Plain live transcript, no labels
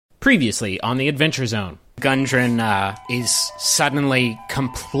Previously on the Adventure Zone, Gundren is suddenly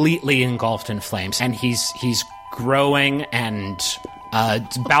completely engulfed in flames, and he's growing, and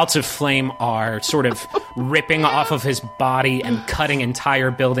bouts of flame are sort of ripping off of his body and cutting entire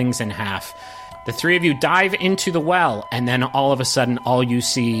buildings in half. The three of you dive into the well, and then all of a sudden, all you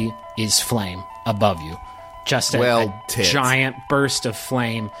see is flame above you. Just a giant burst of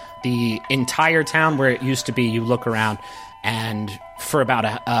flame. The entire town where it used to be, you look around, and for about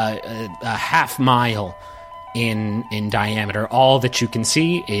a half mile in diameter, all that you can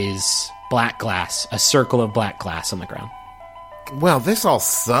see is black glass, a circle of black glass on the ground. Well, this all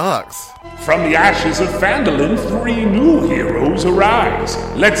sucks. From the ashes of Phandalin, 3 new heroes arise.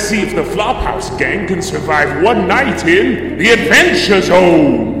 Let's see if the Flophouse gang can survive one night in the Adventure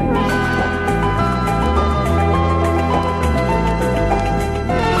Zone.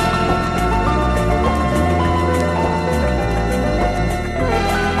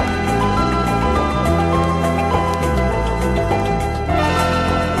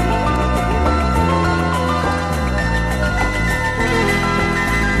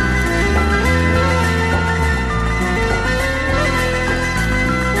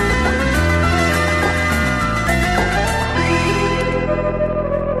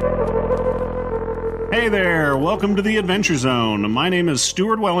 Hey there, welcome to the Adventure Zone. My name is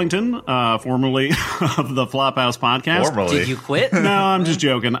Stuart Wellington, formerly of the Flophouse Podcast. Formerly? Did you quit? No, I'm just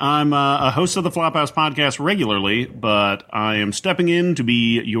joking. I'm a host of the Flophouse Podcast regularly, but I am stepping in to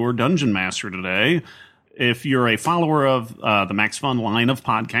be your Dungeon Master today. If you're a follower of the Max Fun line of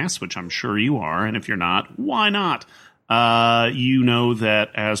podcasts, which I'm sure you are, and if you're not, why not? You know that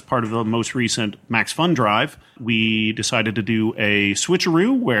as part of the most recent Max Fun Drive, we decided to do a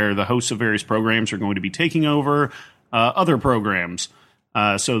Switcheroo where the hosts of various programs are going to be taking over other programs.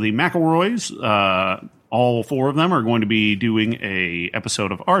 So the McElroys, all 4 of them, are going to be doing a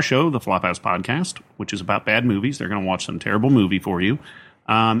episode of our show, the Flophouse Podcast, which is about bad movies. They're going to watch some terrible movie for you.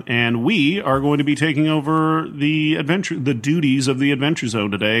 And we are going to be taking over the duties of the Adventure Zone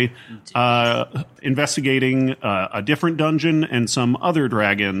today, investigating a different dungeon and some other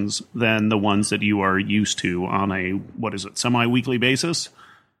dragons than the ones that you are used to on a, semi-weekly basis.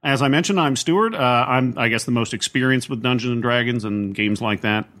 As I mentioned, I'm Stuart. I'm, I guess, the most experienced with Dungeons and Dragons and games like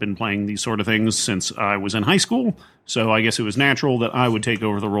that. Been playing these sort of things since I was in high school, so I guess it was natural that I would take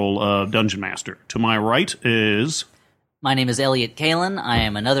over the role of Dungeon Master. To my right is... My name is Elliott Kalan. I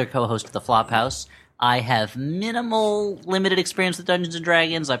am another co-host of the Flophouse. I have limited experience with Dungeons &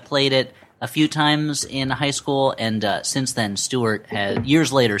 Dragons. I played it a few times in high school, and since then,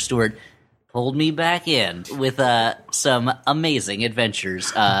 years later, Stuart pulled me back in with some amazing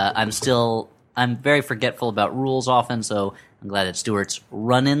adventures. I'm very forgetful about rules often, so I'm glad that Stuart's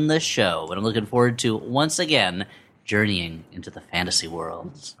running the show, and I'm looking forward to, once again, journeying into the fantasy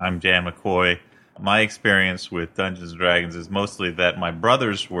world. I'm Dan McCoy. My experience with Dungeons & Dragons is mostly that my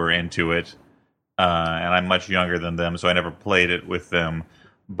brothers were into it, and I'm much younger than them, so I never played it with them,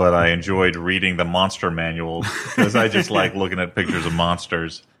 but I enjoyed reading the monster manuals, because I just like looking at pictures of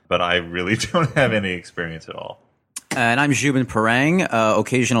monsters, but I really don't have any experience at all. And I'm Zhubin Parang,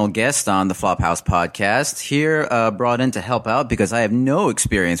 occasional guest on the Flophouse Podcast. Here, brought in to help out because I have no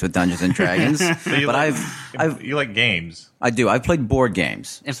experience with Dungeons and Dragons. You like games? I do. I've played board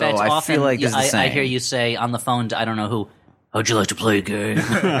games. In fact, I often feel like this is the same. I hear you say on the phone to I don't know who, "How'd you like to play a game?"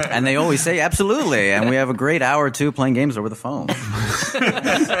 And they always say absolutely. And we have a great hour or two playing games over the phone.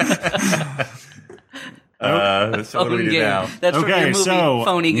 So what do we do now? That's from your movie,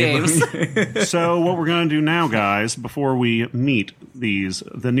 Phony Games. So what we're going to do now, guys, before we meet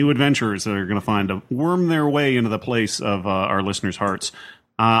the new adventurers that are going to find to worm their way into the place of our listeners' hearts,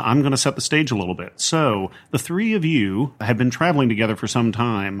 I'm going to set the stage a little bit. So the 3 of you have been traveling together for some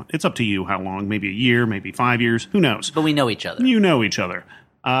time. It's up to you how long, maybe a year, maybe 5 years, who knows? But we know each other. You know each other.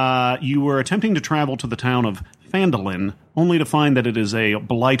 You were attempting to travel to the town of Phandalin, only to find that it is a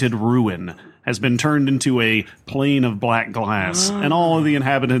blighted ruin, has been turned into a plain of black glass, and all of the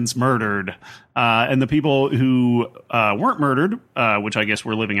inhabitants murdered. And the people who weren't murdered, which I guess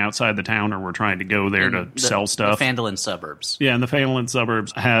were living outside the town or were trying to go there to sell stuff. The Phandalin suburbs. Yeah, and the Phandalin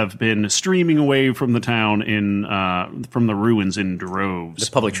suburbs have been streaming away from the town from the ruins in droves.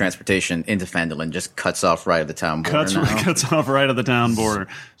 The public transportation into Phandalin just cuts off right at the town border. Cuts off right at the town border.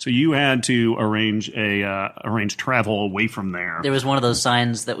 So you had to arrange travel away from there. There was one of those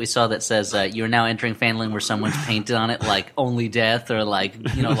signs that we saw that says, you're now entering Phandalin where someone's painted on it like only death or like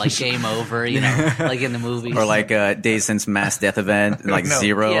game over, like in the movies. Or like days since mass death event, like No.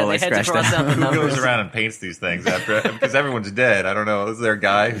 zero, Yeah, they like had to scratched cross out. out the Who numbers. goes around and paints these things after? Because everyone's dead. I don't know. Is there a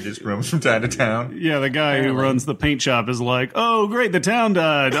guy who just roams from town to town? Yeah, the guy who runs the paint shop is like, oh, great, the town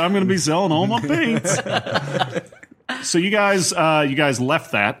died. I'm going to be selling all my paints. So you guys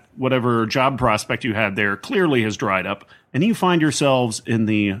left that, whatever job prospect you had there clearly has dried up, and you find yourselves in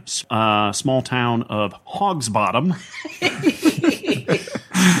the small town of Hogsbottom.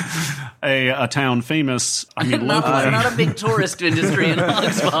 A town famous, locally. not a big tourist industry in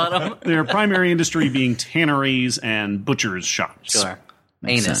Hogsbottom. Their primary industry being tanneries and butchers' shops. Sure.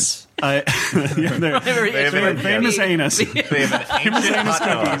 Anus. Yeah, they're famous anus. They have an ancient hot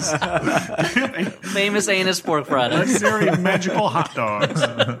dog. Famous anus pork products. Very magical hot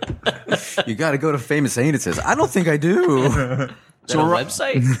dogs. You got to go to famous anuses. I don't think I do. Is that a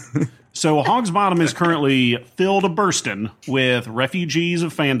website? So Hogsbottom is currently filled to bursting with refugees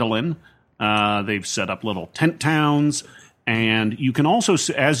of Phandalin. They've set up little tent towns, and you can also,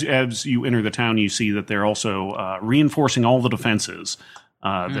 as you enter the town, you see that they're also reinforcing all the defenses.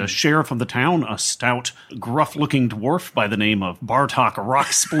 The sheriff of the town, a stout, gruff-looking dwarf by the name of Bartok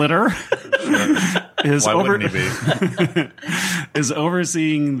Rocksplitter, is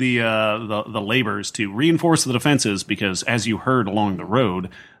overseeing the labors to reinforce the defenses because, as you heard along the road,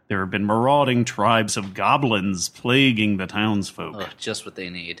 there have been marauding tribes of goblins plaguing the townsfolk. Oh, just what they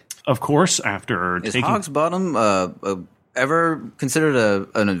need. Of course, after Is taking... Hogsbottom ever considered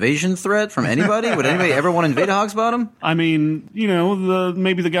an invasion threat from anybody? Would anybody ever want to invade Hogsbottom? I mean,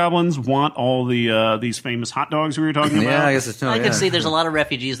 maybe the goblins want all these famous hot dogs we were talking about. Yeah, I guess it's true. I can see there's a lot of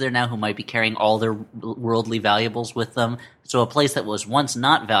refugees there now who might be carrying all their worldly valuables with them. So a place that was once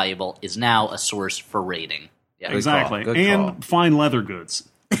not valuable is now a source for raiding. Yeah, Exactly. Good and call. fine leather goods.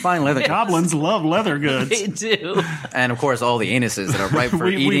 Fine leather. Goblins love leather goods. They do. And of course, all the anuses that are ripe for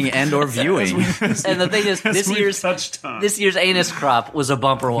eating and or viewing. And the thing is, this year's anus crop was a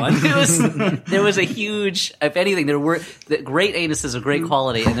bumper one. There was a huge, if anything, the great anuses of great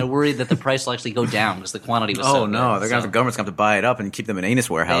quality, and they're worried that the price will actually go down because the quantity was so Oh no, good. the government's going to buy it up and keep them in anus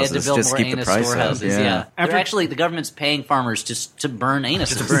They had warehouses to build just more to keep the anus price storehouses. up. Yeah, After- they're actually the government's paying farmers to burn anuses.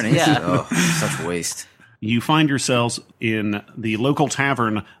 Just to burn anuses. Yeah. Oh, such waste. You find yourselves in the local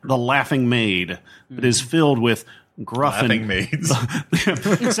tavern, the Laughing Maid, that is filled with gruff Laughing and maids.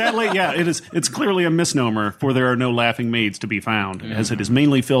 Sadly, yeah, it is. It's clearly a misnomer, for there are no laughing maids to be found, as it is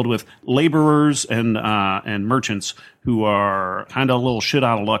mainly filled with laborers and merchants who are kind of a little shit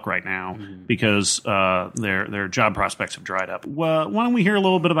out of luck right now because their job prospects have dried up. Well, why don't we hear a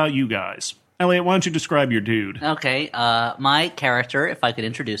little bit about you guys? Elliott, why don't you describe your dude? Okay, my character, if I could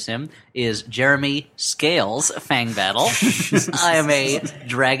introduce him, is Jeremy Scales Fangbattle. I am a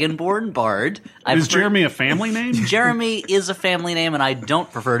Dragonborn Bard. Is Jeremy a family name? Jeremy is a family name, and I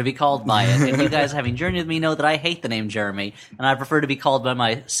don't prefer to be called by it. And you guys, having journeyed with me, know that I hate the name Jeremy, and I prefer to be called by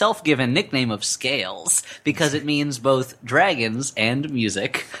my self-given nickname of Scales, because it means both dragons and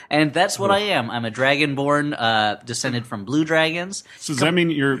music. And that's what I am. I'm a Dragonborn, descended from blue dragons. So does that mean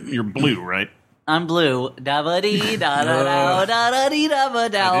you're blue, right? I'm blue. Da-ba-dee, da-da-dow, da-da-dee,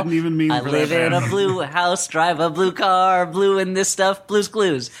 da-ba-dow. I didn't even mean I for live that in to a happen. blue house, drive a blue car, blue in this stuff, Blue's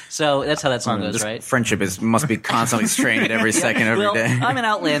Clues. So that's how that song goes, This right? friendship must be constantly strained every second, every Well, day. I'm an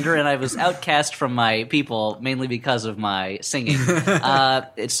Outlander, and I was outcast from my people mainly because of my singing.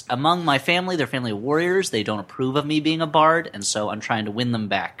 It's among my family. They're family warriors. They don't approve of me being a bard, and so I'm trying to win them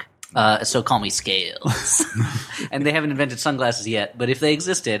back. So call me Scales. And they haven't invented sunglasses yet, but if they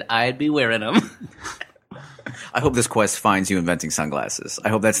existed, I'd be wearing them. I hope this quest finds you inventing sunglasses. I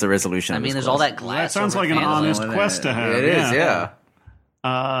hope that's the resolution. I of mean, this there's quest. all that glass. That sounds over like an Phandalin. honest quest to have. It is, yeah.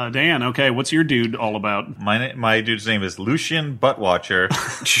 Dan, okay, what's your dude all about? My dude's name is Lucian Buttwatcher.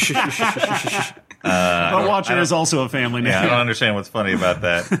 Buttwatcher is also a family name. Yeah, I don't understand what's funny about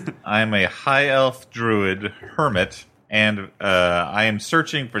that. I'm a high elf druid hermit, and I am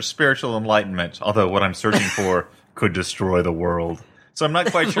searching for spiritual enlightenment, although what I'm searching for could destroy the world. So I'm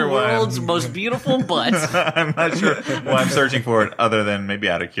not quite sure The why world's most beautiful butt. I'm not sure why I'm searching for it, other than maybe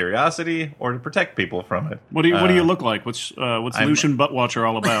out of curiosity or to protect people from it. What do you look like? What's Lucian Buttwatcher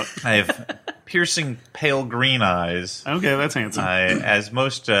all about? I have piercing pale green eyes. Okay, that's handsome. As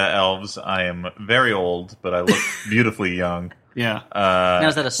most elves, I am very old, but I look beautifully young. Yeah, Now,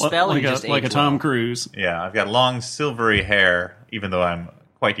 is that a spell or like you just a age Tom well? Cruise. Yeah, I've got long silvery hair, even though I'm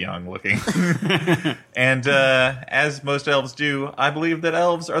quite young looking. And as most elves do, I believe that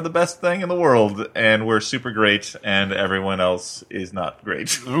elves are the best thing in the world, and we're super great, and everyone else is not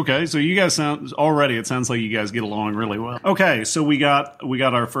great. Okay, so you guys it sounds like you guys get along really well. Okay, so we got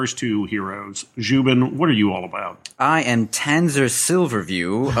our first two heroes. Zhubin, what are you all about? I am Tanzer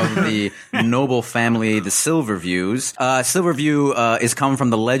Silverview of the noble family, the Silverviews. Silverview is come from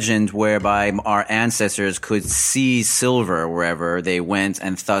the legend whereby our ancestors could see silver wherever they went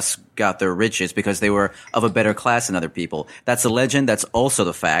and thus got their riches because they were of a better class than other people. That's a legend. That's also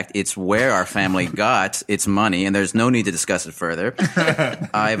the fact. It's where our family got its money, and there's no need to discuss it further.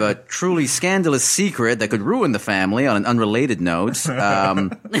 I have a truly scandalous secret that could ruin the family on an unrelated note.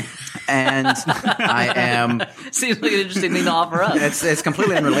 And I am... Seems like an interesting thing to offer up. It's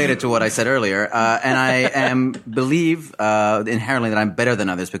completely unrelated to what I said earlier. And I believe inherently that I'm better than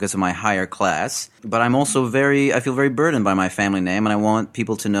others because of my higher class. But I'm also I feel very burdened by my family name, and I want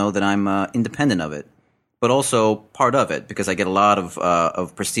people to know that I'm independent of it, but also part of it because I get a lot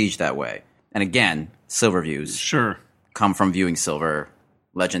of prestige that way. And again, Silverviews Sure. come from viewing silver,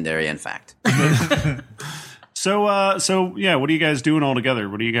 legendary in fact. So yeah, what are you guys doing all together?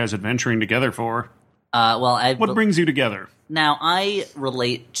 What are you guys adventuring together for? What brings you together? Now, I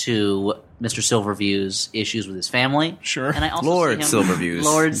relate to Mr. Silverview's issues with his family. Sure. And I also Lord see him, Silverviews.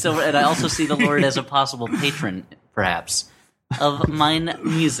 Lord Silver, and I also see the Lord as a possible patron, perhaps, of mine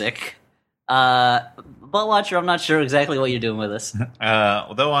music. Buttwatcher, I'm not sure exactly what you're doing with this.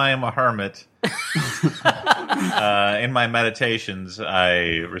 Although I am a hermit, in my meditations,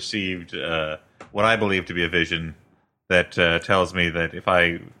 I received what I believe to be a vision that tells me that if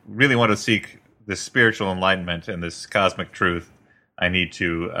I really want to seek this spiritual enlightenment and this cosmic truth, I need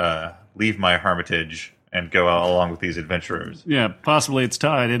to leave my hermitage and go along with these adventurers. Yeah, possibly it's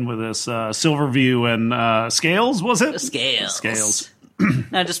tied in with this Silverview and Scales, was it? Scales.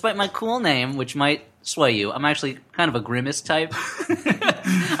 Now, despite my cool name, which might sway you, I'm actually kind of a grimace type.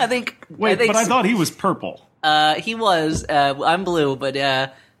 I think. But I thought he was purple. He was. I'm blue, but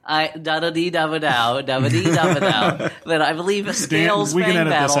I da da dee da ba dow, da ba dee da ba dow. But I believe Scales we can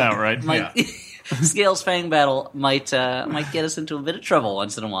edit Fangbattle this out, right? Might, Yeah. Scales Fangbattle might get us into a bit of trouble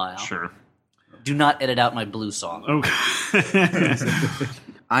once in a while. Sure. Do not edit out my blue song. Okay.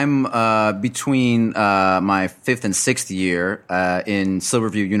 I'm between my 5th and 6th year in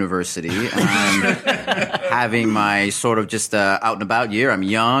Silverview University, and I'm having my sort of just out and about year. I'm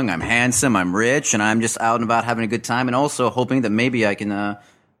young, I'm handsome, I'm rich, and I'm just out and about having a good time, and also hoping that maybe I can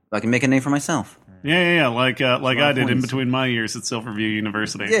make a name for myself. Yeah, like I did in between my years at Silverview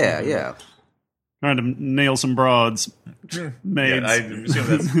University. Yeah. Trying to nail some broads. Maids. Yeah, I assume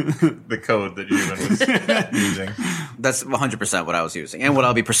that's the code that Zhubin was using. That's 100% what I was using, and what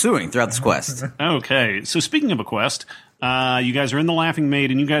I'll be pursuing throughout this quest. Okay, so speaking of a quest, you guys are in the Laughing Maid,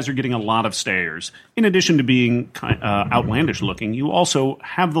 and you guys are getting a lot of stairs. In addition to being outlandish looking, you also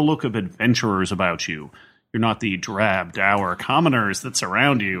have the look of adventurers about you. You're not the drab, dour commoners that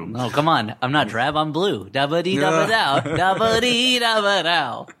surround you. Oh, come on. I'm not drab, I'm blue. Da-ba-dee-da-ba-dow.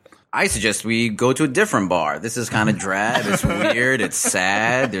 Da-ba-dee-da-ba-dow. I suggest we go to a different bar. This is kind of drab. It's weird. It's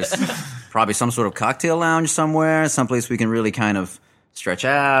sad. There's probably some sort of cocktail lounge somewhere, someplace we can really kind of stretch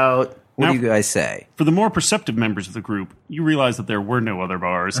out. What do you guys say? For the more perceptive members of the group, you realize that there were no other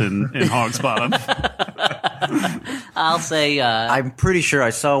bars in Hog's Bottom. I'll say... I'm pretty sure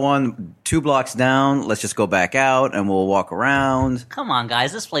I saw one 2 blocks down. Let's just go back out and we'll walk around. Come on,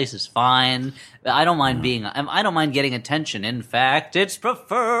 guys. This place is fine. I don't mind getting attention. In fact, it's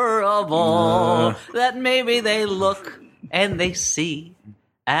preferable that maybe they look and they see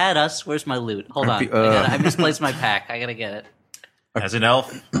at us. Where's my loot? Hold on. I misplaced my pack. I gotta get it. As an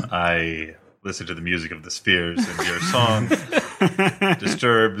elf, I listen to the music of the spheres, and your song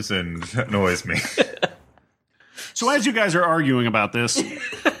disturbs and annoys me. So as you guys are arguing about this,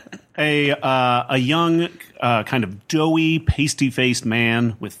 a young, kind of doughy, pasty-faced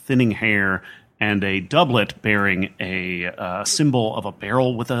man with thinning hair and a doublet bearing a symbol of a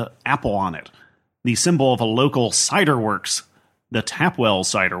barrel with an apple on it, the symbol of a local cider works, the Tapwell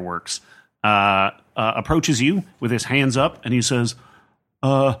Cider Works, approaches you with his hands up, and he says,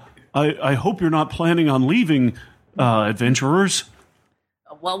 I hope you're not planning on leaving, adventurers.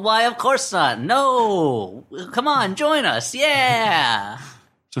 Well, why, of course not. No. Come on, join us. Yeah.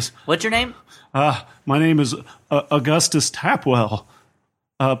 What's your name? My name is Augustus Tapwell.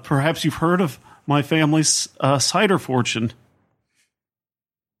 Perhaps you've heard of my family's cider fortune.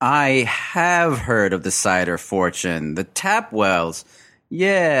 I have heard of the cider fortune. The Tapwells.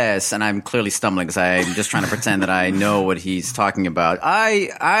 Yes, and I'm clearly stumbling because I'm just trying to pretend that I know what he's talking about.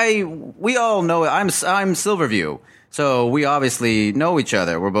 We all know it. I'm Silverview. So we obviously know each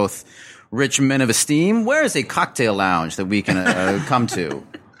other. We're both rich men of esteem. Where is a cocktail lounge that we can come to?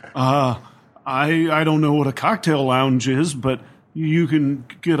 I don't know what a cocktail lounge is, but you can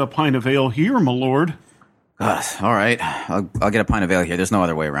get a pint of ale here, my lord. All right. I'll get a pint of ale here. There's no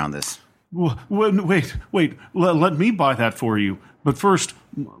other way around this. Wait. Let me buy that for you. But first,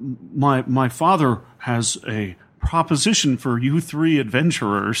 my father has a proposition for you three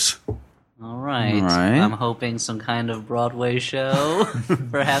adventurers. All right. All right. I'm hoping some kind of Broadway show,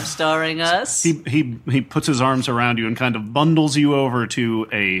 perhaps starring us. He puts his arms around you and kind of bundles you over to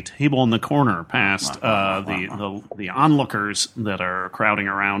a table in the corner past the onlookers that are crowding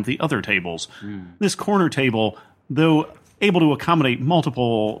around the other tables. This corner table, though able to accommodate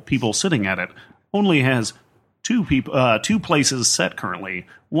multiple people sitting at it, only has two places set currently.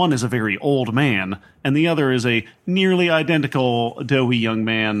 One is a very old man, and the other is a nearly identical doughy young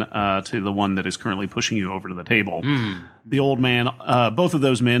man to the one that is currently pushing you over to the table. The old man, both of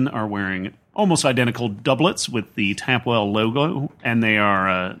those men are wearing almost identical doublets with the Tapwell logo, and they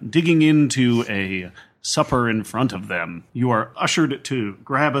are digging into a supper in front of them. You are ushered to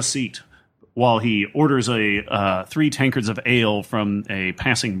grab a seat while he orders 3 tankards of ale from a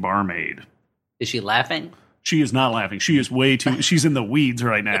passing barmaid. Is she laughing? She is not laughing. She is way too... She's in the weeds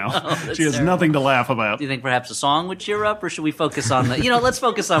right now. She has terrible. nothing to laugh about. Do you think perhaps a song would cheer up, or should we focus on the... let's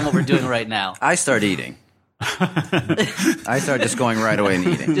focus on what we're doing right now. I start eating. I start just going right away and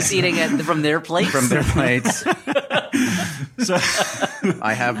eating. Just eating from their plates? From their plates. So,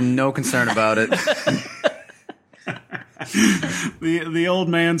 I have no concern about it. the old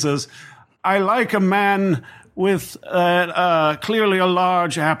man says, I like a man with clearly a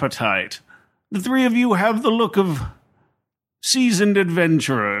large appetite. The 3 of you have the look of seasoned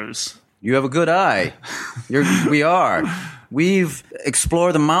adventurers. You have a good eye. We are. We've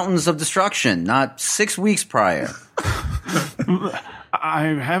explored the mountains of destruction, not 6 weeks prior. I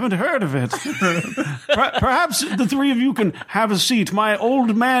haven't heard of it. Perhaps the 3 of you can have a seat. My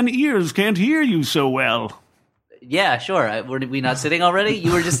old man ears can't hear you so well. Yeah, sure. Were we not sitting already?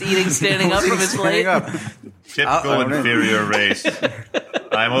 You were just eating standing up from his plate? Typical inferior race.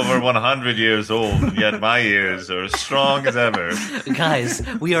 I'm over 100 years old, and yet my ears are as strong as ever. Guys,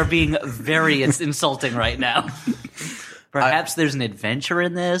 we are being very insulting right now. Perhaps there's an adventure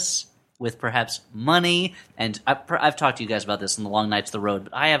in this with perhaps money. And I've talked to you guys about this in the long nights of the road,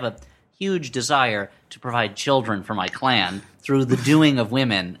 but I have a huge desire to provide children for my clan through the doing of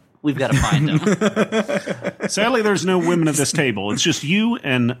women. We've got to find them. Sadly, there's no women at this table. It's just you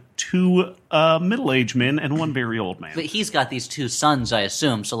and 2 middle-aged men and 1 very old man. But he's got these 2 sons, I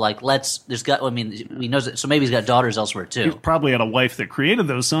assume. So, we know that. So maybe he's got daughters elsewhere too. He's probably had a wife that created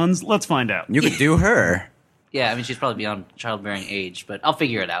those sons. Let's find out. You could do her. Yeah, I mean, she's probably beyond childbearing age, but I'll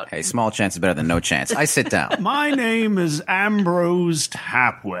figure it out. Hey, small chance is better than no chance. I sit down. My name is Ambrose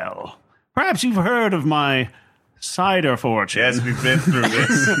Tapwell. Perhaps you've heard of my cider fortune. Yes, we've been through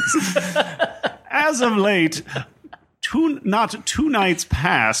this. As of late, not 2 nights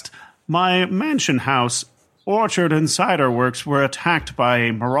past, my mansion house, orchard, and cider works were attacked by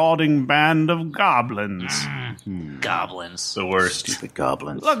a marauding band of goblins. Goblins. The worst. Stupid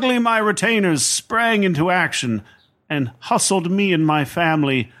goblins. Luckily, my retainers sprang into action and hustled me and my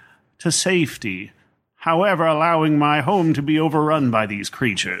family to safety, however allowing my home to be overrun by these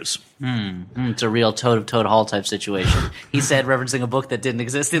creatures. It's a real Toad of Toad Hall type situation. He said, referencing a book that didn't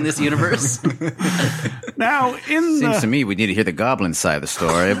exist in this universe. Now, Seems to me we need to hear the goblin side of the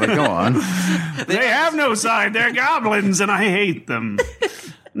story, but go on. They have no side. They're goblins, and I hate them.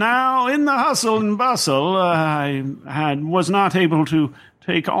 Now, in the hustle and bustle, I was not able to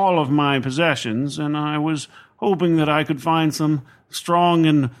take all of my possessions, and I was hoping that I could find some strong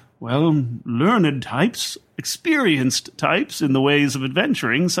and, learned types, experienced types in the ways of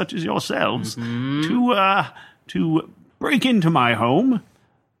adventuring, such as yourselves, to break into my home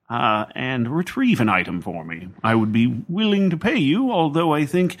and retrieve an item for me. I would be willing to pay you, although I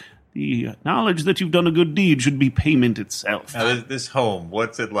think the knowledge that you've done a good deed should be payment itself. Now, this home,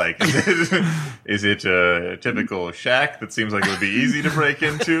 what's it like? Is it a typical shack that seems like it would be easy to break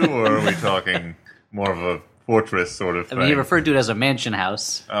into, or are we talking more of a fortress sort of thing? I mean, he referred to it as a mansion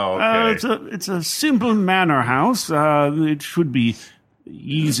house. Oh, okay. It's a simple manor house. It should be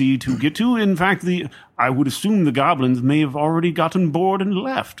easy to get to. In fact, I would assume the goblins may have already gotten bored and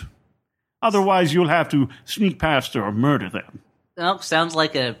left. Otherwise, you'll have to sneak past or murder them. Well, sounds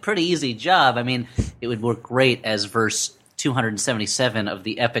like a pretty easy job. I mean, it would work great as verse 277 of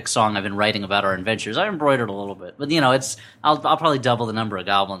the epic song I've been writing about our adventures. I embroidered a little bit, but I'll probably double the number of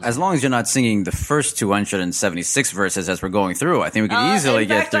goblins. As long as you're not singing the first 276 verses as we're going through, I think we can easily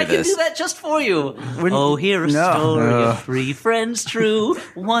get through this. I can do that just for you. Hear a story of 3 friends true.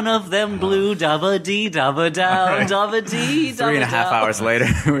 One of them blue, dabba-dee, dabba-down, dabba-dee, dabba-down. 3.5 hours later.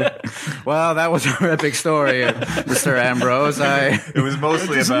 Well, that was our epic story, Mr. Ambrose. It was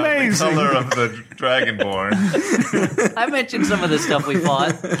mostly about the color of the Dragonborn. I mentioned some of the stuff we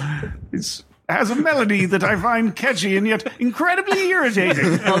fought. It has a melody that I find catchy and yet incredibly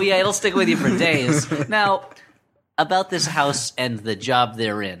irritating. Oh, yeah, it'll stick with you for days. Now, about this house and the job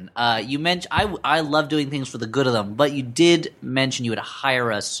they're in, you mentioned I love doing things for the good of them, but you did mention you would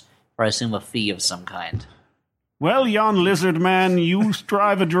hire us for, I assume, a fee of some kind. Well, yon lizard man, you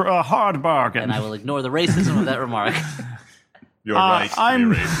strive a hard bargain. And I will ignore the racism of that remark. You're right.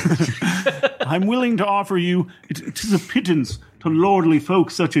 I'm willing to offer you. It is a pittance to lordly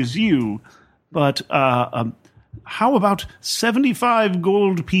folk such as you, but how about 75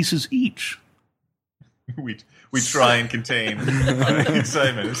 gold pieces each? We try and contain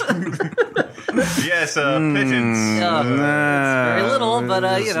excitement. Yes, pittance. It's very little, but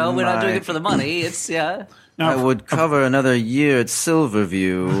we're not doing it for the money. It's I would cover another year at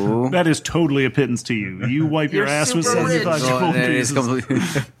Silverview. That is totally a pittance to you. You wipe your ass with 75 gold pieces. To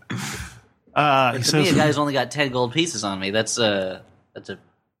me, a guy who's only got 10 gold pieces on me. That's a.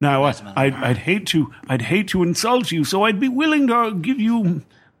 Now, I'd hate to insult you, so I'd be willing to give you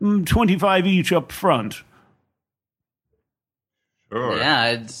 25 each up front. Sure.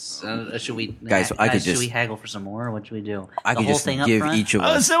 Yeah, should we, guys? Should we haggle for some more, or what should we do? I could just give each of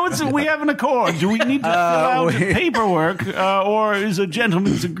us. So we have an accord. Do we need to fill out paperwork, or is a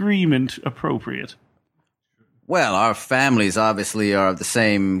gentleman's agreement appropriate? Well, our families obviously are of the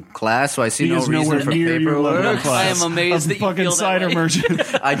same class, so I see no reason for paperwork. I am amazed that you feel cider that way.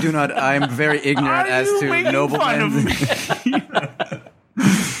 Merchant. I do not. I am very ignorant as to noblemen.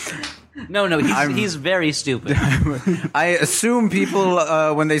 No, he's very stupid. I assume people,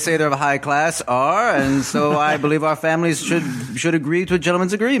 when they say they're of high class, are, and so I believe our families should agree to a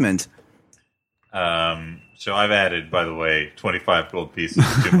gentleman's agreement. So I've added, by the way, 25 gold pieces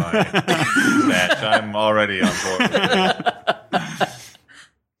to my batch. I'm already on board.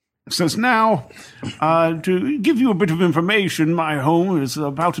 So now, to give you a bit of information, my home is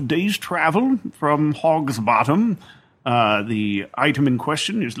about a day's travel from Hog's Bottom. The item in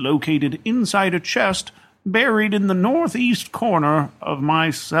question is located inside a chest buried in the northeast corner of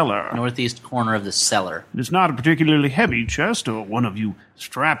my cellar. Northeast corner of the cellar. It's not a particularly heavy chest, or one of you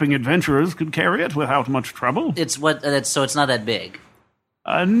strapping adventurers could carry it without much trouble. So it's not that big.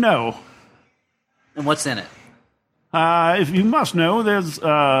 No. And what's in it? If you must know, there's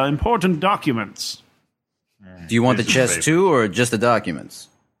important documents. Do you want the chest too, or just the documents?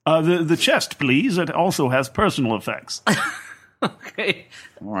 The chest, please. It also has personal effects. Okay.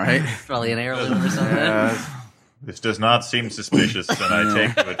 All right. Probably an heirloom or something. This does not seem suspicious, and I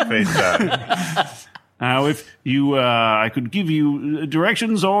take it at face value. Now, if you, I could give you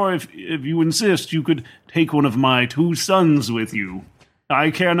directions, or if you insist, you could take one of my 2 sons with you.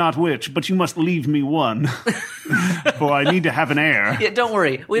 I care not which, but you must leave me one, for I need to have an heir. Yeah, don't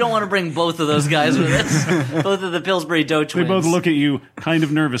worry. We don't want to bring both of those guys with us. Both of the Pillsbury Doe twins. They both look at you kind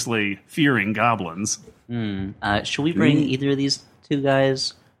of nervously, fearing goblins. Should we bring either of these 2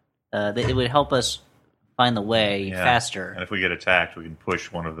 guys? It would help us find the way faster. And if we get attacked, we can push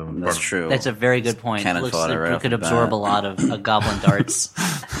one of them. That's true. That's a very good point. Cannon Looks fodder like right we off could the absorb bat. a lot of goblin darts.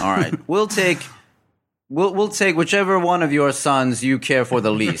 All right. We'll take whichever one of your sons you care for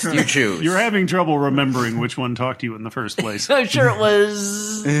the least. You choose. You're having trouble remembering which one talked to you in the first place. I'm sure it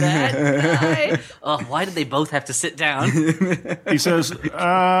was that guy. Oh, why did they both have to sit down? He says,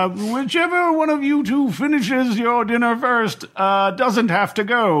 whichever one of you 2 finishes your dinner first doesn't have to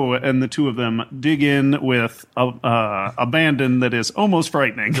go. And the 2 of them dig in with abandon that is almost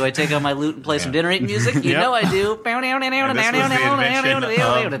frightening. Do I take out my loot and play some dinner eating music? You know I do.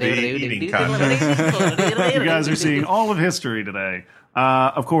 You guys are seeing all of history today.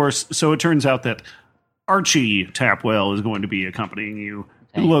 Of course, so it turns out that Archie Tapwell is going to be accompanying you,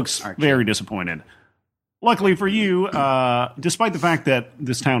 who looks very disappointed. Luckily for you, despite the fact that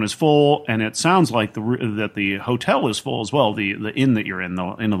this town is full, and it sounds like that the hotel is full as well, the inn that you're in,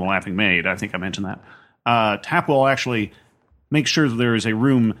 the Inn of the Laughing Maid, I think I mentioned that, Tapwell actually makes sure that there is a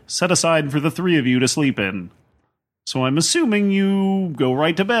room set aside for the 3 of you to sleep in. So I'm assuming you go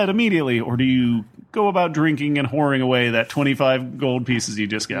right to bed immediately, or do you go about drinking and whoring away that 25 gold pieces you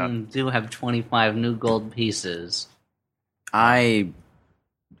just got? Do have 25 new gold pieces. I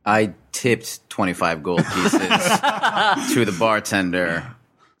I tipped 25 gold pieces to the bartender,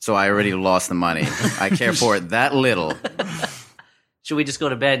 so I already lost the money. I care for it that little. Should we just go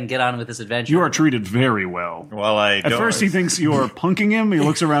to bed and get on with this adventure? You are treated very well. Well, At first he thinks you're punking him. He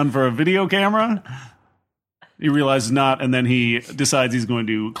looks around for a video camera. He realizes not, and then he decides he's going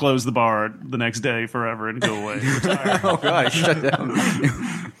to close the bar the next day forever and go away. Oh, God, shut down.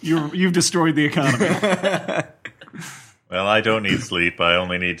 You've destroyed the economy. Well, I don't need sleep. I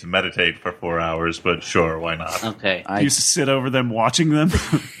only need to meditate for 4 hours, but sure, why not? Okay. You sit over them watching them.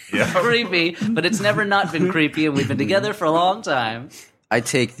 Yeah. Creepy, but it's never not been creepy, and we've been together for a long time. I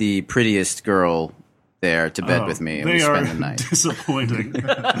take the prettiest girl there to bed with me, and we spend the night. Disappointing.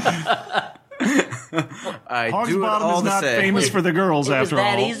 I Hog's do it Bottom all is the not same. famous for the girls, It was after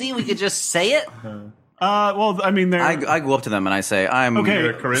that all. easy? We could just say it? Well, I mean, they're... I go up to them and I say, I'm Okay.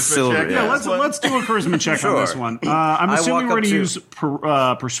 Your charisma Silver. check? Yeah, Yeah. let's do a charisma check Sure. on this one. I'm I assuming walk we're up going to to- use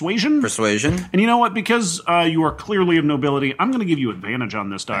persuasion. Persuasion. And you know what? Because you are clearly of nobility, I'm going to give you advantage on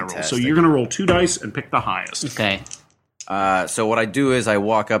this die roll. So Fantastic. you're going to roll 2 dice and pick the highest. Okay. So what I do is I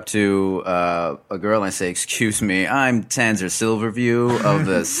walk up to a girl and I say, excuse me, I'm Tanzer Silverview of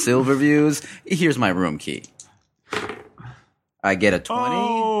the Silverviews. Here's my room key. I get a 20.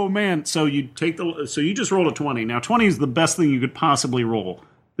 Oh man! So you just rolled a 20. Now 20 is the best thing you could possibly roll.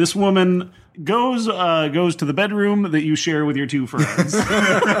 This woman goes to the bedroom that you share with your 2 friends.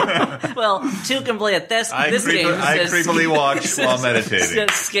 Well, 2 can play at this game. I creepily watch while meditating.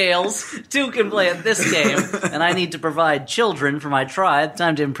 Says scales. 2 can play at this game, and I need to provide children for my tribe.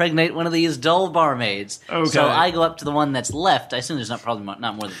 Time to impregnate one of these dull barmaids. Okay. So I go up to the one that's left. I assume there's not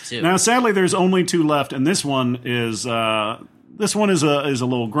more than 2. Now, sadly, there's only 2 left, and this one is a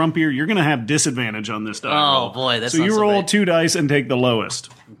little grumpier. You're going to have disadvantage on this die roll. Oh boy, that's so not you so roll great. 2 dice and take the lowest.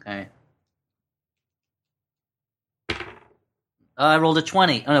 Okay. I rolled a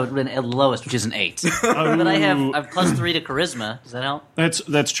 20. Oh no, it would have been the lowest, which is an 8. But I have plus 3 to charisma. Does that help?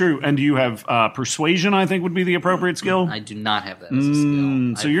 That's true. And you have persuasion, I think, would be the appropriate skill. I do not have that as a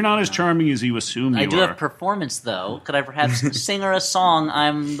skill. So you're not as charming as you assume you I do are. have performance, though. Could I perhaps sing her a song?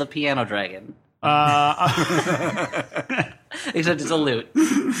 I'm the piano dragon. Except it's a lute.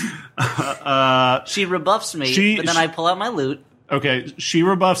 She rebuffs me, but then I pull out my lute. Okay, she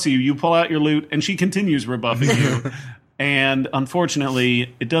rebuffs you. You pull out your lute, and she continues rebuffing you. And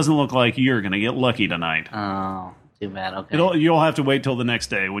unfortunately, it doesn't look like you're going to get lucky tonight. Oh, too bad. Okay. You'll have to wait till the next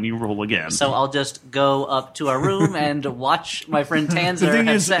day when you roll again. So I'll just go up to our room and watch my friend Tanzer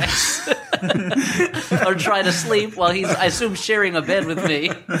have sex. Or try to sleep while he's, I assume, sharing a bed with me.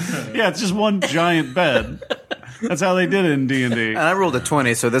 Yeah, it's just one giant bed. That's how they did it in D&D. And I rolled a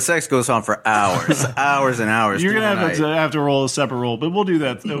 20, so the sex goes on for hours. Hours and hours. You're through going the to night. have to roll a separate roll, but we'll do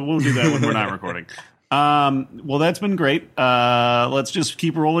that. We'll do that when we're not recording. Well, that's been great. Let's just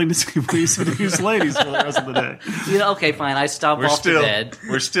keep rolling to see if we seduce ladies for the rest of the day. Okay, fine. I stomp off to bed.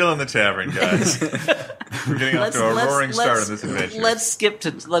 We're still in the tavern, guys. We're getting off to a roaring start on this adventure. Let's skip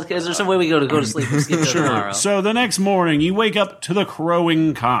to. Is there some way we go to sleep and skip to tomorrow? So the next morning, you wake up to the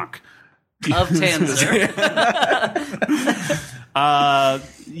crowing cock. Of Tanzer.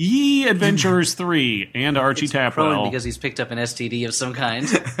 Ye Adventurers 3 and Archie Crowing Tapwell. because he's picked up an STD of some kind.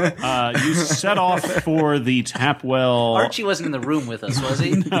 You set off for the Tapwell. Archie wasn't in the room with us, was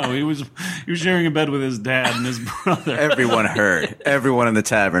he? No, he was sharing a bed with his dad and his brother. Everyone heard. Everyone in the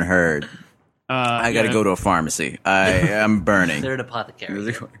tavern heard. I got to go to a pharmacy. I am burning. They're an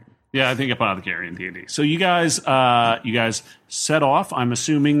apothecary. Yeah, I think apothecary in D&D. So you guys set off. I'm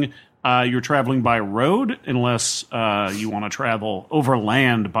assuming you're traveling by road, unless you want to travel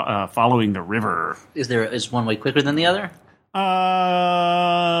overland following the river. Is one way quicker than the other?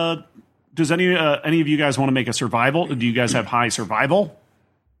 Does any of you guys want to make a survival? Do you guys have high survival?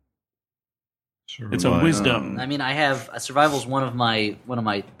 It's a wisdom. I mean, I have survival's one of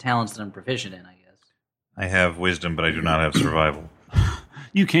my talents that I'm proficient in, I guess. I have wisdom, but I do not have survival.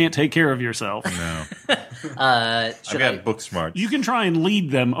 You can't take care of yourself. No. I've I've got book smarts. You can try and lead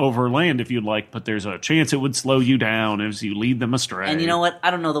them overland if you'd like, but there's a chance it would slow you down as you lead them astray. And you know what?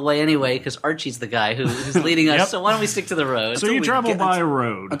 I don't know the way anyway, because Archie's the guy who's leading us. Yep. So why don't we stick to the road? So you travel by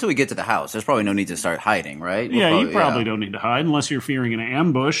road. Until we get to the house. There's probably no need to start hiding, right? Yeah, you probably don't need to hide unless you're fearing an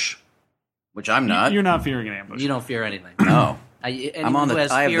ambush. Which I'm not. You're not fearing an ambush. You don't fear anything. No. Anyone who has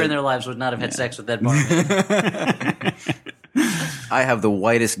fear in their lives would not have had sex with that barman. I have the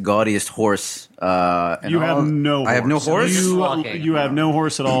whitest, gaudiest horse. You have no horse. I have no horse? You have no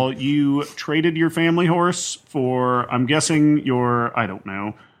horse at all. You traded your family horse for, I'm guessing, I don't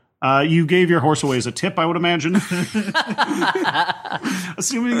know. You gave your horse away as a tip, I would imagine.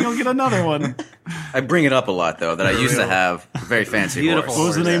 Assuming you'll get another one. I bring it up a lot, though, that I used to have a very fancy Beautiful horse. What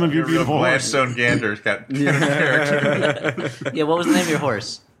was the name of your beautiful horse? Gladstone Gander's got character. Yeah, what was the name of your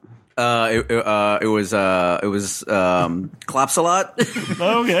horse? It was Clopsalot,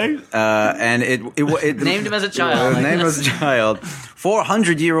 Okay. and it Named him as a child. Named him as a child.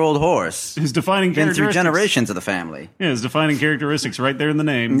 400-year-old horse. His defining Been through characteristics. generations of the family. Yeah, his defining characteristics right there in the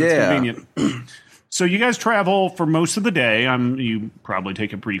name. That's Yeah. convenient. So you guys travel for most of the day. You probably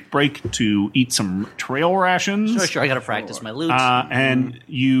take a brief break to eat some trail rations. Sure, I got to practice my lute. And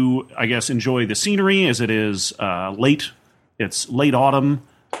you, I guess, enjoy the scenery as it is late. It's late autumn.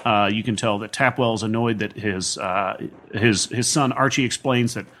 You can tell that Tapwell's annoyed that his son Archie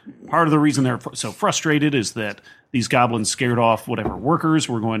explains that part of the reason they're so frustrated is that these goblins scared off whatever workers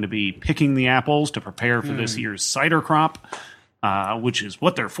were going to be picking the apples to prepare for this year's cider crop, which is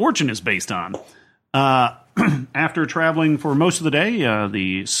what their fortune is based on. After traveling for most of the day,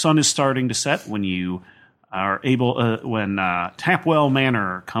 the sun is starting to set when you are able when Tapwell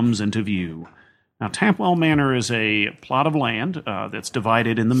Manor comes into view. Now, Tapwell Manor is a plot of land that's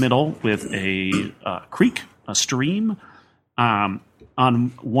divided in the middle with a creek, a stream.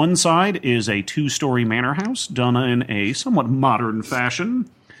 On one side is a 2-story manor house done in a somewhat modern fashion.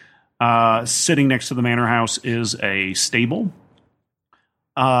 Sitting next to the manor house is a stable.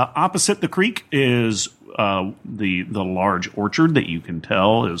 Opposite the creek is the large orchard that you can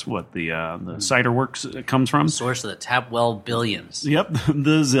tell is what the cider works comes from. Source of the Tapwell billions. Yep,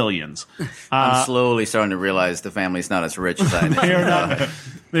 the zillions. I'm slowly starting to realize the family's not as rich as I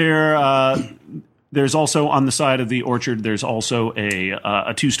think. There's also on the side of the orchard. There's also a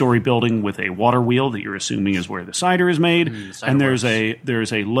 2-story building with a water wheel that you're assuming is where the cider is made. And there's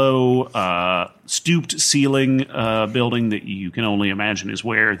a low stooped ceiling building that you can only imagine is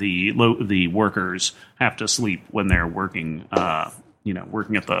where the workers have to sleep when they're working.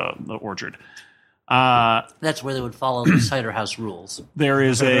 Working at the orchard. That's where they would follow the cider house rules. There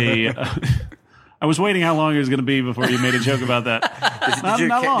is a. I was waiting how long it was going to be before you made a joke about that.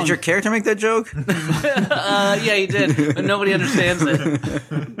 Did your character make that joke? Yeah, he did, but nobody understands it.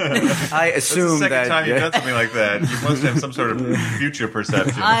 I assume That's the second that time you've done something like that. You must have some sort of future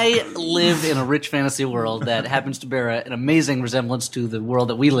perception. I live in a rich fantasy world that happens to bear an amazing resemblance to the world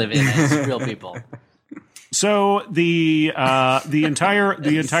that we live in as real people. So the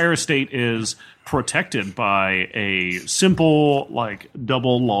entire estate is protected by a simple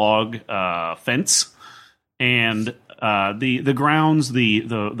double log fence, and the grounds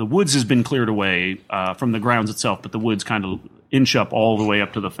the woods has been cleared away from the grounds itself, but the woods kind of inch up all the way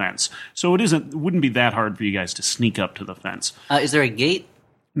up to the fence. So it wouldn't be that hard for you guys to sneak up to the fence. Is there a gate?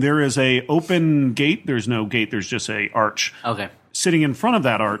 There is a open gate. There's no gate. There's just a arch. Okay. Sitting in front of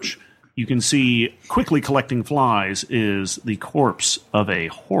that arch, you can see quickly collecting flies is the corpse of a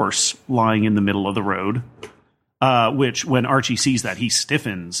horse lying in the middle of the road, which when Archie sees that, he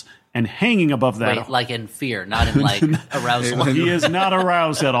stiffens, and hanging above that... Wait, like in fear, not in arousal. He is not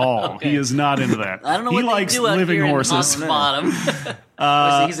aroused at all. Okay. He is not into that. I don't know he what likes they do out living here horses. in Bottom.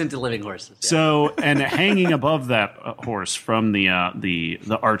 So he's into living horses. Yeah. So, and hanging above that horse from the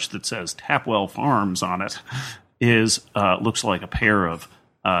arch that says Tapwell Farms on it is looks like a pair of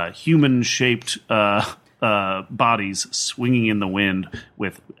human-shaped bodies swinging in the wind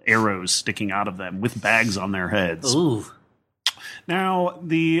with arrows sticking out of them, with bags on their heads. Ooh. Now,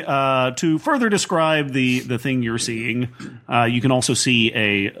 to further describe the thing you're seeing, you can also see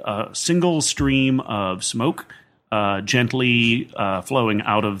a single stream of smoke gently flowing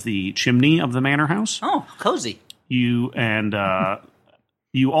out of the chimney of the manor house. Oh, cozy. You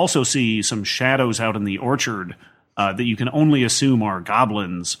also see some shadows out in the orchard that you can only assume are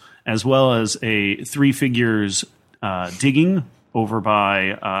goblins, as well as a 3 figures digging over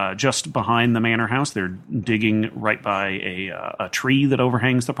by just behind the manor house. They're digging right by a tree that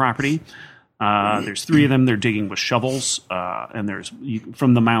overhangs the property. There's 3 of them. They're digging with shovels, and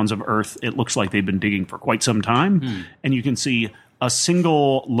from the mounds of earth, it looks like they've been digging for quite some time. And you can see a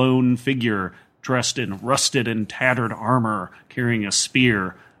single lone figure dressed in rusted and tattered armor, carrying a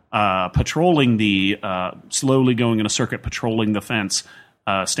spear, slowly going in a circuit, patrolling the fence,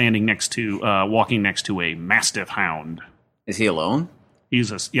 walking next to a mastiff hound. Is he alone?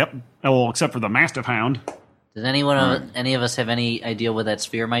 Yep. Well, except for the mastiff hound. Does any of us have any idea what that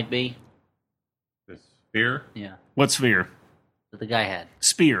sphere might be? The spear? Yeah. What sphere? That the guy had.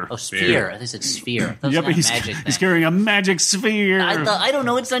 Spear. Oh, spear. I think it said sphere. That's Yep, not a he's magic thing. carrying a magic sphere. I don't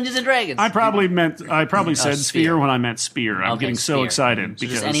know. It's Dungeons and Dragons. I probably said sphere when I meant spear. I'm Okay, getting so spear. excited So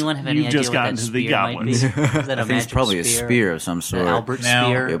because does anyone have any you've idea just what gotten that to the spear might be? goblins. Is that a I think it's magic probably a spear of some An sort. Albert Now-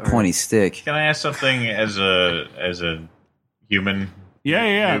 spear? A pointy stick. Can I ask something as a human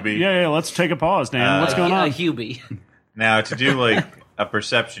Yeah. Newbie. Yeah. Let's take a pause, Dan. What's going on? A Hubie. Now, to do like a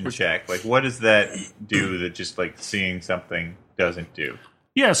perception check, like what does that do that just like seeing something doesn't do?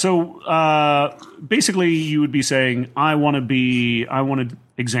 Yeah, so basically you would be saying, I want to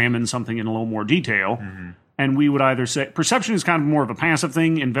examine something in a little more detail. Mm-hmm. And we would either say, perception is kind of more of a passive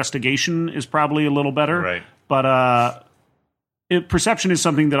thing. Investigation is probably a little better. Right. But perception is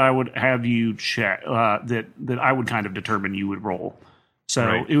something that I would have you check, that I would kind of determine you would roll. So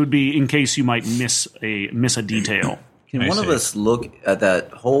Right. it would be in case you might miss a detail. Can one of us look at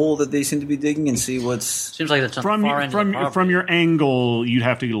that hole that they seem to be digging and see what's... Seems like that's on the far end of the property. From your angle, you'd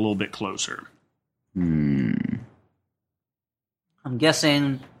have to get a little bit closer. I'm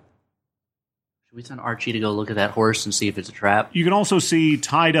guessing... Should we send Archie to go look at that horse and see if it's a trap? You can also see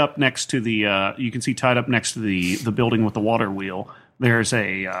tied up next to the the building with the water wheel. There's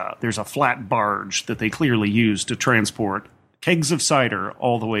a flat barge that they clearly use to transport kegs of cider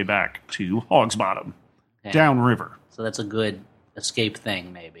all the way back to Hog's Bottom, downriver. So that's a good escape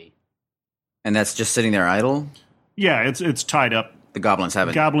thing, maybe. And that's just sitting there idle? Yeah, it's tied up. The goblins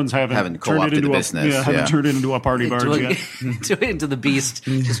haven't haven't turned co-opted it into the a business. haven't turned it into a party barge yet. Into the beast,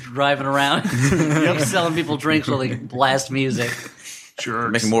 just driving around, selling people drinks while they blast music. Sure,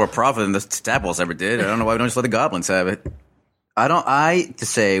 Making more profit than the Staples ever did. I don't know why we don't just let the goblins have it.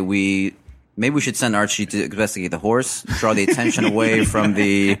 Maybe we should send Archie to investigate the horse, draw the attention away from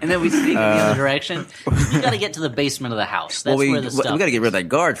the... And then we sneak in the other direction. We got to get to the basement of the house. That's where the stuff we got to get rid of that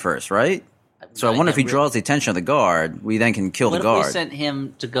guard first, right? So I wonder if he draws the attention of the guard, we then can kill the guard. What if we sent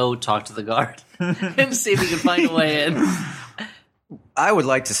him to go talk to the guard and see if we can find a way in? I would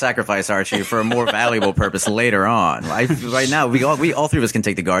like to sacrifice Archie for a more valuable purpose later on. Right now, we all three of us can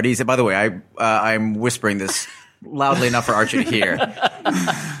take the guard. He said, by the way, I'm whispering this loudly enough for Archie to hear.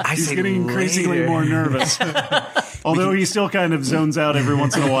 He's getting increasingly more nervous. Although he still kind of zones out every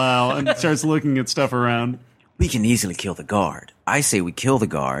once in a while and starts looking at stuff around. We can easily kill the guard. I say we kill the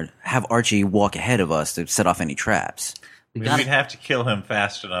guard, have Archie walk ahead of us to set off any traps. We'd have to kill him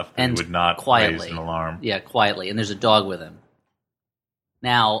fast enough that he would not raise an alarm. Yeah, quietly. And there's a dog with him.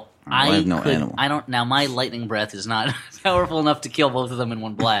 Now, Now, my lightning breath is not powerful enough to kill both of them in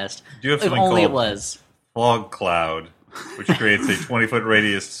one blast. Do you have if something only called it was fog cloud, which creates a 20-foot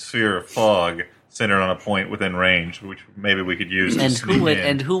radius sphere of fog centered on a point within range, which maybe we could use.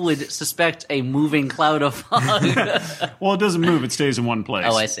 Who would suspect a moving cloud of fog? Well, it doesn't move; it stays in one place.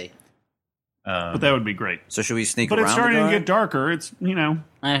 Oh, I see. But that would be great. So should we sneak But around it's starting the guard? to get darker. It's,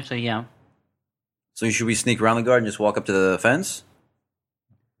 Actually, yeah. So should we sneak around the guard and just walk up to the fence?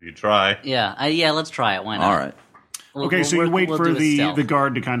 You try. Yeah, let's try it. Why not? All right. Okay, so you wait for the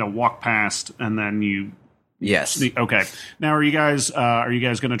guard to kind of walk past, and then you... Yes. Okay. Now, are you guys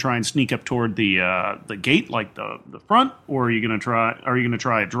going to try and sneak up toward the gate, like the front, or are you going to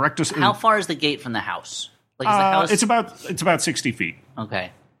try a direct? How far is the gate from the house? Like, is the house? It's about 60 feet.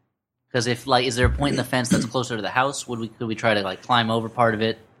 Okay. Because is there a point in the fence that's closer to the house? Could we try to climb over part of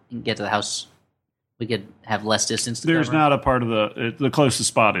it and get to the house? We could have less distance to There's cover? not a part of the closest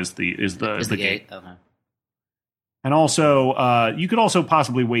spot is the gate. Okay. And also, you could also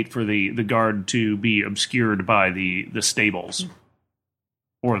possibly wait for the guard to be obscured by the stables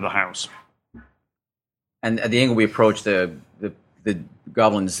or the house. And at the angle we approach, the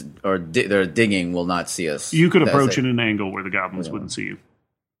goblins or they're digging will not see us. You could approach at an angle where the goblins wouldn't see you.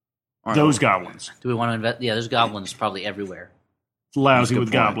 Right. Those goblins. Do we want to invest? Yeah, there's goblins probably everywhere. It's lousy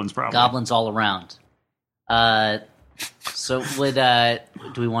with goblins, probably. Goblins all around. So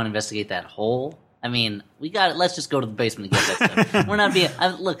do we want to investigate that hole? I mean, let's just go to the basement and get that stuff. We're not being...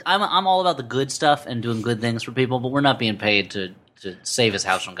 I'm all about the good stuff and doing good things for people, but we're not being paid to save his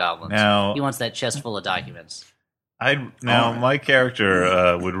house from goblins. Now, he wants that chest full of documents. My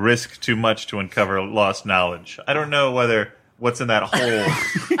character would risk too much to uncover lost knowledge. I don't know whether what's in that hole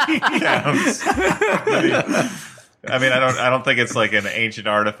counts. I mean, I don't think it's like an ancient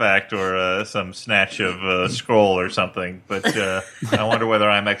artifact or some snatch of a scroll or something, but I wonder whether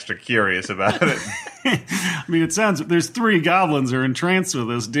I'm extra curious about it. I mean, it sounds... There's 3 goblins are entranced with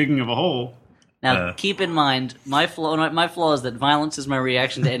this digging of a hole. Now, keep in mind, my flaw is that violence is my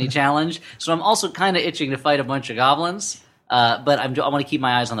reaction to any challenge, so I'm also kind of itching to fight a bunch of goblins, but I want to keep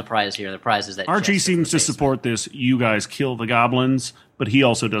my eyes on the prize here. The prize is that Archie seems to support this. You guys kill the goblins, but he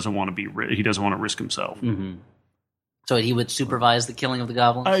also doesn't want to he doesn't want to risk himself. Mm-hmm. So he would supervise the killing of the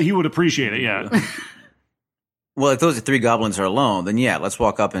goblins? He would appreciate it, yeah. Well, if those 3 goblins are alone, then yeah, let's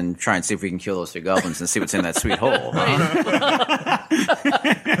walk up and try and see if we can kill those 3 goblins and see what's in that sweet hole.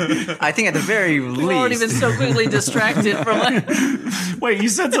 I think at the very least... We've already been so quickly distracted from... Wait, you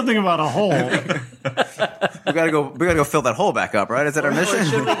said something about a hole. We gotta go fill that hole back up, right? Is that our mission?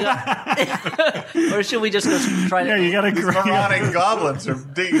 Or should we just go try to... Yeah, you gotta... Marauding goblins are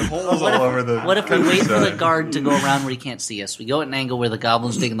digging holes all over the What if we wait for the countryside. guard to go around where he can't see us? We go at an angle where the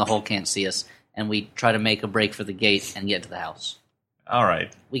goblins digging the hole can't see us, and we try to make a break for the gate and get to the house. All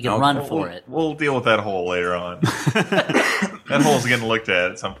right. We can run for it. We'll deal with that hole later on. That hole's getting looked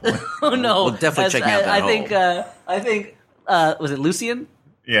at some point. Oh no! We'll definitely check out that hole. I think was it Lucian?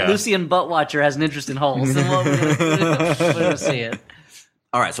 Yeah. Lucian Buttwatcher has an interest in holes. So we're gonna see it.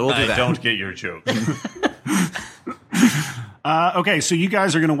 All right, so we'll do I that. don't get your joke. Okay, so you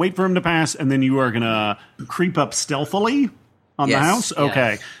guys are going to wait for him to pass, and then you are going to creep up stealthily on the Yes. house?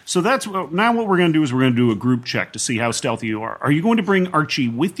 Okay. So that's now what we're going to do is we're going to do a group check to see how stealthy you are. Are you going to bring Archie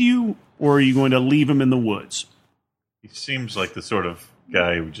with you, or are you going to leave him in the woods? He seems like the sort of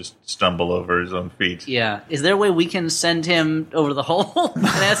guy who would just stumble over his own feet. Yeah. Is there a way we can send him over the hole and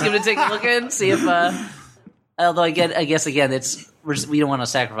ask him to take a look in, see if? Although I guess again, we don't want to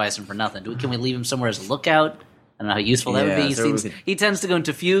sacrifice him for nothing. Can we leave him somewhere as a lookout? I don't know how useful that would Yeah, be. so He tends to go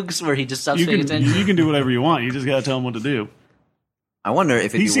into fugues where he just stops You paying can, attention. you can do whatever you want. You just got to tell him what to do. I wonder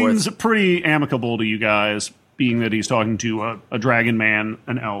if it'd He be seems worth... pretty amicable to you guys, being that he's talking to a dragon man,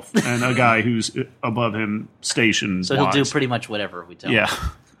 an elf, and a guy who's above him stationed. So he'll do pretty much whatever we tell him. Yeah.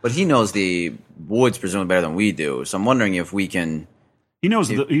 But he knows the woods presumably better than we do, so I'm wondering if we can... He knows,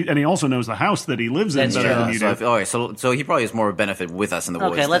 and he also knows the house that he lives in That's better true. than you do. So he probably has more benefit with us in the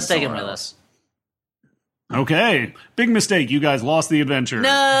woods. Okay, let's than take him somewhere with else. us. Okay, big mistake. You guys lost the adventure. No!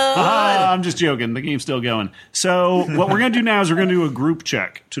 I'm just joking. The game's still going. So what we're going to do now is we're going to do a group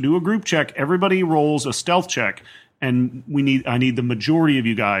check. To do a group check, everybody rolls a stealth check, and I need the majority of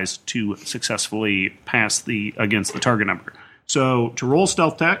you guys to successfully pass against the target number. So to roll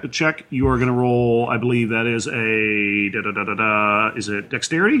stealth check, you are going to roll. I believe that is is it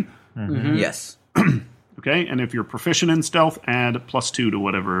dexterity? Mm-hmm. Yes. Okay, and if you're proficient in stealth, add +2 to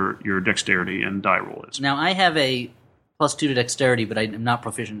whatever your dexterity and die roll is. Now, I have a +2 to dexterity, but I'm not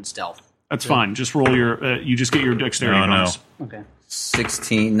proficient in stealth. That's fine. Just roll your. You just get your dexterity No, no. bonus. Okay.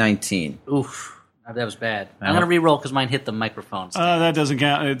 16, 19. Oof. That was bad. I'm going to re-roll because mine hit the microphone. That doesn't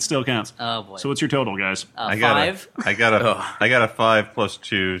count. It still counts. Oh, boy. So what's your total, guys? I got 5. I got a 5 plus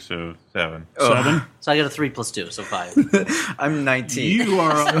 2, so 7. 7. So I got a 3 plus 2, so 5. I'm 19. You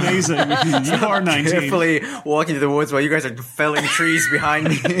are amazing. You are 19. Carefully walking through the woods while you guys are felling trees behind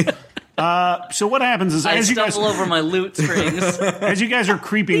me. So what happens is I as you guys stumble over my lute strings. as you guys are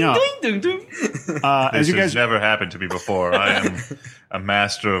creeping up, Ding, ding, ding. as This you has guys never happened to me before. I am a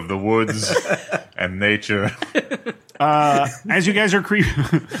master of the woods and nature. as you guys are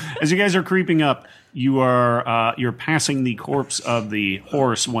creeping up, you're passing the corpse of the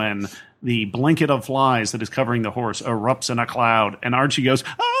horse when the blanket of flies that is covering the horse erupts in a cloud, and Archie goes,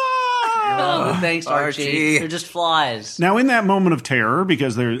 "Ah!" Oh, thanks, Archie. Archie. They're just flies. Now, in that moment of terror,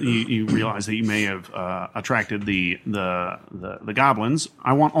 because you realize that you may have attracted the goblins,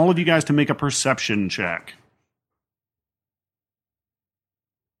 I want all of you guys to make a perception check.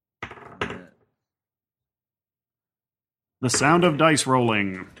 The sound of dice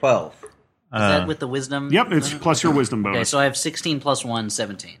rolling. 12. Is that with the wisdom? Yep, it's plus your wisdom bonus. Okay, so I have 16 plus 1,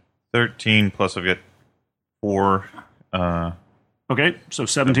 17. 13 plus I've got 4. Okay, so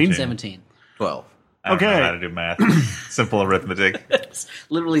 17. 17. 12. I don't Okay. know how to do math. Simple arithmetic.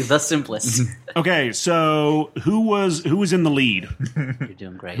 Literally the simplest. Okay, so who was in the lead? You're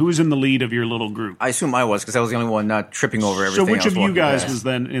doing great. Who was in the lead of your little group? I assume I was because I was the only one not tripping over So everything. which I was of you walking guys past. was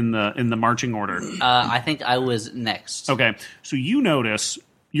then in the marching order? I think I was next. Okay, so you notice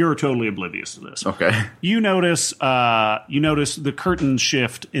you're totally oblivious to this. Okay. You notice the curtain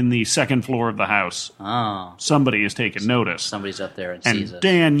shift in the second floor of the house. Oh, Somebody has taken notice. somebody's up there and sees And us.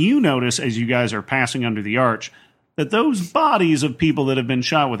 Dan, you notice as you guys are passing under the arch that those bodies of people that have been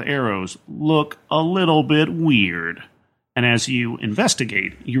shot with arrows look a little bit weird. And as you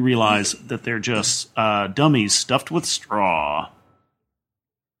investigate, you realize that they're just dummies stuffed with straw.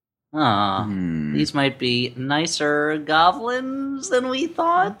 Aw, these might be nicer goblins than we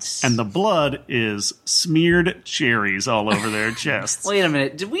thought. And the blood is smeared cherries all over their chests. Wait a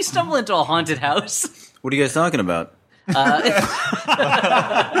minute, did we stumble into a haunted house? What are you guys talking about?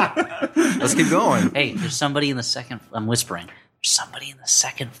 Let's keep going. Hey, there's somebody in the second... I'm whispering. There's somebody in the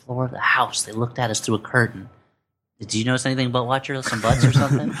second floor of the house. They looked at us through a curtain. Did you notice anything about Watcher? Some butts or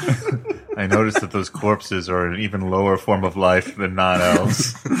something? I noticed that those corpses are an even lower form of life than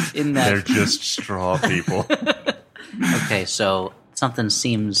non-elves. In that... They're just straw people. Okay, so something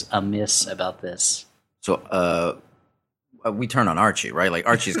seems amiss about this. So, we turn on Archie, right? Like,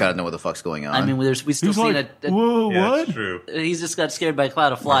 Archie's got to know what the fuck's going on. I mean, we still He's seen like, a whoa, Yeah, what? it's true. he's just got scared by a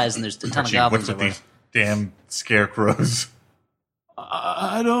cloud of flies, and there's a ton of Archie, goblins what's with over. these damn scarecrows?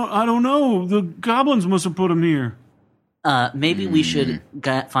 I don't know. The goblins must have put him here. Maybe we should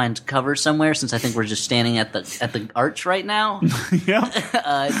find cover somewhere, since I think we're just standing at the arch right now. Yeah.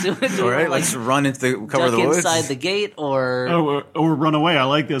 Do All right, like, let's run into cover duck the woods. inside the gate, or Or run away. I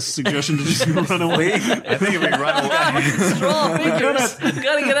like this suggestion to just run away. I think if we run away, Straw fingers.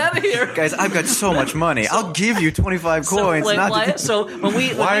 Gotta get out of here. Guys, I've got so much money. I'll give you 25 coins. Wait, not why, to- so when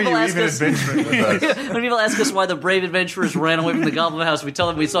why are people you ask even us, adventuring with us? when people ask us why the brave adventurers ran away from the goblin house, we tell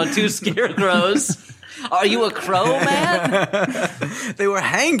them we saw 2 scarecrows. Are you a crow, man? They were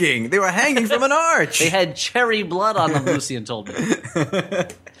hanging. They were hanging from an arch. They had cherry blood on them, Lucian told me.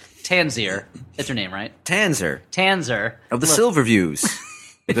 Tanzer. That's your name, right? Tanzer Tanzer. of the Look, Silverviews.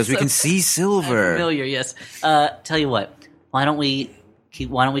 Because we can see silver. familiar, yes. Tell you what, why don't we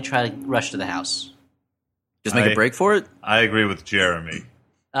try to rush to the house? Just make a break for it? I agree with Jeremy.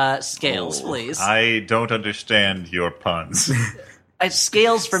 Scales, please. I don't understand your puns.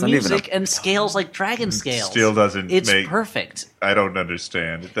 Scales for It's not even music a and scales like dragon scales. Still doesn't It's make. perfect. I don't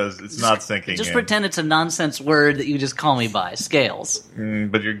understand. It does. It's not sinking Just in. pretend it's a nonsense word that you just call me by. Scales.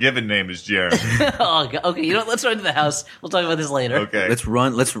 But your given name is Jeremy. Oh, God. Okay, you know what? Let's run to the house. We'll talk about this later. Okay. Let's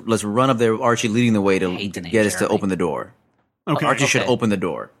run up there, Archie leading the way to hate the name get us to Jeremy. open the door. Okay. Archie should Okay. open the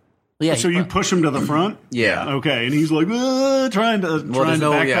door. Yeah, So you push him to the front? Yeah. Okay, and he's like, trying to Well, trying there's to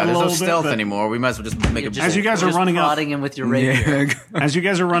no, back yeah, out a there's no little bit, stealth but anymore. We might as well just make a just, As you guys are just running up- prodding him with your rapier. Yeah. As you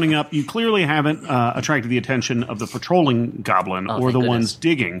guys are running up, you clearly haven't attracted the attention of the patrolling goblin Oh, or the thank ones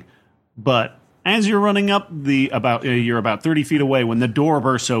goodness. digging. But as you're running up, you're about 30 feet away when the door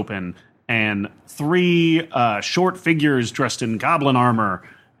bursts open and 3 short figures dressed in goblin armor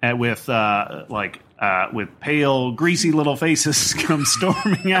with pale, greasy little faces come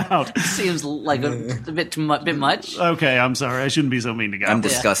storming out. Seems like a bit much. Okay, I'm sorry. I shouldn't be so mean to I'm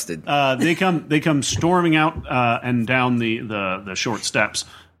goblins. disgusted. They come storming out and down the short steps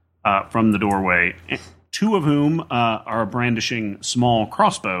from the doorway. 2 of whom are brandishing small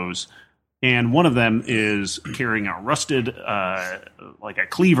crossbows, and one of them is carrying a rusted like a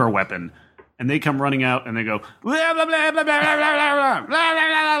cleaver weapon. And they come running out and they go blah, blah, blah, blah, blah, blah, blah, blah, blah,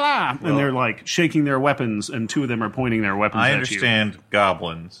 blah, blah, and they're like shaking their weapons, and 2 of them are pointing their weapons I at understand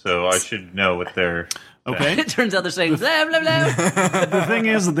goblins, so I should know what they're. you. Okay. It turns out they're saying blah, blah, blah. The thing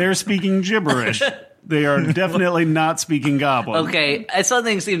is, they're speaking gibberish. They are definitely not speaking goblin. Okay,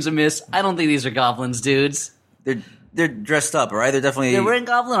 something seems amiss. I don't think these are goblins, dudes. They're dressed up, right? They're definitely. They're wearing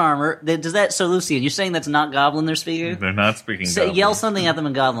goblin armor. Does that? So, Lucian, you're saying that's not goblin they're speaking? They're not speaking Say, goblin. yell something at them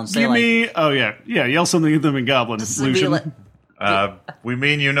in goblin. Say Give like, me. Oh yeah, yell something at them in goblin. be Lucian. like- We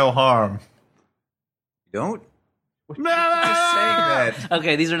mean you no harm. Don't. Just saying that.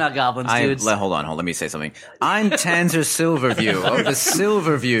 okay, these are not goblins, dudes. Hold on. Let me say something. I'm Tanzer Silverview of the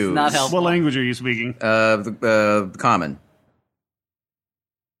Silverviews. Not helpful. What language are you speaking? The common.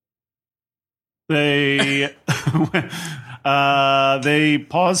 They they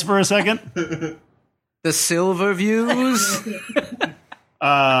pause for a second. The Silverviews.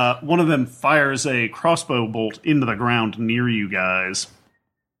 One of them fires a crossbow bolt into the ground near you guys,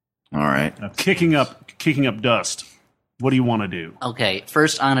 All right. kicking up dust. What do you want to do? Okay,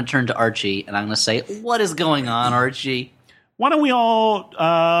 first I'm going to turn to Archie, and I'm going to say, what is going on, Archie? Why don't we all?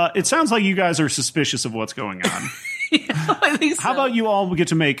 It sounds like you guys are suspicious of what's going on. I think so. How about you all get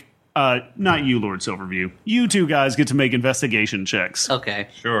to make? Not you, Lord Silverview. You 2 guys get to make investigation checks. Okay,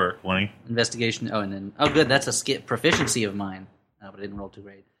 Sure, 20. investigation. Oh, and then good. That's a proficiency of mine, but I didn't roll too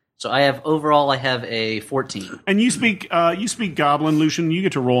great. So I have a 14. And you speak Goblin, Lucian. You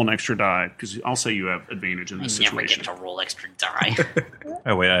get to roll an extra die because I'll say you have advantage in this Never get situation. to roll extra die.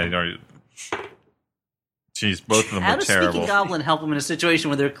 Oh, wait, I already. Jeez, both of them How were does terrible. speaking goblin help them in a situation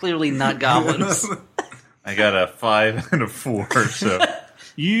where they're clearly not goblins? I got a 5 and a 4, so.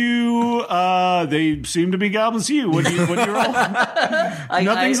 You, they seem to be goblins to you. What do you roll?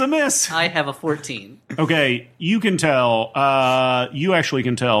 Nothing's amiss. I have a 14. Okay, you can tell. You actually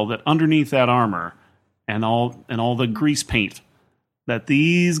can tell that underneath that armor and all the grease paint, that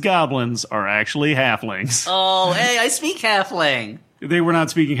these goblins are actually halflings. Oh, hey, I speak halfling. They were not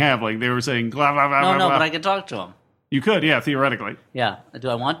speaking halfling. They were saying blah blah blah No, blah. no, blah. but I can talk to them. You could, yeah, theoretically. Yeah. Do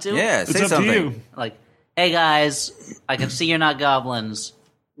I want to? Yeah, It's say up something. to you. Like, hey guys, I can see you're not goblins.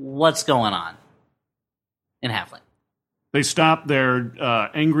 What's going on? In halfling. They stop their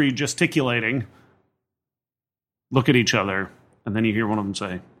angry gesticulating, look at each other, and then you hear one of them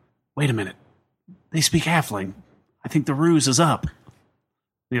say, "Wait a minute, they speak halfling. I think the ruse is up.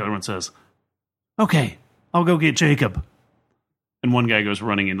 The other one says, okay, I'll go get Jacob. And one guy goes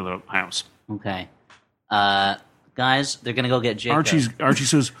running into the house. Okay. Guys, they're going to go get Jacob. Archie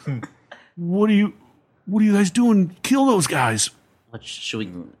says, what are you guys doing? Kill those guys. What should we...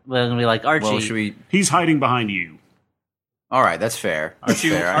 We're going to be like, Archie... Well, should we... He's hiding behind you. All right, that's fair.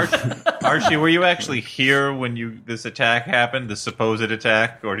 Archie, were you actually here when this attack happened, the supposed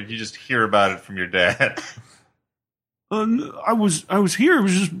attack, or did you just hear about it from your dad? I was here. It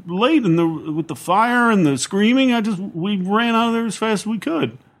was just late, and with the fire and the screaming, we ran out of there as fast as we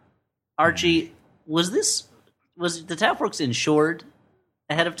could. Archie, was the Tapworks insured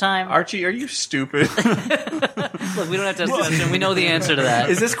ahead of time? Archie, are you stupid? Look, we don't have to ask the question. We know the answer to that.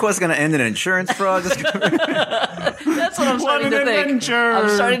 Is this quest going to end in insurance fraud? That's what I'm starting to think.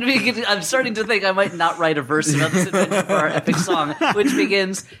 I'm starting to think I might not write a verse about this adventure for our epic song, which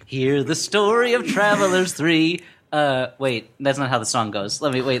begins, "Hear the story of Travelers 3." Wait, that's not how the song goes.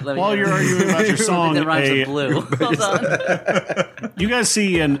 While you're arguing about your song, that rhymes with blue. Hold on. You guys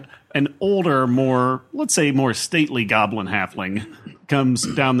see an older, more stately goblin halfling comes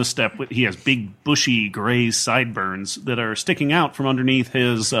down the step. He has big, bushy, gray sideburns that are sticking out from underneath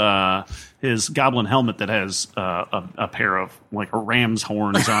his goblin helmet that has a pair of a ram's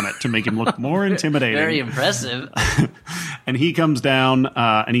horns on it to make him look more intimidating. Very impressive. And he comes down,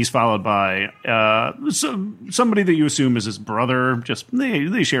 and he's followed by somebody that you assume is his brother. Just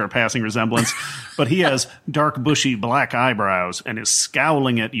they share a passing resemblance, but he has dark, bushy, black eyebrows and is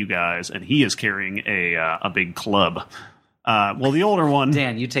scowling at you guys. And he is carrying a big club. The older one,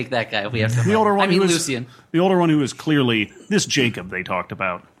 Dan, you take that guy. We have to. The older one, Lucian. The older one, who is clearly this Jacob they talked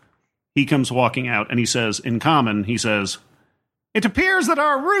about. He comes walking out, and he says, in common, "It appears that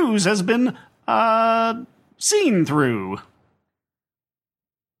our ruse has been seen through."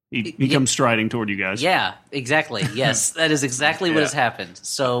 He comes striding toward you guys. Yeah, exactly. Yes, that is exactly what has happened.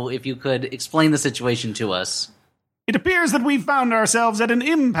 So if you could explain the situation to us. It appears that we've found ourselves at an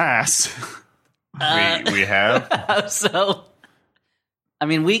impasse. We have? So,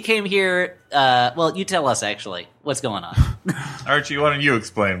 we came here... you tell us, actually, what's going on. Archie, why don't you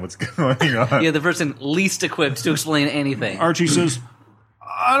explain what's going on? You're the person least equipped to explain anything. Archie says,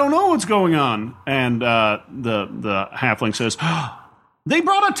 I don't know what's going on. And the halfling says... They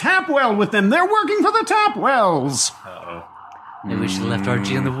brought a tap well with them. They're working for the tap wells. Uh-oh. Maybe we should have left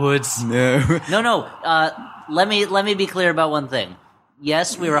Archie in the woods. No. No. Let me be clear about one thing.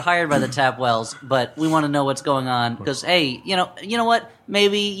 Yes, we were hired by the tap wells, but we want to know what's going on because, hey, you know what?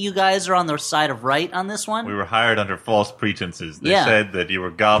 Maybe you guys are on the side of right on this one. We were hired under false pretenses. They said that you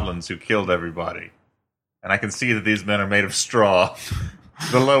were goblins who killed everybody, and I can see that these men are made of straw,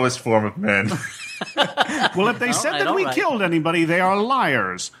 the lowest form of men. Well, if they said that we killed anybody, they are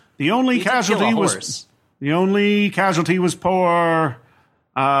liars. The only casualty was poor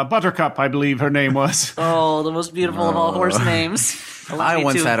Buttercup, I believe her name was. Oh, the most beautiful of all horse names. I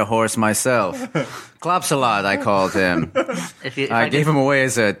once had a horse myself. Klopsalot, I called him. I gave him away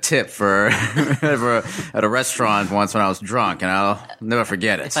as a tip for at a restaurant once when I was drunk, and I'll never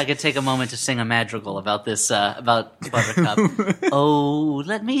forget it. If I could take a moment to sing a madrigal about this, about Buttercup. Oh,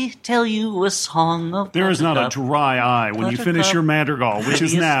 let me tell you a song of Buttercup. There is not a dry eye when you finish your madrigal, which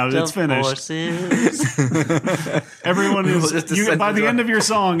is now. It's finished. Everyone is, by the end of your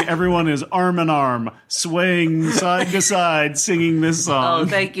song, everyone is arm in arm, swaying side to side, singing this song. Oh,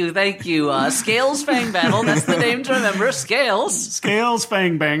 thank you. Scales Fangbattle, that's the name to remember. Scales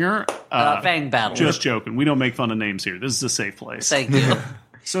Fangbanger. Fangbattle. Just joking. We don't make fun of names here. This is a safe place. Thank you.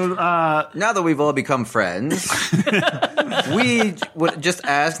 So, now that we've all become friends, we would just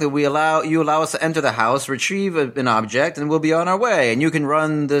ask that you allow us to enter the house, retrieve an object, and we'll be on our way. And you can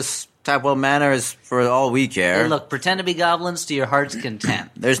run this Tapwell Manor for all we care. Hey, look, pretend to be goblins to your heart's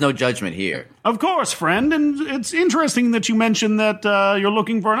content. There's no judgment here. Of course, friend, and it's interesting that you mentioned that you're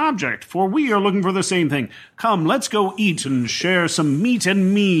looking for an object, for we are looking for the same thing. Come, let's go eat and share some meat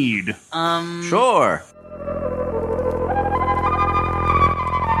and mead. Sure.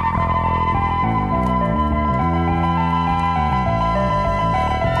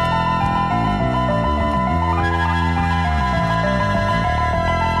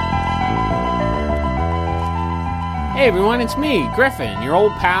 Hey everyone, it's me, Griffin, your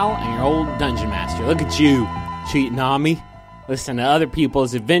old pal and your old dungeon master. Look at you, cheating on me. Listen to other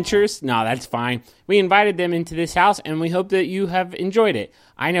people's adventures. No, that's fine. We invited them into this house and we hope that you have enjoyed it.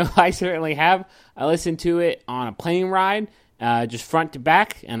 I know I certainly have. I listened to it on a plane ride, just front to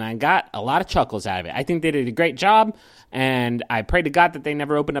back, and I got a lot of chuckles out of it. I think they did a great job, and I pray to God that they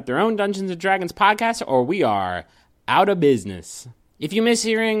never open up their own Dungeons & Dragons podcast or we are out of business. If you miss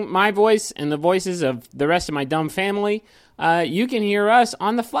hearing my voice and the voices of the rest of my dumb family, you can hear us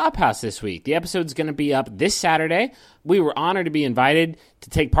on the Flophouse this week. The episode's going to be up this Saturday. We were honored to be invited to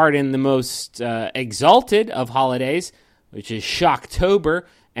take part in the most exalted of holidays, which is Shocktober.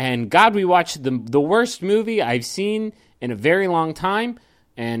 And God, we watched the worst movie I've seen in a very long time.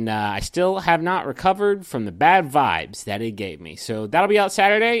 And I still have not recovered from the bad vibes that it gave me. So that'll be out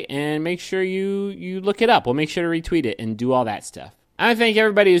Saturday, and make sure you look it up. We'll make sure to retweet it and do all that stuff. I want to thank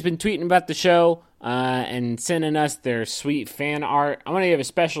everybody who's been tweeting about the show and sending us their sweet fan art. I want to give a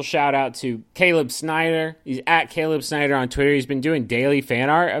special shout out to Caleb Snyder. He's at Caleb Snyder on Twitter. He's been doing daily fan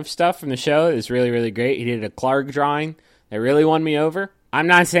art of stuff from the show. It's really, really great. He did a Clark drawing that really won me over. I'm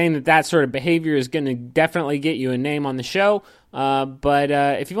not saying that sort of behavior is going to definitely get you a name on the show, but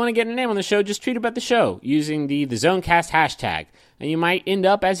if you want to get a name on the show, just tweet about the show using the ZoneCast hashtag, and you might end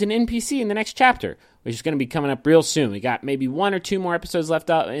up as an NPC in the next chapter, which is going to be coming up real soon. We got maybe 1 or 2 more episodes left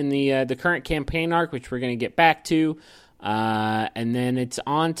up in the current campaign arc, which we're going to get back to, and then it's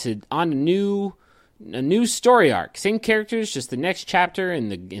on to a new story arc. Same characters, just the next chapter in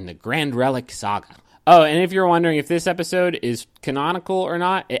the Grand Relic Saga. Oh, and if you're wondering if this episode is canonical or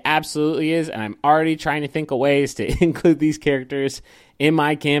not, it absolutely is, and I'm already trying to think of ways to include these characters in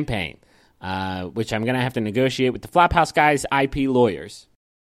my campaign, which I'm going to have to negotiate with the Flophouse guys' IP lawyers.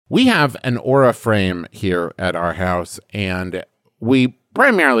 We have an aura frame here at our house, and we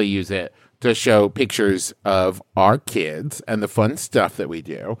primarily use it to show pictures of our kids and the fun stuff that we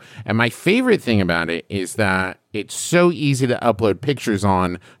do. And my favorite thing about it is that it's so easy to upload pictures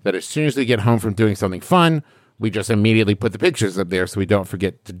on that as soon as we get home from doing something fun, we just immediately put the pictures up there so we don't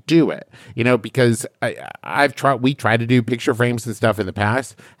forget to do it. You know, because we tried to do picture frames and stuff in the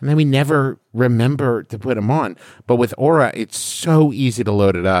past, and then we never remember to put them on. But with Aura, it's so easy to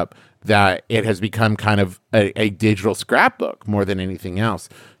load it up that it has become kind of a digital scrapbook more than anything else.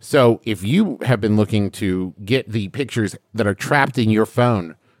 So if you have been looking to get the pictures that are trapped in your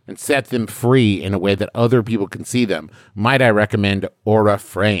phone and set them free in a way that other people can see them, might I recommend Aura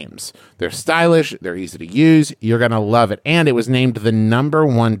Frames. They're stylish, they're easy to use, you're going to love it. And it was named the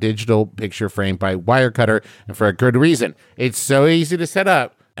 #1 digital picture frame by Wirecutter, and for a good reason. It's so easy to set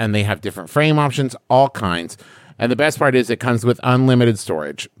up, and they have different frame options, all kinds. And the best part is it comes with unlimited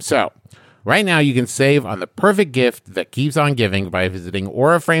storage. So right now you can save on the perfect gift that keeps on giving by visiting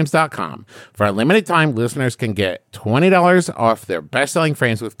auraframes.com. For a limited time, listeners can get $20 off their best-selling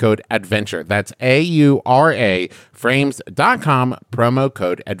frames with code ADVENTURE. That's AURA frames.com, promo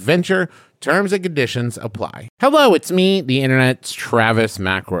code ADVENTURE. Terms and conditions apply. Hello, it's me, the internet's Travis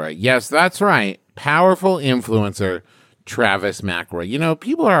McElroy. Yes, that's right. Powerful influencer, Travis McElroy. You know,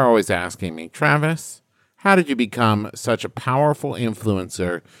 people are always asking me, Travis, how did you become such a powerful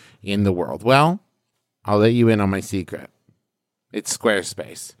influencer in the world? Well, I'll let you in on my secret. It's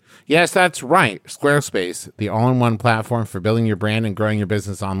Squarespace. Yes, that's right. Squarespace, the all-in-one platform for building your brand and growing your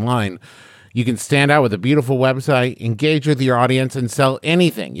business online. You can stand out with a beautiful website, engage with your audience, and sell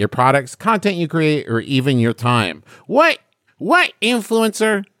anything, your products, content you create, or even your time. What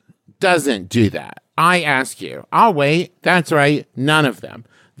influencer doesn't do that? I ask you. I'll wait. That's right. None of them.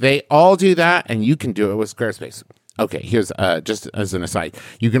 They all do that, and you can do it with Squarespace. Okay, here's just as an aside.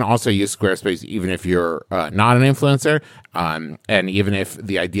 You can also use Squarespace even if you're not an influencer, and even if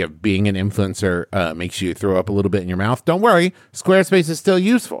the idea of being an influencer makes you throw up a little bit in your mouth. Don't worry, Squarespace is still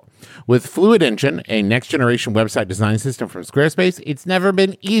useful. With Fluid Engine, a next-generation website design system from Squarespace, it's never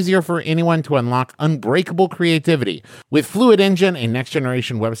been easier for anyone to unlock unbreakable creativity. With Fluid Engine, a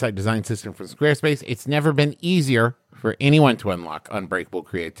next-generation website design system from Squarespace, it's never been easier for anyone to unlock unbreakable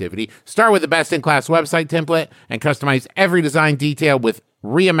creativity. Start with the best-in-class website template and customize every design detail with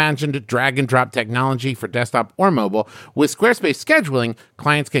reimagined drag-and-drop technology for desktop or mobile. With Squarespace scheduling,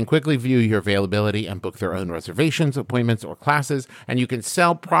 clients can quickly view your availability and book their own reservations, appointments, or classes, and you can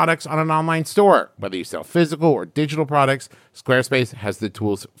sell products on an online store. Whether you sell physical or digital products, Squarespace has the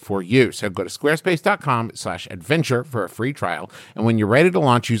tools for you. So go to squarespace.com/adventure for a free trial, and when you're ready to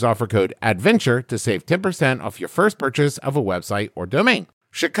launch, use offer code ADVENTURE to save 10% off your first purchase of a website or domain.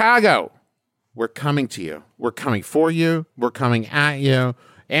 Chicago! We're coming to you. We're coming for you. We're coming at you.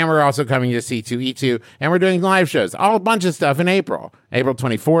 And we're also coming to C2E2. And we're doing live shows. All a bunch of stuff in April. April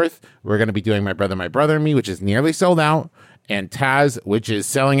 24th, we're going to be doing My Brother and Me, which is nearly sold out. And Taz, which is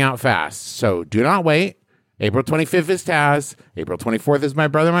selling out fast. So do not wait. April 25th is Taz. April 24th is My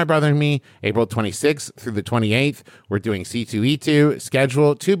Brother and Me. April 26th through the 28th, we're doing C2E2,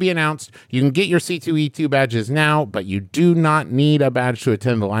 schedule to be announced. You can get your C2E2 badges now, but you do not need a badge to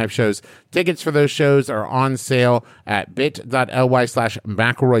attend the live shows. Tickets for those shows are on sale at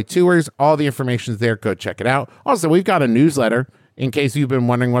bit.ly/McElroy Tours. All the information's there. Go check it out. Also, we've got a newsletter. In case you've been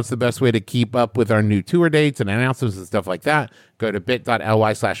wondering what's the best way to keep up with our new tour dates and announcements and stuff like that, go to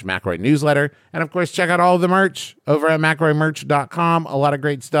bit.ly/McCoy newsletter. And of course, check out all of the merch over at McCoymerch.com. A lot of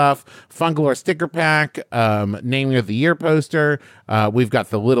great stuff. Fungalore sticker pack, naming of the year poster. We've got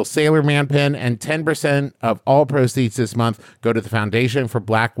the little Sailor Man pin, and 10% of all proceeds this month go to the Foundation for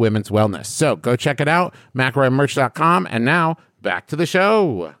Black Women's Wellness. So go check it out, McCoymerch.com. And now back to the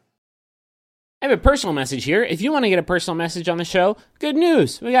show. I have a personal message here. If you want to get a personal message on the show, good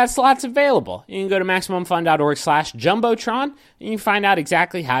news. We got slots available. You can go to MaximumFun.org/Jumbotron, and you can find out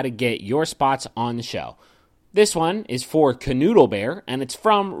exactly how to get your spots on the show. This one is for Canoodle Bear, and it's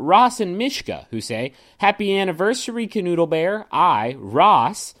from Ross and Mishka, who say, "Happy anniversary, Canoodle Bear. I,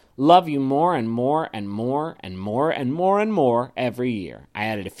 Ross, love you more and more and more and more and more and more every year." I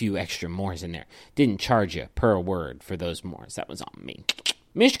added a few extra mores in there. Didn't charge you per word for those mores. That was on me.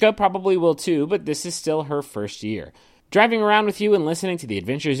 Mishka probably will too, but this is still her first year. Driving around with you and listening to the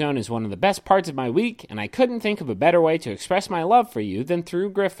Adventure Zone is one of the best parts of my week, and I couldn't think of a better way to express my love for you than through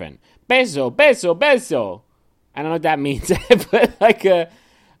Griffin. Beso, beso, beso. I don't know what that means.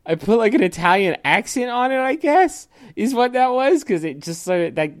 I put like an Italian accent on it, I guess, is what that was, because it just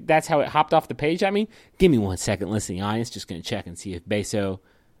that's how it hopped off the page. I mean, give me 1 second, listen, the audience, just going to check and see if beso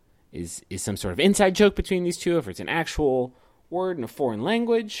is some sort of inside joke between these two, if it's an actual word in a foreign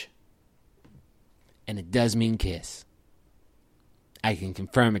language. And it does mean kiss. I can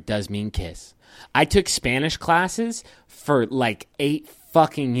confirm it does mean kiss. I took Spanish classes for like 8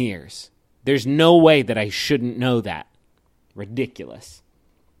 fucking years. There's no way that I shouldn't know that. Ridiculous.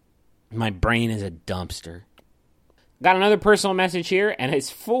 My brain is a dumpster. Got another personal message here, and it's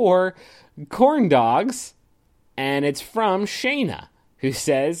for Corn Dogs, and it's from Shayna, who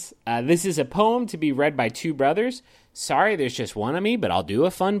says, this is a poem to be read by 2 brothers. Sorry, there's just one of me, but I'll do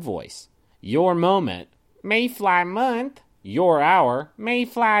a fun voice. Your moment may fly month, your hour may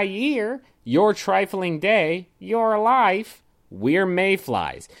fly year, your trifling day, your life, we're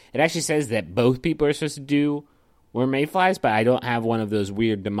mayflies. It actually says that both people are supposed to do we're mayflies, but I don't have one of those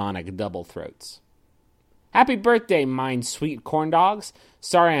weird demonic double throats. Happy birthday, mine sweet corn dogs.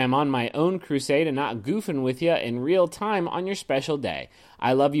 Sorry I'm on my own crusade and not goofing with you in real time on your special day.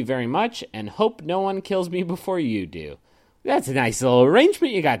 I love you very much and hope no one kills me before you do. That's a nice little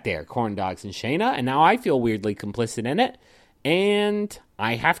arrangement you got there, Corn Dogs and Shayna, and now I feel weirdly complicit in it, and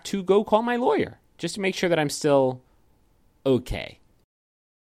I have to go call my lawyer just to make sure that I'm still okay.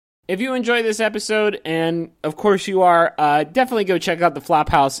 If you enjoyed this episode, and of course you are, definitely go check out the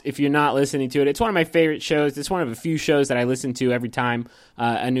Flophouse if you're not listening to it. It's one of my favorite shows. It's one of a few shows that I listen to every time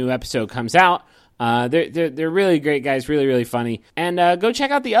a new episode comes out. They're really great guys, really, really funny. And go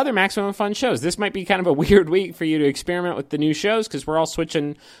check out the other Maximum Fun shows. This might be kind of a weird week for you to experiment with the new shows because we're all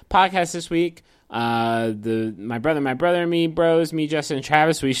switching podcasts this week. My brother and me bros, me, Justin, and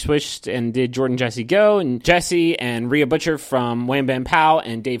Travis, we switched and did Jordan Jesse Go, and Jesse and Rhea Butcher from Wham Bam Pow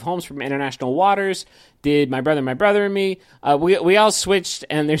and Dave Holmes from International Waters did my brother and me. We all switched,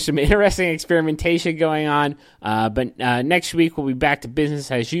 and there's some interesting experimentation going on. But next week we'll be back to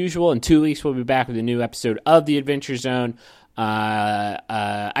business as usual. In 2 weeks we'll be back with a new episode of The Adventure Zone.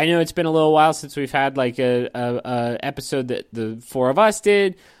 I know it's been a little while since we've had like a episode that the 4 of us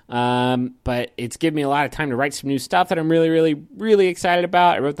did. But it's given me a lot of time to write some new stuff that I'm really, really, really excited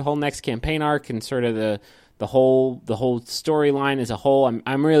about. I wrote the whole next campaign arc and sort of the whole storyline as a whole.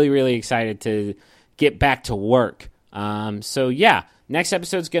 I'm really, really excited to get back to work. So yeah, next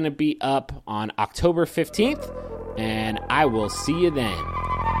episode's going to be up on October 15th, and I will see you then.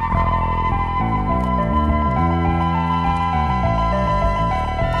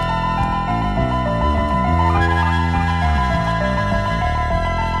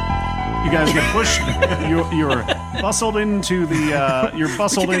 You guys get pushed. You're bustled into the. You're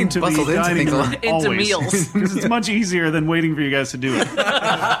bustled into the dining room into always, meals because it's much easier than waiting for you guys to do it.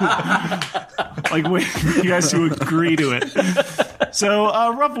 Like waiting for you guys to agree to it. So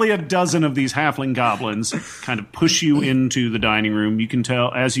roughly a dozen of these halfling goblins kind of push you into the dining room. You can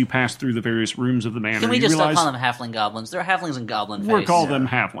tell as you pass through the various rooms of the manor. Can we just realize stop calling them halfling goblins? They're halflings and goblin face. we're called them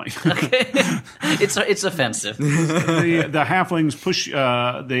halfling. Okay. It's offensive. The halflings push.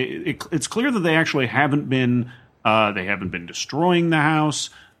 It's clear that they actually haven't been destroying the house.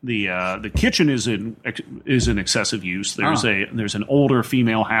 The kitchen is in excessive use. There's an older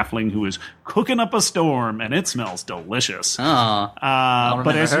female halfling who is cooking up a storm, and it smells delicious.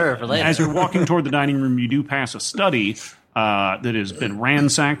 But as you're walking toward the dining room, you do pass a study that has been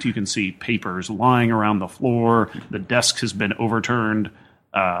ransacked. You can see papers lying around the floor. The desk has been overturned,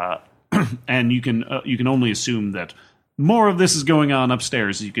 and you can only assume that more of this is going on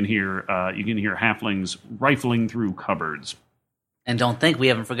upstairs. You can hear halflings rifling through cupboards. And don't think we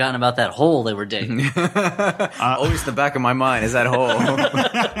haven't forgotten about that hole they were digging. Always in the back of my mind is that hole.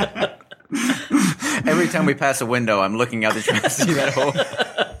 Every time we pass a window, I'm looking out to try to see that hole.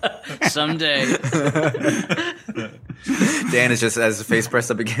 Someday. Dan is just has his face pressed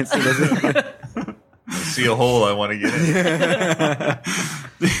up against it. I see a hole I want to get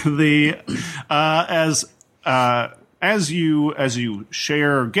in. As you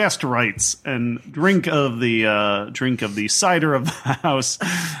share guest rights and drink of the cider of the house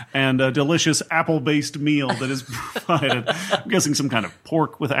and a delicious apple-based meal that is provided. I'm guessing some kind of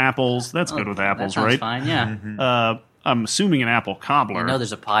pork with apples. That's good with apples, that sounds right? Fine, yeah. I'm assuming an apple cobbler. I know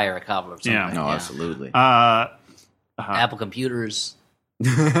there's a pie or a cobbler. Of some Yeah. kind, No, absolutely. Apple computers.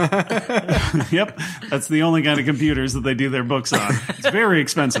 Yep, that's the only kind of computers that they do their books on. It's very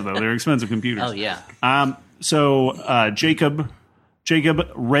expensive, though. They're expensive computers. Oh, yeah. So Jacob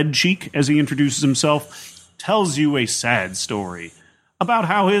Redcheek, as he introduces himself, tells you a sad story about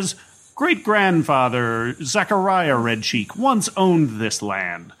how his great-grandfather, Zachariah Redcheek, once owned this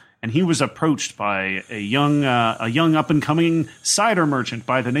land, and he was approached by a young up-and-coming cider merchant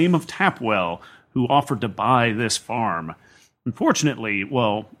by the name of Tapwell, who offered to buy this farm. Unfortunately,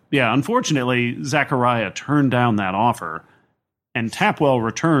 Zachariah turned down that offer, and Tapwell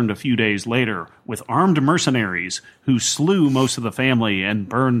returned a few days later with armed mercenaries who slew most of the family and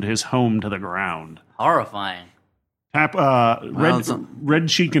burned his home to the ground. Horrifying. Red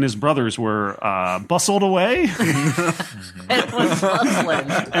Cheek and his brothers were bustled away. Everyone's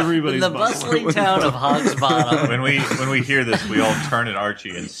bustling. Everybody's In the bustling town of Hog's Bottom. When we hear this, we all turn at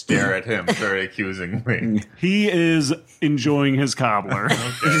Archie and stare at him very accusingly. He is enjoying his cobbler.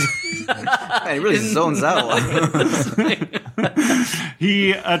 Man, he really zones out.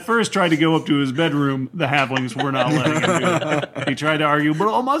 He at first tried to go up to his bedroom. The halflings were not letting him do it. He tried to argue, but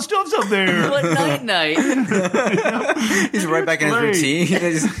all my stuff's up there. But night. He's right back in his routine.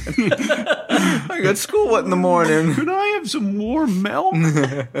 I got school in the morning. Could I have some warm milk?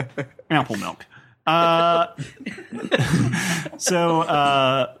 Apple milk.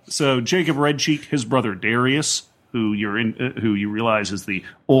 So Jacob Redcheek, his brother Darius, who you realize is the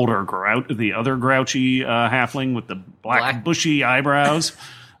other grouchy halfling with the black bushy eyebrows,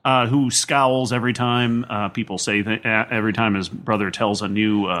 who scowls every time people say every time his brother tells a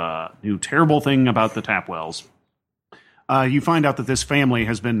new terrible thing about the Tapwells. You find out that this family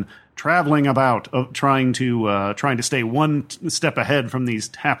has been traveling about, trying to stay one step ahead from these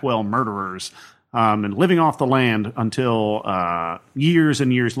Tapwell murderers, and living off the land until years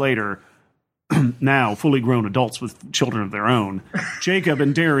and years later. Now, fully grown adults with children of their own, Jacob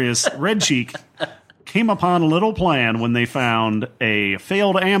and Darius Redcheek came upon a little plan when they found a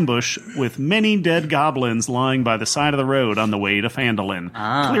failed ambush with many dead goblins lying by the side of the road on the way to Phandalin,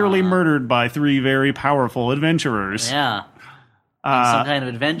 clearly murdered by 3 very powerful adventurers. Yeah. Some kind of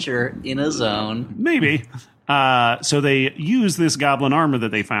adventure in a zone. Maybe. So they used this goblin armor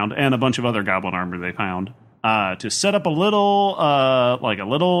that they found and a bunch of other goblin armor they found to set up a little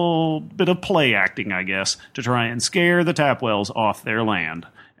bit of play acting, I guess, to try and scare the Tapwells off their land.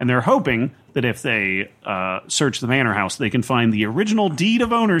 And they're hoping that if they search the manor house, they can find the original deed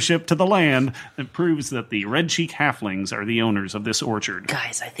of ownership to the land that proves that the Red Cheek halflings are the owners of this orchard.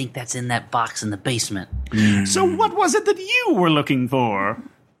 Guys, I think that's in that box in the basement. So what was it that you were looking for?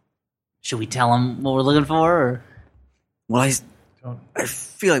 Should we tell them what we're looking for? Or? Well, I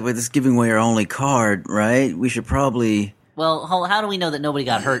feel like we're just giving away our only card, right? We should probably... Well, how do we know that nobody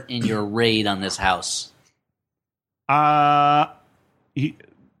got hurt in your raid on this house?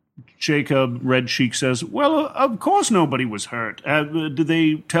 Jacob Redcheek says, well, of course nobody was hurt. Did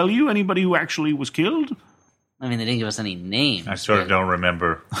they tell you anybody who actually was killed? I mean, they didn't give us any names. I sort of don't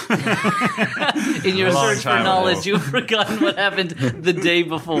remember. In your long search for time knowledge, ago. you've forgotten what happened the day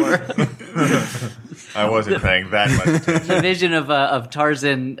before. I wasn't paying that much attention. The vision of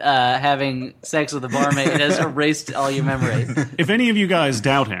Tarzan having sex with a barmaid has erased all your memory. If any of you guys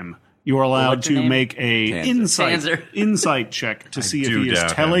doubt him, you are allowed What's your to name? make a Tanzer. insight check to see if do he is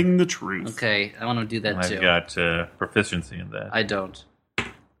doubt telling the truth. Okay, I want to do that too. I've got proficiency in that. I don't.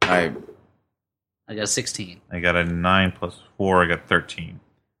 I I got 16. I got a 9 plus 4. I got 13.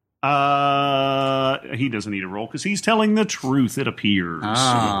 He doesn't need a roll because he's telling the truth, it appears.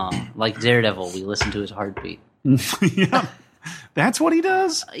 Oh, like Daredevil, we listen to his heartbeat. Yeah. That's what he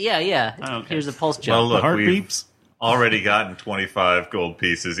does? Yeah. Okay. Here's a pulse check. Well, The look, heart we've beeps? already gotten 25 gold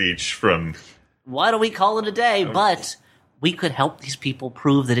pieces each from... Why don't we call it a day? But we could help these people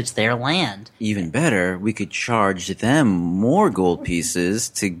prove that it's their land. Even better, we could charge them more gold pieces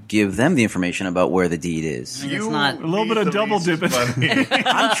to give them the information about where the deed is. I mean, it's not. A little bit of double dipping.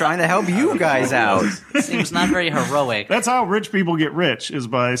 I'm trying to help you guys out. Seems not very heroic. That's how rich people get rich, is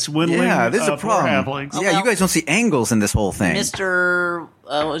by swindling. Yeah, this is a poor problem. halflings. Yeah, you guys don't see angles in this whole thing. Mr.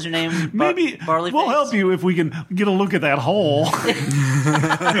 What was your name? Maybe Barley we'll Face? help you if we can get a look at that hole.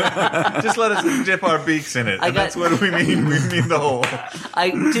 Just let us dip our beaks in it. And that's what we mean. We mean the whole.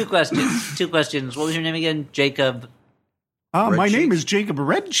 Two questions. What was your name again? Jacob My name is Jacob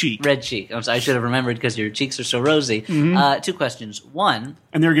Redcheek. Redcheek. I'm sorry, I should have remembered because your cheeks are so rosy. Two questions. One,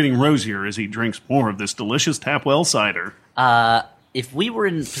 And they're getting rosier as he drinks more of this delicious Tapwell cider. if we were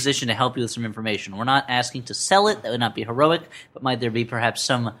in position to help you with some information, we're not asking to sell it. That would not be heroic, but might there be perhaps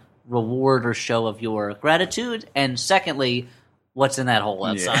some reward or show of your gratitude? And secondly, what's in that hole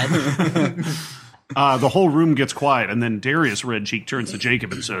outside? The whole room gets quiet, and then Darius Redcheek turns to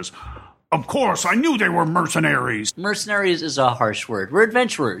Jacob and says, "Of course, I knew they were mercenaries." Mercenaries is a harsh word. We're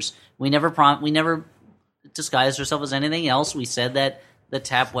adventurers. We never disguised ourselves as anything else. We said that the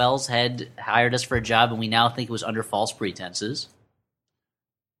Tapwells had hired us for a job, and we now think it was under false pretenses.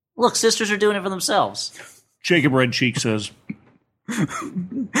 Look, sisters are doing it for themselves. Jacob Redcheek says,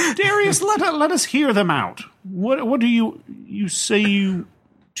 "Darius, let us hear them out. What do you say you...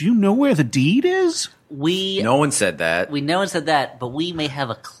 Do you know where the deed is?" No one said that. No one said that, but we may have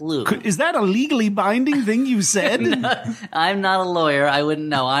a clue. Is that a legally binding thing you said? I'm not a lawyer. I wouldn't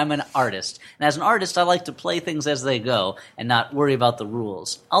know. I'm an artist. And as an artist, I like to play things as they go and not worry about the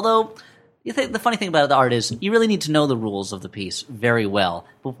rules. Although, the funny thing about the art is you really need to know the rules of the piece very well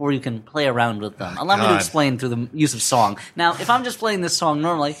before you can play around with them. Allow me to explain through the use of song. Now, if I'm just playing this song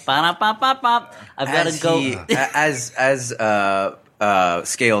normally, I've got to go...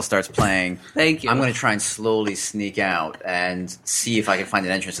 Scale starts playing. Thank you. I'm going to try and slowly sneak out and see if I can find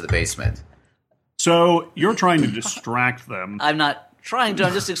an entrance to the basement. So you're trying to distract them. I'm not trying to.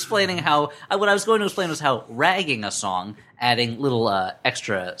 I'm just explaining how... what I was going to explain was how ragging a song, adding little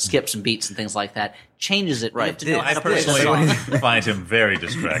extra skips and beats and things like that, changes it. Right. You have to know I how to play the song. personally find him very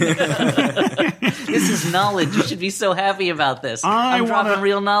distracting. This is knowledge. You should be so happy about this. I'm dropping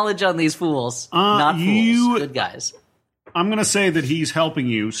real knowledge on these fools. Not fools. Good guys. I'm going to say that he's helping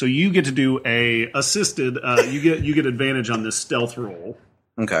you, so you get to do a assisted. You get advantage on this stealth roll.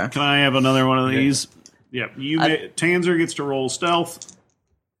 Okay. Can I have another one of these? Yep. Tanzer gets to roll stealth.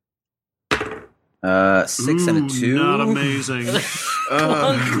 6 and a 2. Not amazing.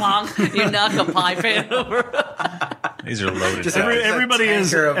 Clonk, clonk. You knock a pie pan over. These are loaded. Everybody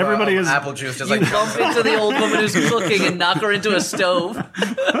is apple juice. Just You bump into the old woman who's cooking and knock her into a stove.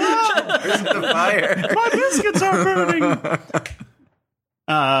 Where's the fire? My biscuits are burning.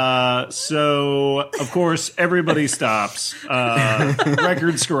 So of course everybody stops.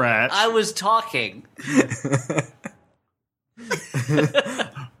 Record scratch. I was talking.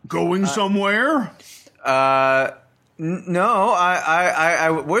 Going somewhere? No. I.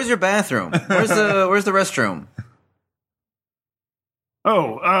 Where's your bathroom? Where's the restroom?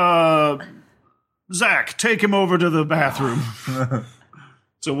 Oh, Zach, take him over to the bathroom.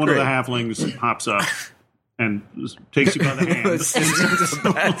 So one of the halflings hops up and takes you by the hand. It's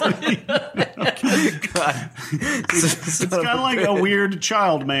kind of like a weird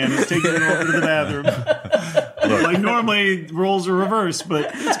child man who's taking you over to the bathroom. Like normally roles are reversed,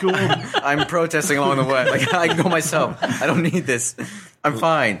 but it's cool. I'm protesting along the way. Like I can go myself. I don't need this. I'm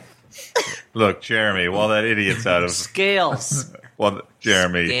fine. Look, Jeremy, while that idiot's out of... Scales.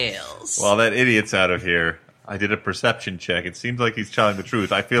 Jeremy, Scales. while that idiot's out of here, I did a perception check. It seems like he's telling the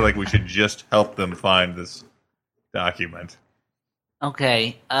truth. I feel like we should just help them find this document.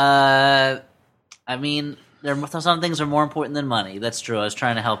 Okay. I mean, some things are more important than money. That's true. I was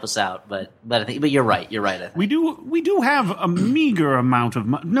trying to help us out, but you're right. You're right. I think. We do have a meager amount of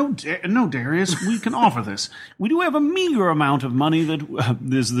money. No, Darius, we can offer this. We do have a meager amount of money that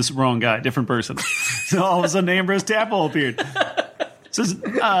this wrong guy, different person. So all of a sudden, Ambrose Tapple appeared. Says,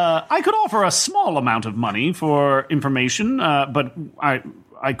 I could offer a small amount of money for information, but I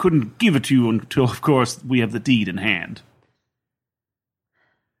couldn't give it to you until, of course, we have the deed in hand.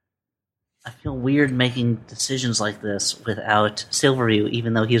 I feel weird making decisions like this without Silverview,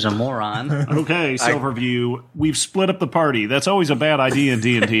 even though he's a moron. Okay, Silverview, we've split up the party. That's always a bad idea in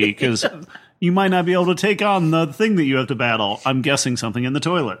D&D, because you might not be able to take on the thing that you have to battle. I'm guessing something in the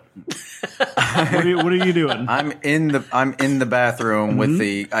toilet. What are you doing? I'm in the bathroom with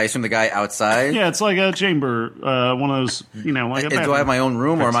I assume the guy outside. Yeah, it's like a chamber, one of those, like a bathroom. Do I have my own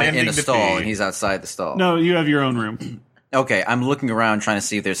room, or am I in a Pretending to stall pee. and he's outside the stall? No, you have your own room. Okay, I'm looking around trying to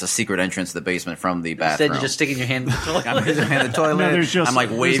see if there's a secret entrance to the basement from the bathroom. Instead, you're just sticking your hand in the toilet. I'm in the toilet. No, there's just- I'm like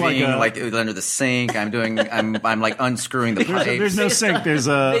there's waving like under the sink. I'm like unscrewing the pipes. There's no sink. There's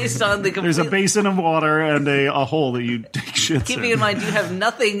a Based on the there's a complete- basin of water and a hole that you take shits Keeping in mind, you have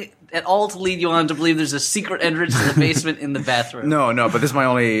nothing at all to lead you on to believe there's a secret entrance to the basement in the bathroom. No, but this is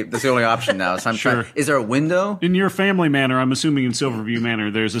that's the only option now. So I'm Sure. trying. Is there a window? In your family manor, I'm assuming in Silverview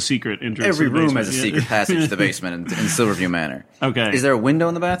Manor, there's a secret entrance. Every to the room basement. has a secret passage to the basement in Silverview Manor. Okay. Is there a window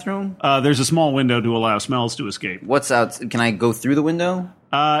in the bathroom? There's a small window to allow smells to escape. What's out? Can I go through the window?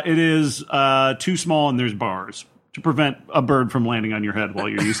 It is too small, and there's bars to prevent a bird from landing on your head while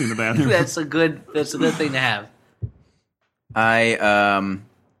you're using the bathroom. That's a good thing to have. I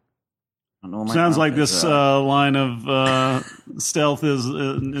don't know what my Sounds like prompt this is, line of stealth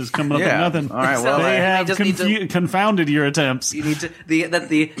is coming up Yeah. with nothing. All right, well, they I have just need to- confounded your attempts. You need to that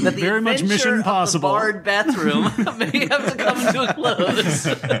the Very much adventure Mission of Impossible. The Bard bathroom may have to come to a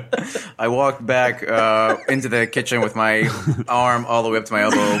close. I walked back into the kitchen with my arm all the way up to my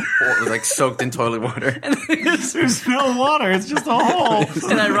elbow, like soaked in toilet water. There's no water. It's just a hole.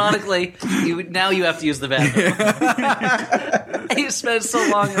 And ironically, you have to use the bathroom. You spent so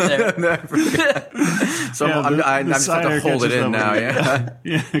long in there. So Yeah, I'm the just have to cider hold it catches in up now. with Yeah.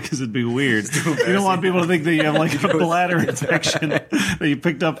 Yeah, because it'd be weird. You don't want people to think that you have like a bladder infection that you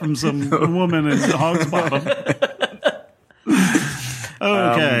picked up from some woman in Hog's Bottom.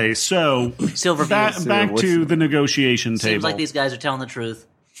 Okay, so Silverview. back to the negotiation table. Seems like these guys are telling the truth.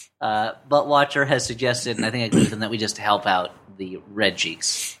 Buttwatcher has suggested, and I think I agree with him, that we just help out the Red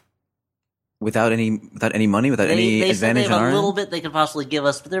Cheeks. Without any money, without any They said they advantage have on a our little end? bit they could possibly give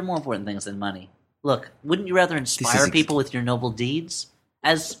us, but there are more important things than money. Look, wouldn't you rather inspire people with your noble deeds,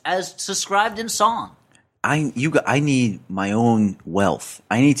 as described in song? I need my own wealth.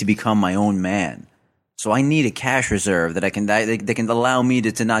 I need to become my own man. So I need a cash reserve that can allow me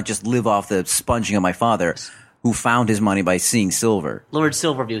to not just live off the sponging of my father, who found his money by seeing silver. Lord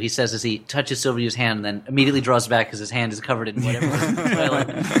Silverview, he says as he touches Silverview's hand, and then immediately draws back because his hand is covered in whatever.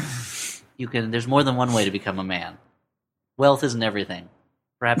 There's more than one way to become a man. Wealth isn't everything.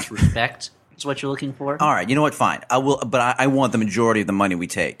 Perhaps respect is what you're looking for. All right, you know what? Fine. I will, but I want the majority of the money we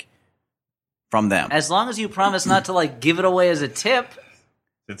take from them. As long as you promise not to give it away as a tip.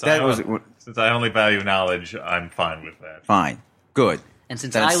 Since I only value knowledge, I'm fine with that. Fine. Good. And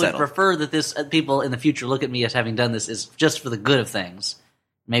since Then it's I would settled. prefer that this people in the future look at me as having done this is just for the good of things.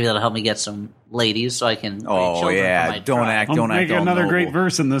 Maybe that'll help me get some ladies so I can raise Oh children for yeah, my don't tribe. act. I'll Don't make act. all another noble. great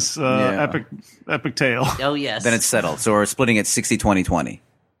verse in this epic tale. Oh yes. Then it's settled. So we're splitting it 60-20-20.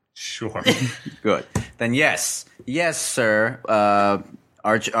 Sure. Good. Then yes, sir.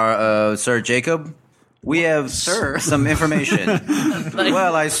 Our Sir Jacob, we have some information.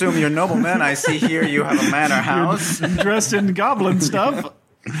 Well, I assume you're noblemen. I see here you have a manor house. Dressed in goblin stuff.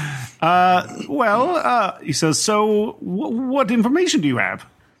 He says, so what information do you have?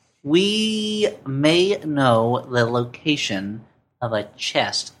 We may know the location of a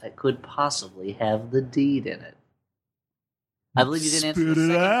chest that could possibly have the deed in it. I believe you didn't answer Spit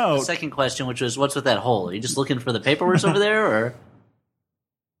it out. the second question, which was, what's with that hole? Are you just looking for the paperwork over there, or?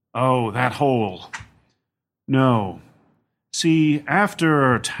 Oh, that hole. No. See,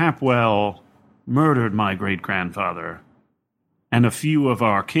 after Tapwell murdered my great-grandfather and a few of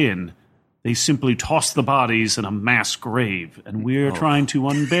our kin, they simply tossed the bodies in a mass grave, and we're trying to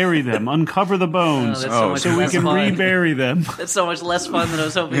unbury them, uncover the bones, that's so much so we less can fun. rebury them. That's so much less fun than I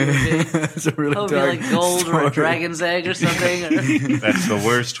was hoping it would be. It's a really Hoping like gold or a dragon's egg or something. Or... That's the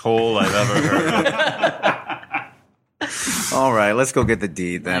worst hole I've ever heard of. All right, let's go get the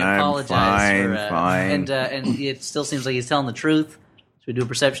deed then. I apologize I'm fine. And it still seems like he's telling the truth. Should we do a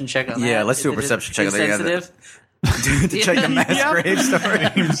perception check on that? Yeah, let's do a Is it perception check on that. sensitive? to check the mass Yep. grave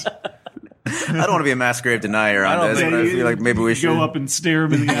stories. I don't want to be a mass grave denier on this, but I feel like maybe we should Go up and stare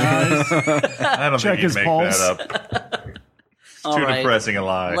him in the eyes. I don't Check think his you'd make pulse. that up. All Too right. depressing a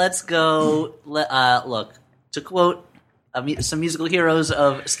lie. Let's go. Look, to quote some musical heroes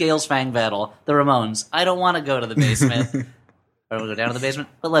of Scales Fangbattle, the Ramones. I don't want to go to the basement. I don't want to go down to the basement,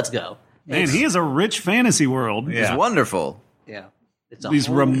 but let's go. Man, he is a rich fantasy world. Yeah. It's wonderful. Yeah. It's a These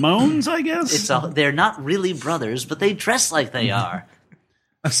whole- Ramones, I guess? They're not really brothers, but they dress like they are.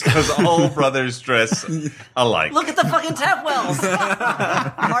 Because all brothers dress alike. Look at the fucking Tapwells.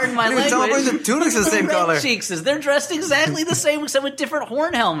 Pardon my Even tell language. them the tunics are the same Red color. Cheekses, they're dressed exactly the same except with different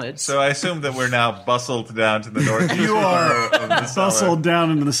horn helmets. So I assume that we're now bustled down to the north. You are of the cellar. bustled down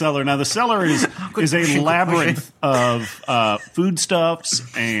into the cellar. Now, the cellar is a labyrinth of foodstuffs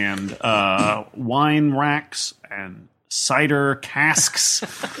and wine racks and cider casks,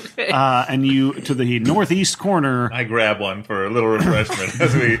 and you to the northeast corner. I grab one for a little refreshment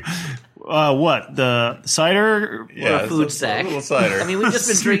as we. What, the cider? Yeah, a food sack. A little cider. I mean, we've just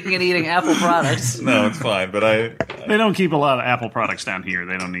been drinking and eating Apple products. No, it's fine, but They don't keep a lot of Apple products down here.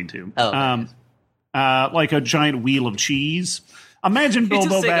 They don't need to. Oh, okay. Like a giant wheel of cheese. Imagine Bilbo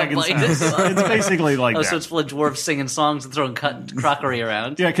just take a Baggins. bite. It's basically like that. So it's full of dwarves singing songs and throwing crockery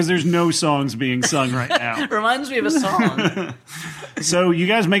around. Yeah, because there's no songs being sung right now. Reminds me of a song. So you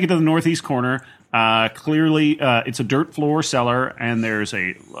guys make it to the northeast corner. Clearly, it's a dirt floor cellar, and there's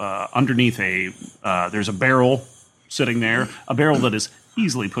underneath there's a barrel sitting there, a barrel that is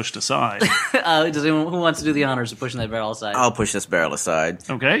easily pushed aside. Does anyone who wants to do the honors of pushing that barrel aside? I'll push this barrel aside.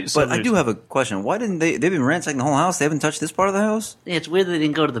 Okay, so But I do have a question. Why didn't they've been ransacking the whole house? They haven't touched this part of the house? Yeah, it's weird they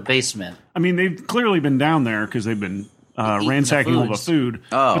didn't go to the basement. I mean, they've clearly been down there because they've been ransacking all the food,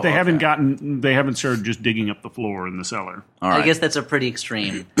 Oh, but they okay. they haven't started just digging up the floor in the cellar. All right. I guess that's a pretty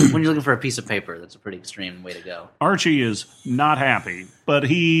extreme. When you're looking for a piece of paper, that's a pretty extreme way to go. Archie is not happy, but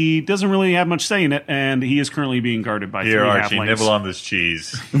he doesn't really have much say in it, and he is currently being guarded by here, three Archie, halflings. nibble on this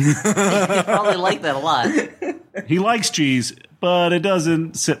cheese. You probably like that a lot. He likes cheese, but it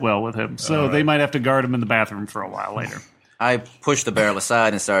doesn't sit well with him, so they might have to guard him in the bathroom for a while later. I pushed the barrel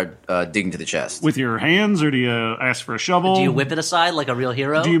aside and started digging to the chest. With your hands, or do you ask for a shovel? Do you whip it aside like a real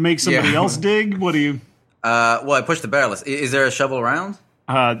hero? Do you make somebody Yeah. else dig? What do you... Well, I pushed the barrel. Is there a shovel around?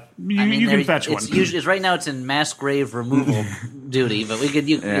 You can fetch one. Usually, right now, it's in mass grave removal duty, but you could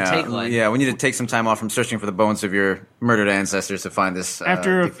take one. Yeah, we need to take some time off from searching for the bones of your murdered ancestors to find this.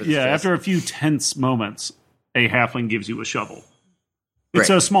 After dig for this chest. after a few tense moments, a halfling gives you a shovel. It's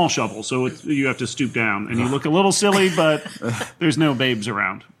Great. a small shovel, so you have to stoop down, and you look a little silly, but there's no babes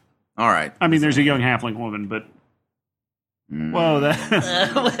around. All right. I mean, there's a young halfling woman, but whoa,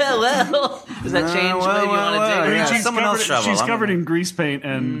 that. Well, does that change what you want to well, dig? yeah. She's someone covered, else shovel. she's I'm covered gonna- in grease paint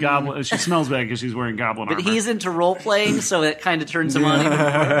and goblin. She smells bad because she's wearing goblin But armor. he's into role playing, so it kind of turns him on even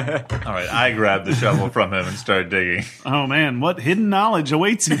more. All right, I grabbed the shovel from him and started digging. Oh man, what hidden knowledge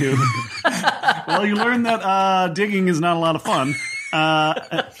awaits you? Well, you learn that digging is not a lot of fun.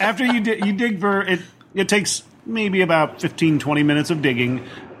 After you dig for it, it takes maybe about 15-20 minutes of digging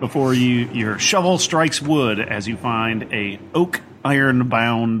before your shovel strikes wood as you find a oak iron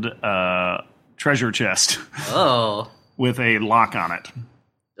bound treasure chest Oh. with a lock on it.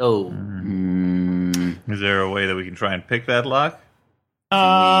 Oh. Is there a way that we can try and pick that lock?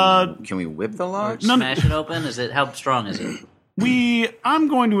 Can we whip the lock? Smash it open? How strong is it? I'm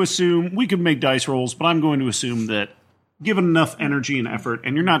going to assume we could make dice rolls, but I'm going to assume that given enough energy and effort,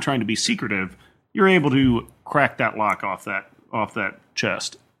 and you're not trying to be secretive, you're able to crack that lock off that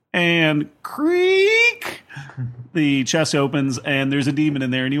chest. And creak! The chest opens, and there's a demon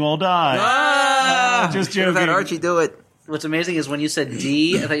in there, and you all die. Just Should have had joking. Archie do it. What's amazing is when you said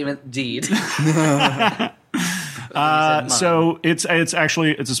D, I thought you meant deed. So it's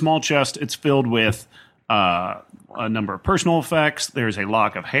a small chest. It's filled with a number of personal effects. There's a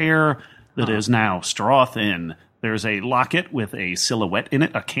lock of hair that is now straw thin. There's a locket with a silhouette in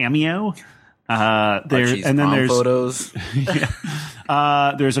it, a cameo. Archie's prom photos.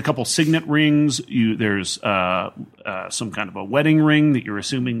 There's a couple signet rings. There's some kind of a wedding ring that you're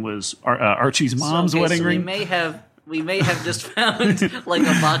assuming was Archie's mom's Okay, wedding so ring. We may have just found like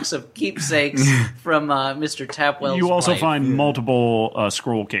a box of keepsakes from Mr. Tapwell's You also wife. find multiple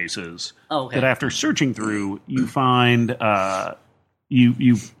scroll cases Oh, okay. that, after searching through, you find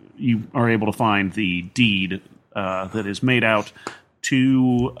you are able to find the deed that is made out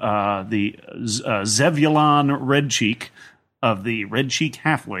to the Zevulon Redcheek of the Redcheek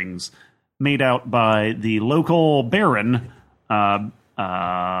Halflings, made out by the local Baron, Baron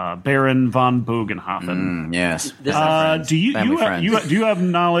von Bogenhofen. Yes. This is our friend. Do you Family friend. do you have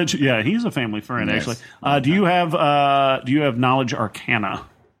knowledge? Yeah, he's a family friend, Yes. actually. Do you have knowledge arcana?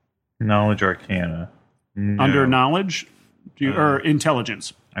 Knowledge Arcana. No. Under knowledge? Or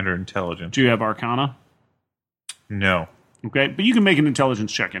intelligence? Under intelligence. Do you have arcana? No. Okay, but you can make an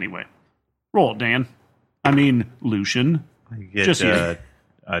intelligence check anyway. Roll it, Dan. I mean, Lucian. I get Just you.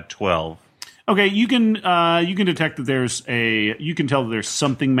 12. Okay, you can detect that you can tell that there's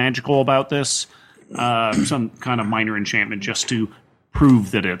something magical about this, some kind of minor enchantment, just to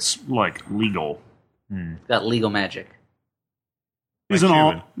prove that it's like legal. Got legal magic. Isn't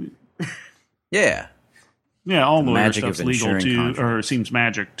all? Yeah. Yeah, all lawyer Magic stuff's of legal ensuring to, or contracts. seems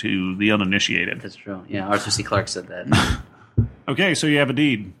magic to the uninitiated. That's true. Yeah, Arthur C. Clarke said that. Okay, so you have a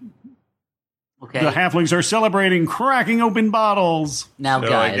deed. Okay. The halflings are celebrating, cracking open bottles. Now, So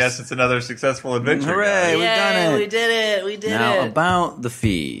guys. I guess it's another successful adventure. Hooray! guys. We've done it. We did it. We did Now it. about the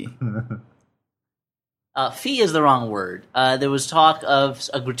fee. Fee is the wrong word. There was talk of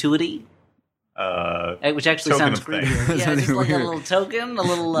a gratuity. Which actually sounds pretty weird. Yeah, just like a little token, a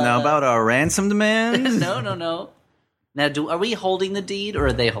little... now, about our ransom demand? No. Now, are we holding the deed, or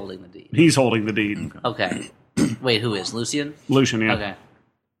are they holding the deed? He's holding the deed. Okay. Wait, who is? Lucian? Lucian, yeah. Okay.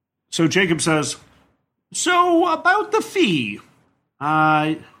 So Jacob says, so about the fee,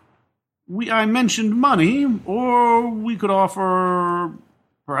 I mentioned money, or we could offer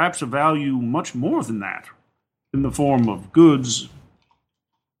perhaps a value much more than that, in the form of goods. You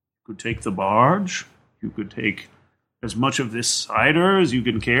could take the barge, you could take as much of this cider as you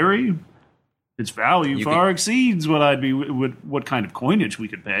can carry. Its value far exceeds what kind of coinage we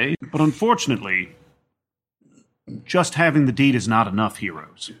could pay. But unfortunately, just having the deed is not enough,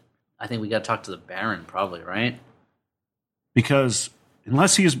 heroes. I think we got to talk to the Baron, probably, right? Because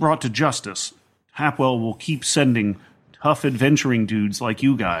unless he is brought to justice, Tapwell will keep sending tough adventuring dudes like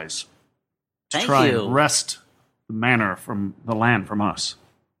you guys to try and wrest the land from us.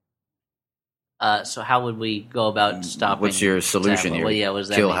 So how would we go about stopping? What's your solution here? Well, yeah, what does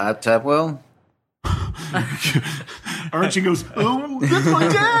that Kill mean? Tapwell? Archie goes, oh, that's my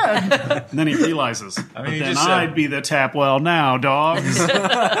dad! And then he realizes, I'd be the Tapwell now, dogs. He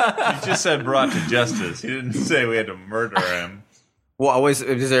just said brought to justice. He didn't say we had to murder him. Well, is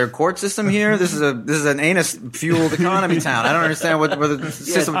there a court system here? This is an anus-fueled economy town. I don't understand what the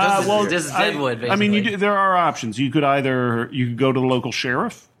system of justice is. This is Deadwood, basically. I mean, there are options. You could go to the local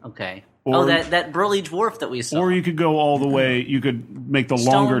sheriff. Okay. Or, that burly dwarf that we saw. Or you could go all the way. You could make the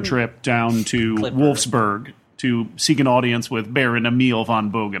longer trip down to Wolfsburg to seek an audience with Baron Emil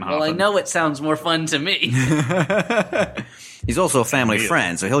von Bogenhofen. Well, I know it sounds more fun to me. He's also a family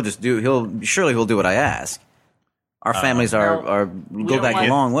friend, so he'll do what I ask. Our families go back a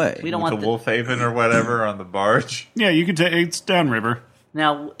long way. We don't want to Wolfhaven or whatever on the barge. Yeah, you could take it's downriver.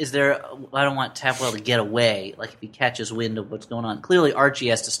 Now, I don't want Tapwell to get away, like if he catches wind of what's going on. Clearly, Archie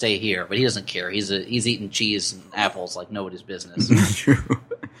has to stay here, but he doesn't care. He's eating cheese and apples like nobody's business. True.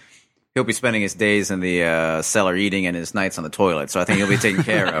 He'll be spending his days in the cellar eating and his nights on the toilet, so I think he'll be taken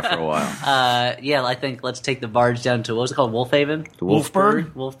care of for a while. I think let's take the barge down to, what was it called, Wolfhaven? To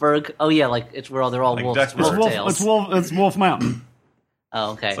Wolfsburg? Wolfsburg. Oh, yeah, like it's where they're all like wolves. It's Wolf Mountain.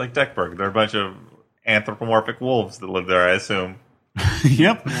 Oh, okay. It's like Deckburg. There are a bunch of anthropomorphic wolves that live there, I assume.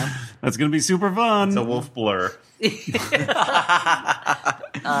 Yep. That's going to be super fun. It's a wolf blur.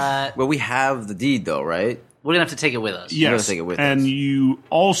 Well, we have the deed, though, right? We're going to have to take it with us. Yes, and you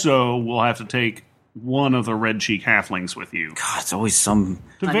also will have to take one of the red cheek halflings with you. God, it's always some...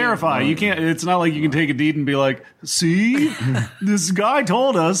 To verify. You can't. It's not like you can take a deed and be like, see? This guy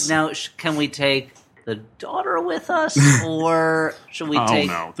told us. Now, can we take the daughter with us, or should we take...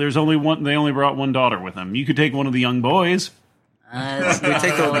 Oh, no. There's only one. They only brought one daughter with them. You could take one of the young boys. Can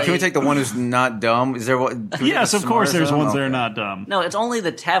we take the one who's not dumb? Is there one? Yes, of course. There's ones that are not dumb. No, it's only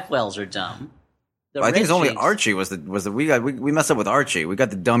the Tapwells are dumb. I think it's only Archie was the we messed up with Archie. We got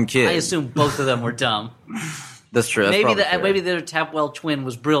the dumb kid. I assume both of them were dumb. That's true. That's maybe the Tapwell twin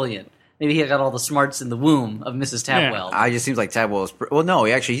was brilliant. Maybe he got all the smarts in the womb of Mrs. Tapwell. Yeah. It just seems like Tapwell was... Well, no,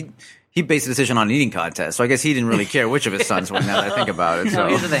 he based the decision on an eating contest, so I guess he didn't really care which of his sons were, now that I think about it. No,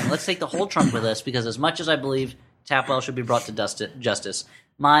 here's the thing. Let's take the whole trunk with us, because as much as I believe Tapwell should be brought to justice,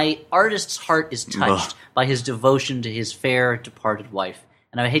 my artist's heart is touched by his devotion to his fair departed wife.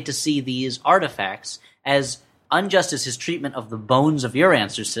 And I would hate to see these artifacts, as unjust as his treatment of the bones of your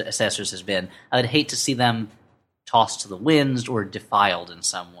ancestors has been, I would hate to see them tossed to the winds or defiled in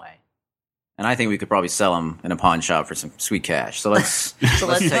some way. And I think we could probably sell them in a pawn shop for some sweet cash. So let's take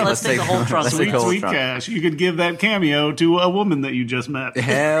the whole trunk. Sweet cash. You could give that cameo to a woman that you just met.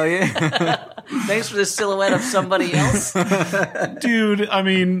 Hell yeah! Thanks for the silhouette of somebody else, dude. I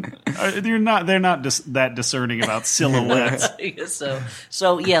mean, they're not that discerning about silhouettes.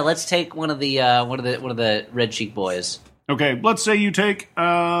 So yeah, let's take one of the red cheek boys. Okay, let's say you take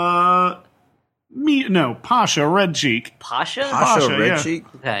Pasha Red Cheek. Pasha Red Cheek?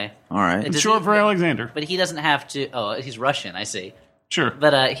 Okay. All right. It's short for Alexander. But he doesn't have to... Oh, he's Russian, I see. Sure.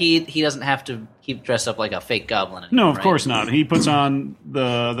 But he doesn't have to keep dressed up like a fake goblin anymore, no, of course not. He puts on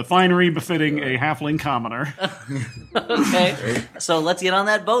the finery befitting a halfling commoner. Okay. So let's get on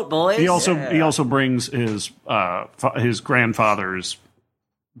that boat, boys. He also brings his grandfather's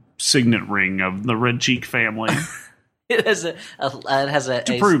signet ring of the Red Cheek family. It has a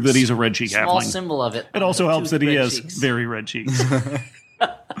to prove that he's a red cheek small halfling. Symbol of it. It also helps that he has very red cheeks.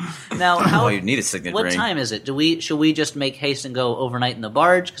 Now, you need a signet ring. What time is it? Should we just make haste and go overnight in the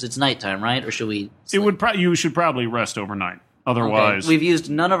barge because it's nighttime, right? Or should we? You should probably rest overnight. Otherwise, we've used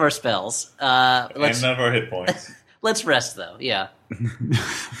none of our spells. And none of our hit points. Let's rest, though. Yeah.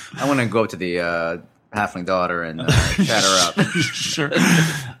 I want to go up to the halfling daughter and chat her up. Sure.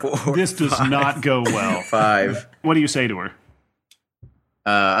 This does not go well. 5. What do you say to her?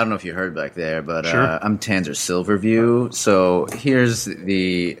 I don't know if you heard back there, but Sure. I'm Tanzer Silverview. So here's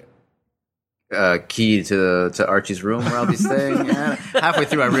the key to Archie's room where I'll be staying. And halfway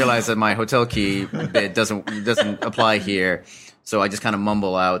through, I realized that my hotel key bit doesn't apply here. So I just kind of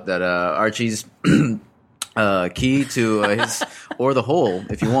mumble out that Archie's key to his or the hole,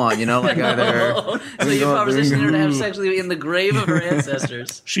 if you want, like either. So you propositioned her to have sex with you in the grave of her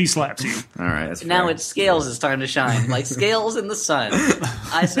ancestors. She slaps you. All right, that's Now fair. it's Scales' is time to shine, like scales in the sun.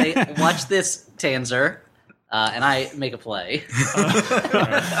 I say, watch this, Tanzer, and I make a play.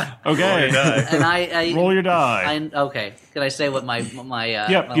 Okay. And I Roll your die. Okay. Can I say what my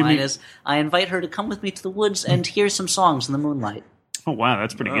Yep, my give line me- is? I invite her to come with me to the woods and hear some songs in the moonlight. Oh, wow,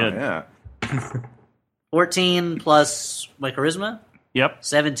 that's pretty good. Yeah. 14 plus my charisma, Yep.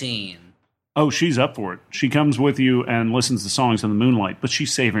 17. Oh, she's up for it. She comes with you and listens to songs in the moonlight, but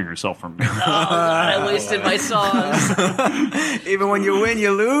she's saving herself from me. Oh, God, I wasted my songs. Even when you win,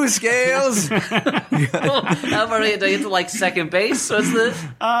 you lose, Scales. How far do I get to like second base? What's the?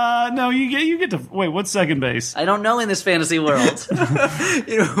 No, you get to wait. What's second base? I don't know in this fantasy world.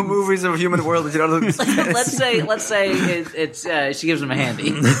 Movies of human world that you don't understand. let's say it's she gives him a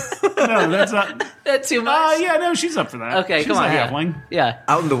handy. No, that's not. That's too much. Yeah, no, she's up for that. Okay, she's come on. a Yeah. halfling. Yeah.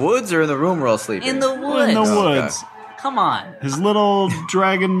 Out in the woods or in the room we're all sleeping? In the woods. In the woods. Come on. His little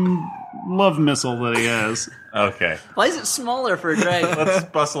dragon love missile that he has. Okay, Why is it smaller for a dragon? let's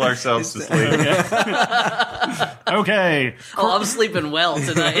bustle ourselves to sleep. Okay. Oh, I'm sleeping well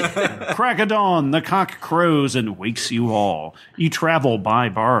tonight. Crack of dawn, the cock crows and wakes you all. You travel by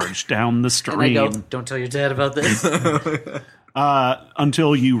barge down the And I stream. go, don't tell your dad about this.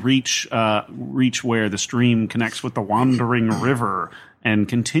 Until you reach where the stream connects with the wandering river and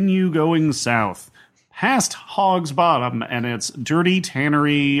continue going south past Hog's Bottom and its dirty,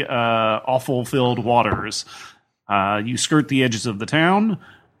 tannery, offal-filled waters. You skirt the edges of the town,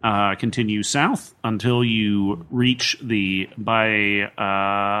 continue south until you reach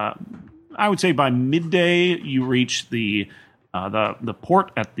I would say by midday, you reach the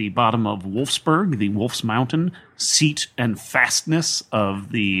port at the bottom of Wolfsburg, the Wolf's Mountain, seat and fastness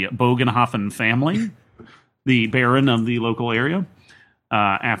of the Bogenhofen family, the baron of the local area.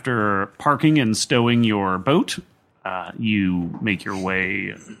 After parking and stowing your boat, you make your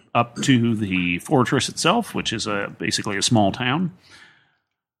way up to the fortress itself, which is basically a small town.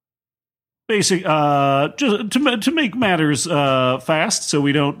 Just to make matters fast, so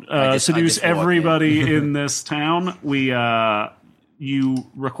we don't seduce just walk in. everybody in this town. You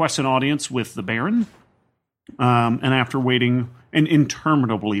request an audience with the Baron, and after waiting an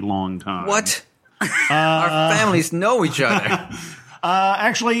interminably long time, What? Our families know each other.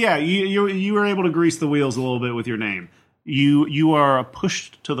 Actually, yeah, you were able to grease the wheels a little bit with your name. You are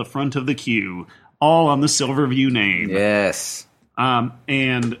pushed to the front of the queue, all on the Silverview name. Yes.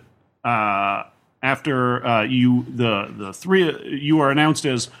 And after the three, you are announced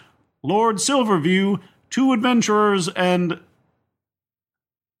as Lord Silverview, 2 adventurers, and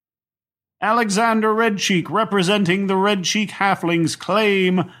Alexander Redcheek, representing the Redcheek Halflings'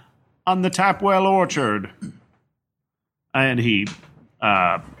 claim on the Tapwell Orchard. And he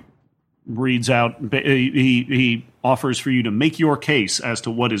reads out, he offers for you to make your case as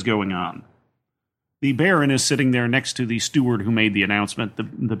to what is going on. The Baron is sitting there next to the steward who made the announcement.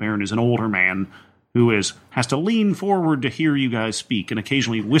 The Baron is an older man who has to lean forward to hear you guys speak and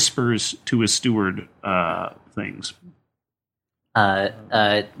occasionally whispers to his steward things.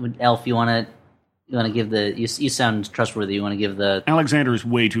 Elf, you want to give the? You sound trustworthy. You want to give the? Alexander is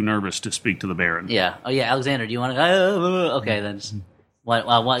way too nervous to speak to the Baron. Yeah. Oh yeah, Alexander. Do you want to? Okay, then. Just,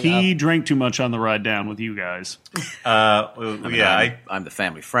 what? He drank too much on the ride down with you guys. I'm the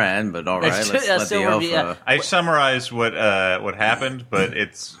family friend, but all right, That's let's true, let the elf. yeah. I summarized what happened, but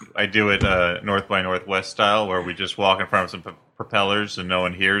I do it North by Northwest style, where we just walk in front of some propellers and no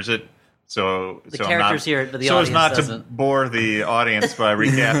one hears it. So The characters hear it, but the so as audience not doesn't. to bore the audience by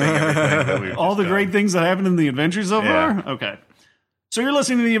recapping everything that we've All the just great done. things that happened in the adventure so Yeah. far? Okay. So you're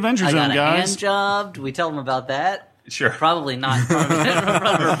listening to the Adventure I Zone, got a guys. hand job. Do we tell them about that? Sure. Probably not. In front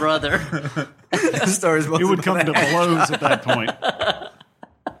of her brother. The story's It would come to blows at that point.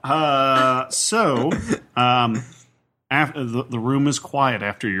 After the room is quiet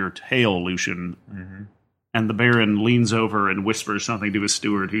after your tale, Lucian, and the Baron leans over and whispers something to his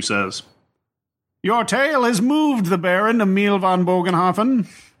steward, who says, "Your tale has moved the Baron, Emil von Bogenhofen,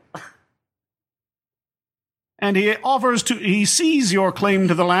 and he sees your claim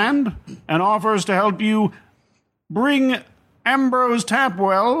to the land and offers to help you bring Ambrose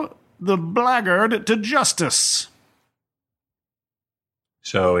Tapwell the blackguard to justice.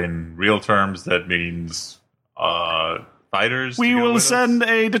 So in real terms, that means fighters? We will send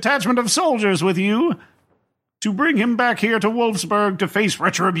a detachment of soldiers with you to bring him back here to Wolfsburg to face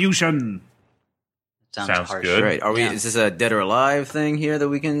retribution. Sounds harsh. good. Great. Are we? Is this a dead or alive thing here that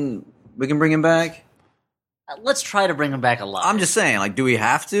we can bring him back? Let's try to bring him back alive. I'm just saying, like, do we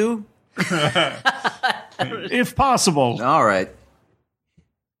have to? If possible. All right.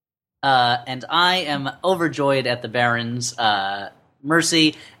 And I am overjoyed at the Baron's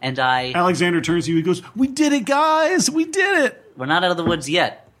mercy, and Alexander turns to you, he goes, "We did it, guys! We did it!" we're not out of the woods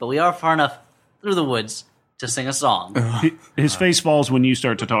yet, but we are far enough through the woods to sing a song. His face falls when you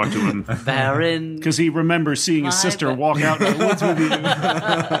start to talk to him. Baron, Because he remembers seeing his sister walk out in the woods with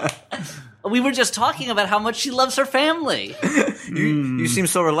you. we were just talking about how much she loves her family. You seem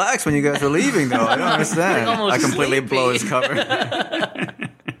so relaxed when you guys are leaving, though. I don't understand. almost I completely sleepy. blow his cover.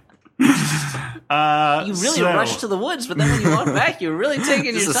 You really rushed to the woods, but then when you walked back, you were really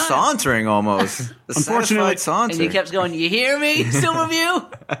taking This your is time. sauntering almost. The Unfortunately- satisfied saunter. And you kept going, "You hear me, Silverview?"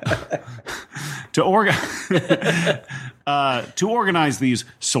 To organize these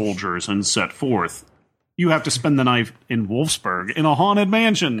soldiers and set forth, you have to spend the night in Wolfsburg in a haunted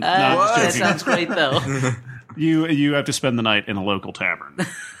mansion. No, I'm just That joking. sounds great, though. You have to spend the night in a local tavern.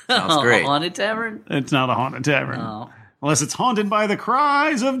 Sounds great. A haunted tavern? It's not a haunted tavern. Oh. Unless it's haunted by the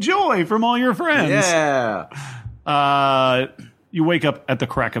cries of joy from all your friends. Yeah. You wake up at the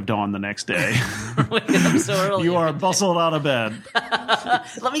crack of dawn the next day. Wake up so early. You are bustled out of bed.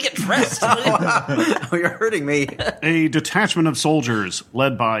 Let me get dressed. Oh, you're hurting me. A detachment of soldiers,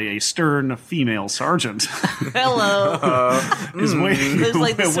 led by a stern female sergeant, Hello. is waiting. It's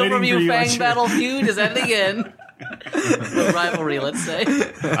like the waiting for Silverview you at your- Fangbattle feud is ending in. The rivalry, let's say.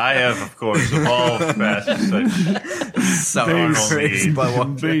 I have, of course, evolved past such So Base, crazy. But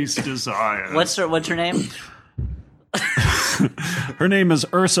what? base desire. What's her name? Her name is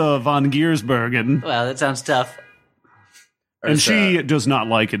Ursa von Giersbergen, Wow, that sounds tough. and she does not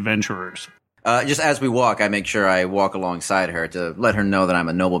like adventurers. Just as we walk, I make sure I walk alongside her to let her know that I'm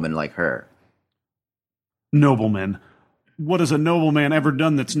a nobleman like her. Nobleman. What has a nobleman ever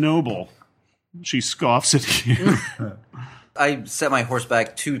done that's noble? She scoffs at you. I set my horse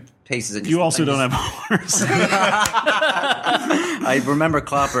back 2 paces. And You also don't have a horse. I remember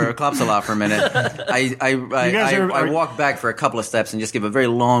Klops a lot for a minute. I walk back for a couple of steps and just give a very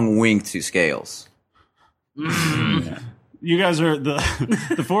long wink to Scales. You guys are the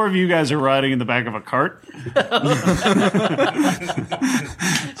four of you guys are riding in the back of a cart.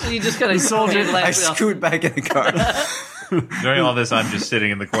 So you just kind of soldier I scoot back in the car. During all this, I'm just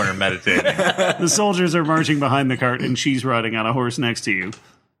sitting in the corner meditating. The soldiers are marching behind the cart, and she's riding on a horse next to you.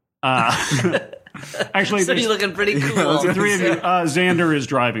 Actually, So there's you're looking pretty cool. the three of you. Xander is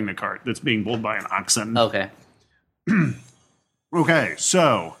driving the cart that's being pulled by an oxen. Okay. Okay,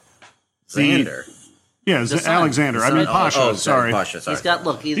 so Xander. yeah, The son. Alexander. The I mean son. Pasha. Oh, sorry, Pasha, sorry.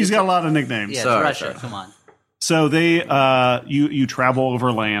 he's got a lot of nicknames. Yeah, Sorry, it's Russia. sorry. Come on. So they, you travel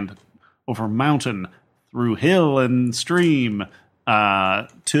over land, over mountain, through hill and stream,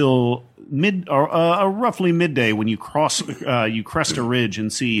 till roughly midday when you crest a ridge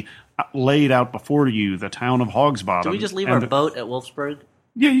and see laid out before you the town of Hogsbottom. Do we just leave And our boat at Wolfsburg?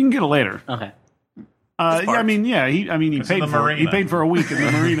 Yeah, you can get it later. Okay. Yeah, I mean, he It's in paid the for marina. he paid for a week in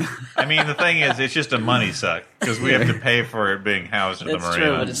the marina. I mean, the thing is, it's just a money suck because we have to pay for it being housed in the That's marina.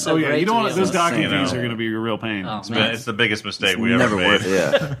 true, but it's so Oh yeah, great you don't to want be those able to- docking you know. fees are going to be a real pain. Oh, It's man. the biggest mistake we Never ever made. worth it,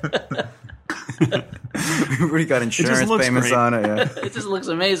 yeah. We already got insurance looks payments great. on it, yeah. It just looks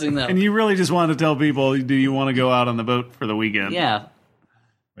amazing, though. And you really just want to tell people, do you want to go out on the boat for the weekend? Yeah.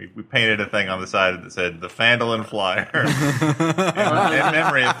 We painted a thing on the side that said the Fandolin Flyer in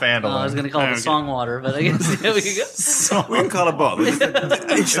memory of Fandolin. I was going to call it the Songwater, but I guess there we go. We can call it both.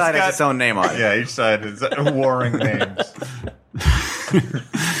 Each side has its own name on it. Yeah, each side is warring names.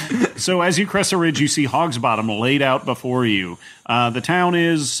 So as you crest a ridge, you see Hogsbottom laid out before you. The town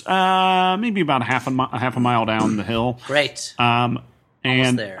is maybe about half a mile down the hill. Great. And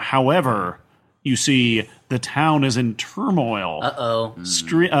there. however, you see the town is in turmoil.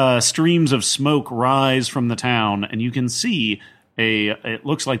 Uh-oh. Streams of smoke rise from the town, and you can see it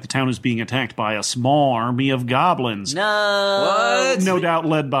looks like the town is being attacked by a small army of goblins. No. What? No doubt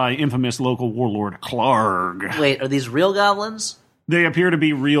led by infamous local warlord Clarg. Wait, are these real goblins? They appear to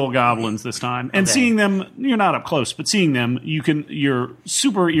be real goblins this time. And seeing them, you're not up close, but seeing them, you're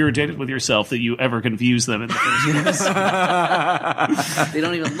super irritated with yourself that you ever confused them in the first place. They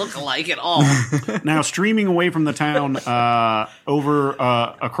don't even look alike at all. Now, streaming away from the town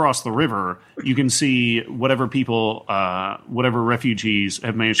across the river, you can see whatever refugees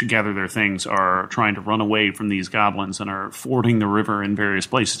have managed to gather their things are trying to run away from these goblins and are fording the river in various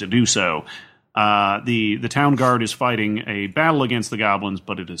places to do so. The town guard is fighting a battle against the goblins,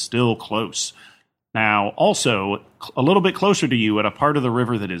 but it is still close. Now, also, a little bit closer to you, at a part of the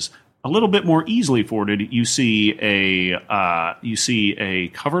river that is a little bit more easily forded, you see a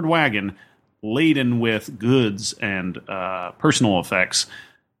covered wagon laden with goods and personal effects.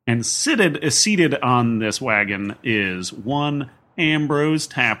 And seated on this wagon is one Ambrose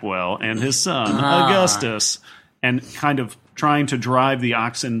Tapwell and his son, Augustus. And kind of trying to drive the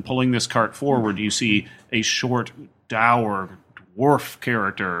oxen, pulling this cart forward, you see a short, dour dwarf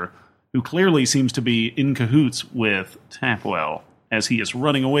character who clearly seems to be in cahoots with Tapwell as he is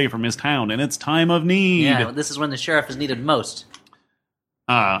running away from his town in its time of need. Yeah, this is when the sheriff is needed most.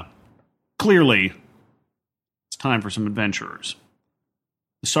 Clearly, it's time for some adventurers.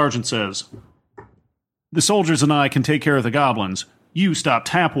 The sergeant says, "The soldiers and I can take care of the goblins. You stop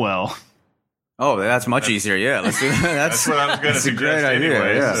Tapwell." Oh, that's much easier. Yeah, let's do that. That's what I was going to suggest great idea,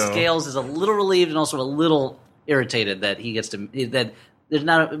 anyway. yeah. So. Scales is a little relieved and also a little irritated that he gets to that. There's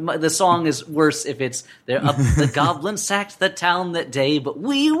not the song is worse if it's they're up. The goblins sacked the town that day, but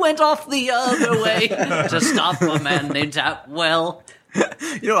we went off the other way to stop a man named Tapwell.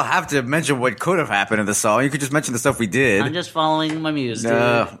 You don't have to mention what could have happened in the song. You could just mention the stuff we did. I'm just following my muse, dude.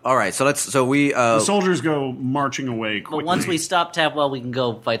 All right, The soldiers go marching away quickly. But once we stop Tapwell, we can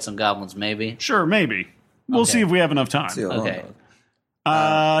go fight some goblins, maybe. Sure, maybe. We'll see if we have enough time. Okay.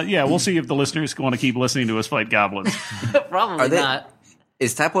 We'll see if the listeners want to keep listening to us fight goblins. Probably not.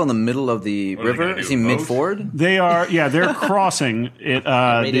 Is Tapwell in the middle of the river? Is he mid-ford? They are, they're crossing.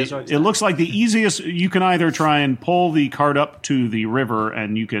 It looks like the easiest, you can either try and pull the cart up to the river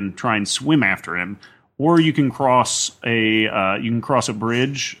and you can try and swim after him, or you can cross a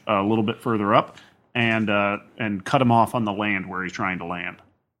bridge a little bit further up and cut him off on the land where he's trying to land.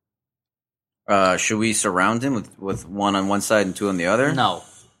 Should we surround him with one on one side and two on the other? No.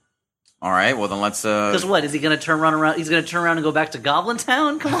 All right, well then let's. Because what is he going to turn around? He's going to turn around and go back to Goblin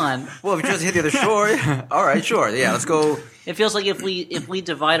Town. Come on. Well, if we just hit the other shore, all right, sure, yeah, let's go. It feels like if we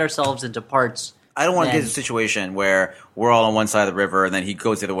divide ourselves into parts. I don't want to get in a situation where we're all on one side of the river and then he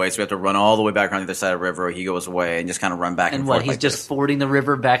goes the other way, so we have to run all the way back around the other side of the river. He goes away and just kind of run back and forth. And what? He's just fording the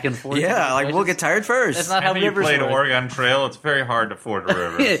river back and forth. Yeah, like we'll get tired first. That's not how rivers work. You played Oregon Trail. It's very hard to ford a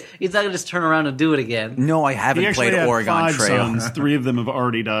river. He's not going to just turn around and do it again. No, I haven't played Oregon five Trail. Sons. 3 of them have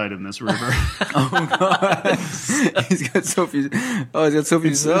already died in this river. Oh God, he's got so few. Oh, he's got so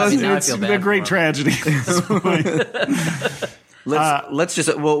few sons. It's a great tragedy at this point. Let's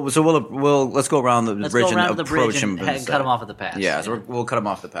go around the bridge and approach him and cut him off at the pass. Yeah, so we'll cut him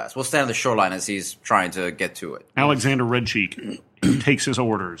off the pass. We'll stand on the shoreline as he's trying to get to it. Alexander Redcheek takes his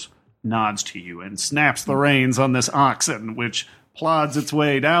orders, nods to you, and snaps the reins on this oxen, which plods its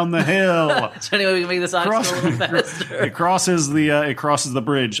way down the hill. So anyway, we can make this oxen a little faster. It crosses the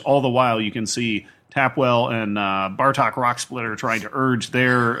bridge. All the while, you can see Tapwell and Bartok Rocksplitter trying to urge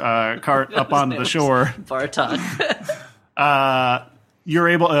their cart up onto the shore. Bartok.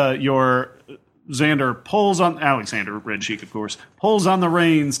 Alexander Redcheek, of course, pulls on the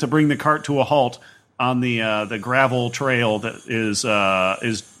reins to bring the cart to a halt on the gravel trail that is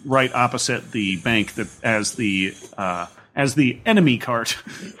right opposite the bank that as the enemy cart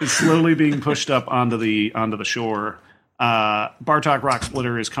is slowly being pushed up onto the shore. Bartok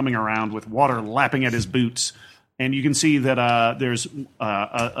Rocksplitter is coming around with water lapping at his boots. And you can see that there's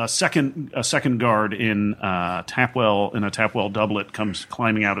a second guard in a Tapwell doublet comes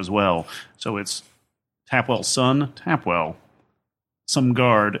climbing out as well. So it's Tapwell's son, Tapwell, some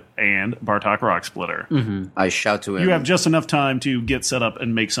guard, and Bartok Rocksplitter. Mm-hmm. I shout to him. You have just enough time to get set up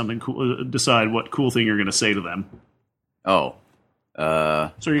and make something cool. Decide what cool thing you're going to say to them. Oh. So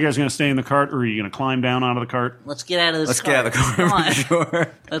are you guys going to stay in the cart, or are you going to climb down out of the cart? Let's get out of this cart. Let's get out of the cart, Come on.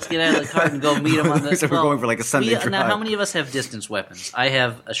 sure. Let's get out of the cart and go meet him on the... So we're going for like a Sunday drive. Now, how many of us have distance weapons? I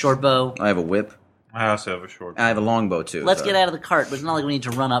have a short bow. I have a whip. I also have a short bow. I have a longbow, too. Let's get out of the cart, but it's not like we need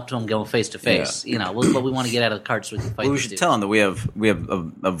to run up to him and go face to face. You know, but we want to get out of the cart so we can fight. Well, we should tell him that we have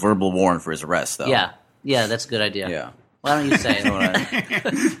a verbal warrant for his arrest, though. Yeah, that's a good idea. Yeah. Why don't you say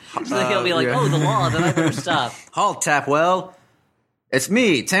it? So he'll be like, "Oh, the law, then I better stop." Halt, Tapwell. It's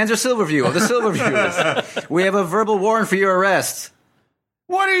me, Tanzer Silverview of the Silverviews. We have a verbal warrant for your arrest.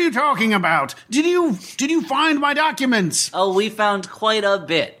 What are you talking about? Did you find my documents? Oh, we found quite a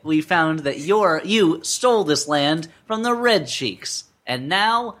bit. We found that you stole this land from the Red Cheeks, and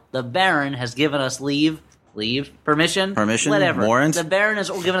now the Baron has given us permission, whatever. Warrant. The Baron has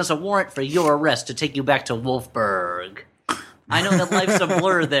given us a warrant for your arrest to take you back to Wolfburg. I know that life's a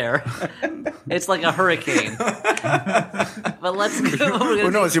blur there. It's like a hurricane. But let's go.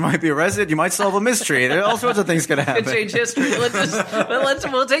 Who knows? You might be arrested. You might solve a mystery. There are all sorts of things going to happen. Change history.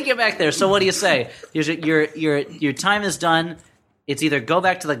 We'll take you back there. So what do you say? Your time is done. It's either go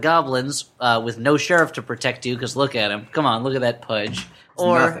back to the goblins with no sheriff to protect you, because look at him. Come on, look at that pudge.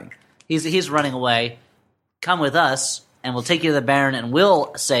 Or nothing. He's running away. Come with us, and we'll take you to the Baron, and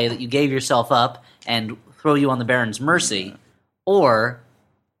we'll say that you gave yourself up and throw you on the Baron's mercy. Or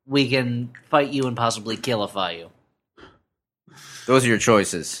we can fight you and possibly killify you. Those are your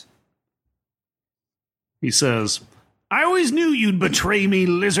choices. He says, I always knew you'd betray me,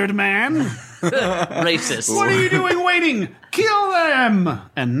 lizard man. Racist. What are you doing waiting? Kill them!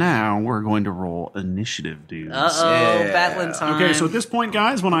 And now we're going to roll initiative, dudes. Battling time. Okay, so at this point,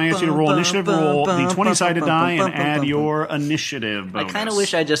 guys, when I ask you to roll initiative, roll the 20-sided die and add your initiative bonus. I kind of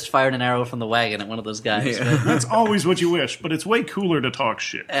wish I just fired an arrow from the wagon at one of those guys. Yeah. That's always what you wish, but it's way cooler to talk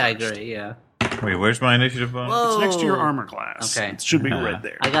shit. I agree, yeah. Wait, where's my initiative bonus? Whoa. It's next to your armor class. Okay. It should be red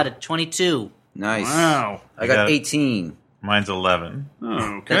there. I got a 22. Nice. Wow. I got got 18. Mine's 11.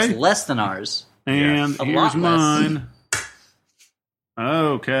 Okay. That's less than ours. And A here's lot less. mine.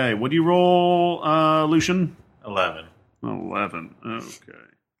 Okay. What do you roll, Lucian? 11. 11. Okay.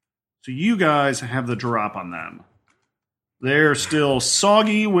 So you guys have the drop on them. They're still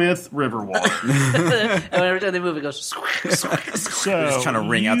soggy with river water. And every time they move, it goes... So Just trying to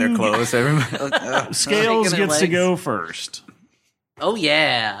wring out their clothes. Everybody. Scales Shaking their gets to legs. go first. Oh,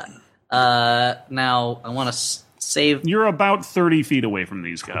 yeah. Now, I want to save... You're about 30 feet away from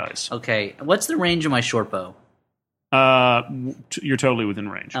these guys. Okay. What's the range of my short bow? You're totally within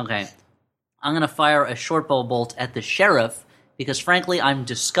range. Okay. I'm going to fire a short bow bolt at the sheriff, because frankly, I'm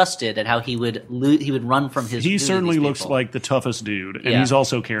disgusted at how he would run from his. He duty to certainly these looks people. like the toughest dude, and Yeah. he's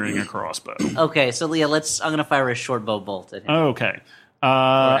also carrying a crossbow. Okay, so Leah, I'm going to fire a short bow bolt at him. Okay.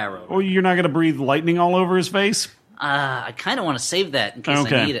 arrow. Or you're not going to breathe lightning all over his face? I kind of want to save that in case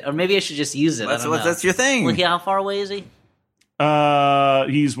Okay. I need it, or maybe I should just use it. I don't know. That's your thing. Look, how far away is he?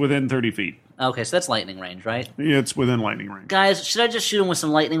 He's within 30 feet. Okay, so that's lightning range, right? It's within lightning range. Guys, should I just shoot him with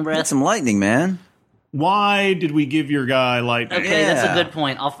some lightning breath? Get some lightning, man. Why did we give your guy lightning? Okay, that's a Yeah. good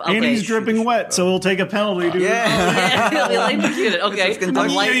point. Okay. And he's dripping wet, so he'll take a penalty. Dude. Yeah. He'll be electrocuted. Okay,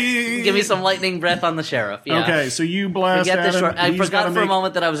 Kentucky. give me some lightning breath on the sheriff. Yeah. Okay, so you blast Forget at the him. short. I He's forgot gotta for a make-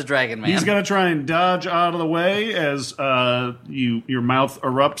 moment that I was a dragon man. He's got to try and dodge out of the way as your mouth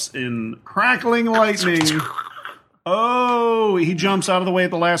erupts in crackling lightning. Oh, he jumps out of the way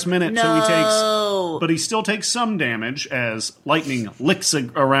at the last minute, so he takes, but he still takes some damage as lightning licks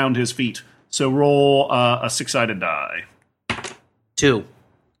around his feet. So roll a 6-sided die. 2.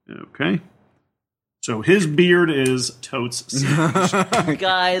 Okay. So his beard is totes singed.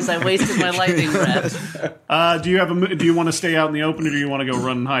 Guys, I wasted my lightning breath. Do you want to stay out in the open, or do you want to go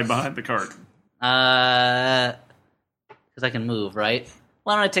run and hide behind the cart? Because I can move, right?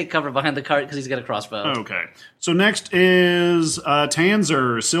 Why don't I take cover behind the cart because he's got a crossbow? Okay. So next is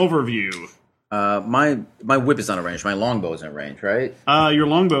Tanzer Silverview. My whip is not in range. My longbow is in range, right? Your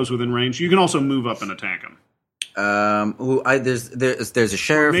longbow's within range. You can also move up and attack him. There's a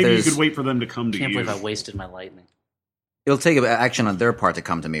sheriff. Maybe you there's, could wait for them to come to Can't you. believe I wasted my lightning. It'll take action on their part to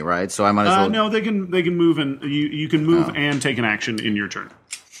come to me, right? So I might as well. No, they can move and you can move and take an action in your turn.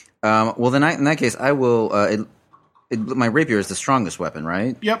 Well, then in that case, I will. My rapier is the strongest weapon,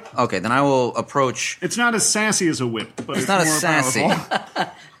 right? Yep. Okay, then I will approach. It's not as sassy as a whip, but it's Not more as sassy. powerful.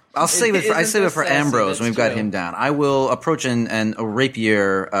 I'll save it. I isn't save it as for sassy, Ambrose that's when we've got true. him down. I will approach and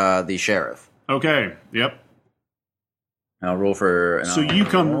rapier the sheriff. Okay. Yep. I'll roll for. So you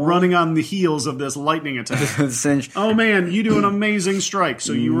come running on the heels of this lightning attack. Cinch. Oh man, you do an amazing strike.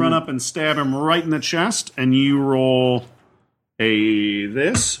 So you run up and stab him right in the chest, and you roll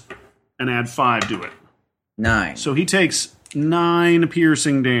this and add 5 to it. 9. So he takes 9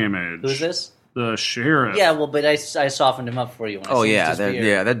 piercing damage. Who's this? The sheriff. Yeah, well, but I softened him up for you. When I Oh singed yeah, his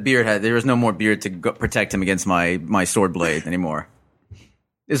beard. that beard had. There was no more beard to protect him against my sword blade anymore.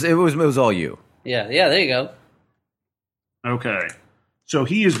 It was all you. Yeah, there you go. Okay. So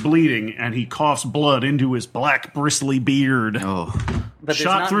he is bleeding, and he coughs blood into his black, bristly beard. Oh, But there's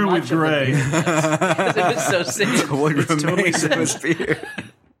Shot not through much with of the gray. beard left. It was so sick. what totally remains of his beard?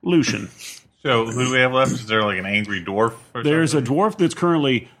 Lucian. So who do we have left? Is there like an angry dwarf or There's a something? dwarf that's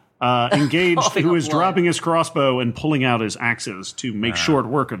currently engaged, who is blood. dropping his crossbow and pulling out his axes to make short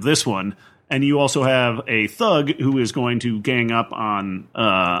work of this one. And you also have a thug who is going to gang up on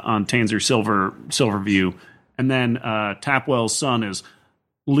Tanzer Silverview. And then Tapwell's son is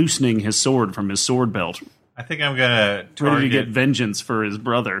loosening his sword from his sword belt, I think I'm going to ready to get target. vengeance for his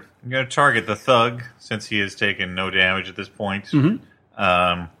brother. I'm going to target the thug since he has taken no damage at this point. Mm-hmm.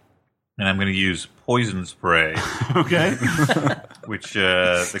 And I'm going to use poison spray, Okay. which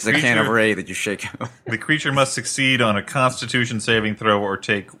It's a can of Ray that you shake. the creature must succeed on a Constitution saving throw or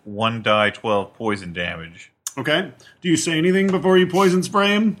take 1d12 poison damage. Okay. Do you say anything before you poison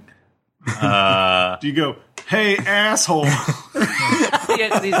spray him? Do you go, hey, asshole? Yeah,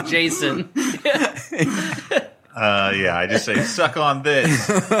 'cause he's Jason. Yeah, I just say, suck on this.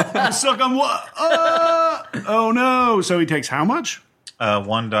 Suck on what? Oh, no. So he takes how much?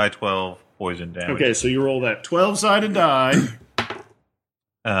 1d12 poison damage. Okay, so you roll that 12-sided die.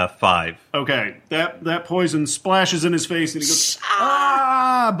 5. Okay, that poison splashes in his face, and he goes,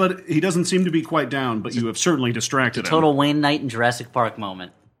 ah! But he doesn't seem to be quite down, but you have certainly distracted him. Total Wayne Knight in Jurassic Park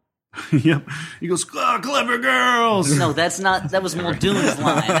moment. Yep. He goes, clever girls! No, that was Muldoon's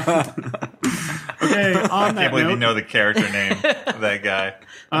line. Okay, on I that can't believe you note, know the character name of that guy.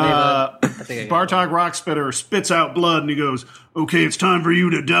 I think I got Bartok Rockspitter spits out blood, and he goes, okay, it's time for you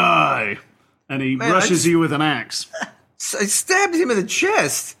to die. And he rushes you with an axe. I stabbed him in the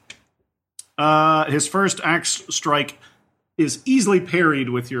chest. His first axe strike is easily parried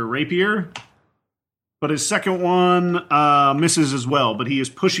with your rapier, but his second one misses as well, but he is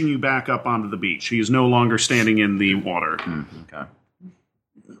pushing you back up onto the beach. He is no longer standing in the water. Okay.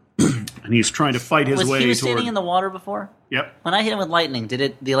 And he's trying to fight his way he was toward... standing in the water before? Yep. When I hit him with lightning,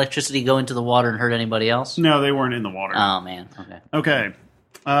 did the electricity go into the water and hurt anybody else? No, they weren't in the water. Oh, man. Okay. Okay.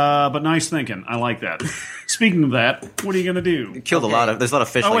 But nice thinking. I like that. Speaking of that, what are you going to do? Killed Okay. a lot of. There's a lot of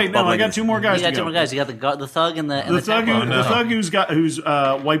fish. Oh, like, wait, no, I bubbling got in- two more guys You got to two go. more guys. You got the thug and the The thug, tap the thug who's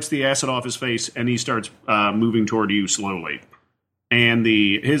wipes the acid off his face, and he starts moving toward you slowly. And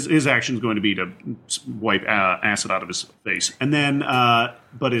his action is going to be to wipe acid out of his face. And then,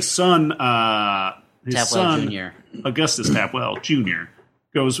 but his son, Tapwell Jr. Augustus Tapwell Jr.,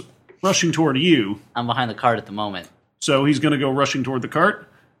 goes rushing toward you. I'm behind the cart at the moment. So he's going to go rushing toward the cart,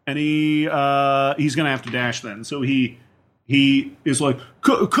 and he's going to have to dash then. So he is like,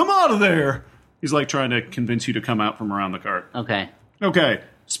 come out of there. He's like trying to convince you to come out from around the cart. Okay. Okay.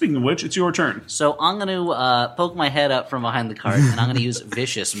 Speaking of which, it's your turn. So I'm going to poke my head up from behind the cart, and I'm going to use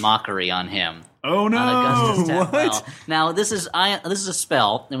vicious mockery on him. Oh no! On Augustus Tapwell. Now this is a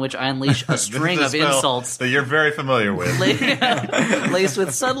spell in which I unleash a string This of is a spell insults that you're very familiar with. laced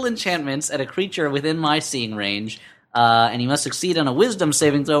with subtle enchantments at a creature within my seeing range, and he must succeed on a Wisdom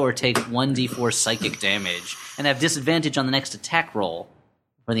saving throw or take 1d4 psychic damage, and have disadvantage on the next attack roll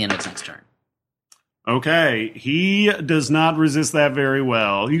for the end of its next turn. Okay, he does not resist that very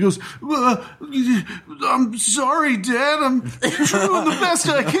well. He goes, I'm sorry, Dad. I'm doing the best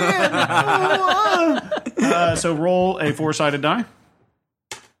I can. So roll a 4-sided die.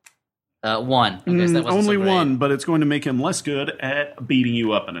 1. Okay, so that wasn't Only so great. one, but it's going to make him less good at beating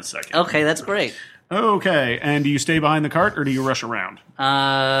you up in a second. Okay, that's great. Okay, and do you stay behind the cart or do you rush around?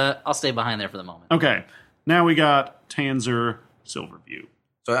 I'll stay behind there for the moment. Okay, now we got Tanzer Silverview.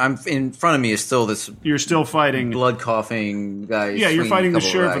 So I'm in front of me is still this You're still fighting. blood coughing guy. Yeah, you're swinging fighting a the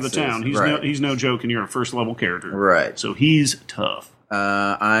couple sheriff of the axes. town. He's no joke, and you're a first level character. Right. So he's tough.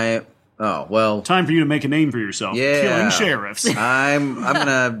 Oh well. Time for you to make a name for yourself. Yeah. Killing sheriffs. I'm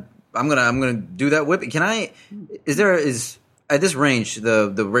gonna do that whip. Can I? Is at this range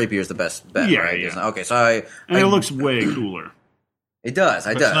the rapier is the best bet? Yeah, right? yeah. Okay, so And it looks way cooler. it does.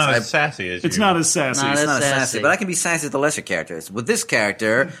 It's not as sassy as It's you. not as sassy. Not It's as not as sassy. sassy, but I can be sassy with the lesser characters. With this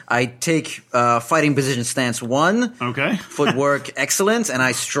character, I take fighting position stance 1, Okay. footwork excellent, and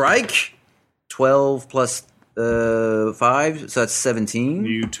I strike 12 plus 5, so that's 17.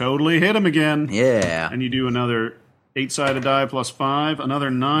 You totally hit him again. Yeah. And you do another 8-sided die plus 5, another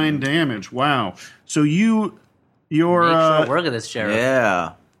 9 damage. Wow. So you're Make short work of this, Sheriff.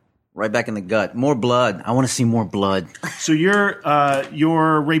 Yeah. Right back in the gut. More blood. I want to see more blood. so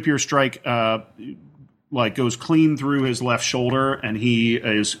your rapier strike goes clean through his left shoulder, and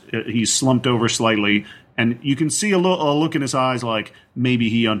he's slumped over slightly, and you can see a look in his eyes like maybe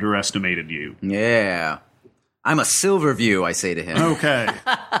he underestimated you. Yeah. I'm a Silverview, I say to him. Okay.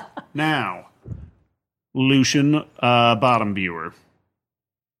 Now, Lucian, bottom viewer.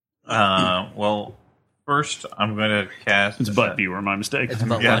 Well, first I'm going to cast. It's butt viewer, my mistake. It's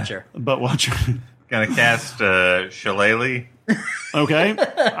Buttwatcher. Buttwatcher. Gonna cast Shillelagh. Okay.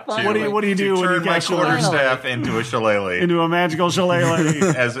 What do you do when you turn my cast Shillelagh? quarterstaff into a Shillelagh? Into a magical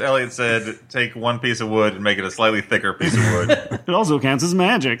Shillelagh. As Elliot said, take one piece of wood and make it a slightly thicker piece of wood. It also counts as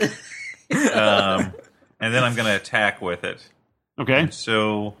magic. And then I'm gonna attack with it. Okay.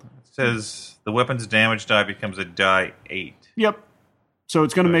 So it says the weapon's damage die becomes a die 8. Yep. So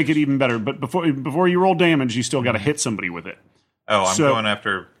it's going to make it even better. But before you roll damage, you still got to hit somebody with it. Oh, I'm going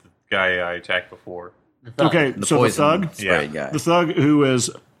after the guy I attacked before. Okay, so the thug? Yeah. Guy. The thug who is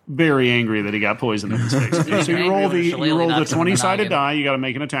very angry that he got poisoned in his face. Okay, so you roll the 20-sided die. You got to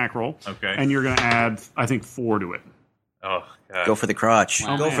make an attack roll. Okay. And you're going to add, I think, 4 to it. Oh, God. Go for the crotch.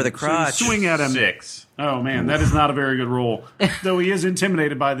 Wow. Go for the crotch. So you swing at him. 6. Oh, man, that is not a very good roll. Though he is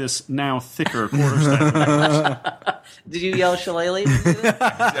intimidated by this now thicker quarterstaff. Did you yell Shillelagh?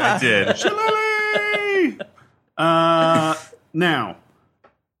 I did. Shillelagh! Now,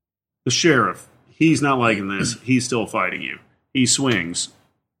 the sheriff, he's not liking this. He's still fighting you. He swings.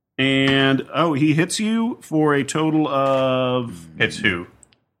 And, he hits you for a total of... Hits who?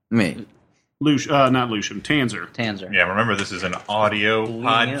 Me. Not Lucian, Tanzer. Yeah, remember this is an audio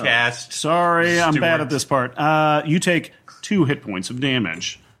podcast. Sorry, I'm Stuart. bad at this part. You take 2 hit points of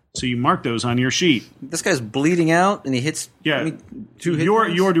damage. So you mark those on your sheet. This guy's bleeding out, and he hits. Yeah, 2 hit you're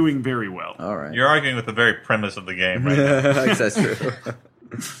points? doing very well. All right. You're arguing with the very premise of the game, right? I guess that's true.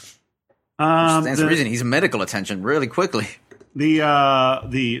 Stands to reason he's medical attention really quickly.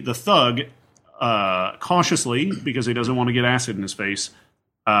 The thug, cautiously, because he doesn't want to get acid in his face,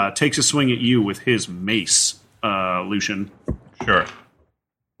 takes a swing at you with his mace, Lucian. Sure.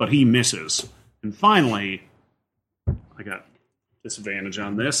 But he misses. And finally, I got disadvantage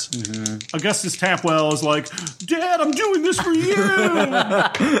on this. Mm-hmm. Augustus Tapwell is like, Dad, I'm doing this for you!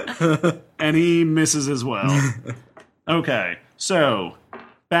 And he misses as well. Okay, so,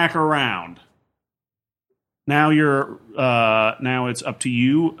 back around. Now now it's up to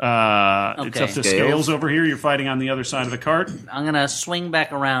you. It's up to Scales over here. You're fighting on the other side of the cart. I'm going to swing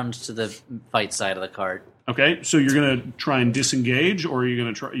back around to the fight side of the cart. Okay, so you're going to try and disengage, or are you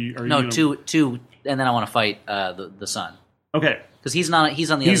going to try... two, and then I want to fight the son. Okay. Because he's on the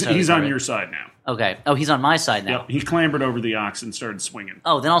other side. He's on your side now. Okay. Oh, he's on my side now. Yep. He clambered over the ox and started swinging.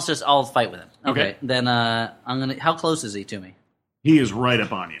 Oh, then I'll fight with him. Okay. Then I'm gonna. How close is he to me? He is right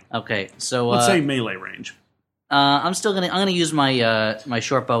up on you. Okay. So let's say melee range. I'm gonna use my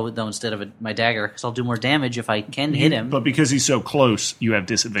short bow though instead of my dagger because I'll do more damage if I can hit him. But because he's so close, you have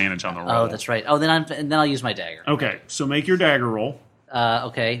disadvantage on the roll. Oh, that's right. Oh, then I'll use my dagger. Okay. So make your dagger roll.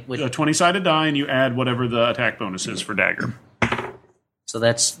 Okay. A 20-sided die, and you add whatever the attack bonus is for dagger. So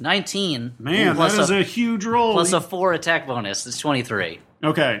that's 19. Man, that is a huge roll. Plus a 4 attack bonus. It's 23.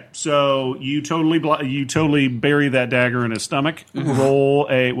 Okay, so you totally bury that dagger in his stomach. Roll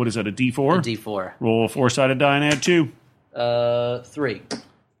a, what is that, a D4? A D4. Roll a 4-sided die and add 2. 3.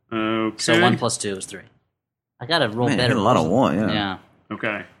 Okay. So 1 plus 2 is 3. I gotta roll better. You hit a lot of 1, yeah. Yeah.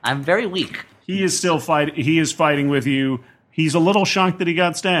 Okay. I'm very weak. He is still fighting. He is fighting with you. He's a little shocked that he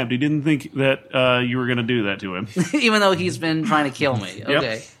got stabbed. He didn't think that you were going to do that to him. Even though he's been trying to kill me.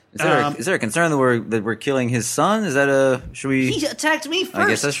 Okay. Yep. Is there a concern that we're killing his son? Is that should we? He attacked me first. I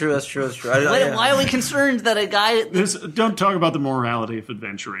guess that's true. That's true. Why are we concerned that a guy? Don't talk about the morality of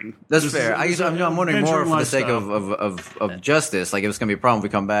adventuring. That's fair. I'm wondering more for the sake of justice. Like if it's going to be a problem if we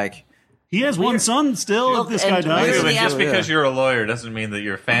come back. He has one son still. Look, if this guy dies, Just because you're a lawyer doesn't mean that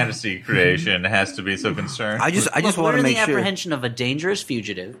your fantasy creation has to be so concerned. I just want to make sure. We're in the apprehension of a dangerous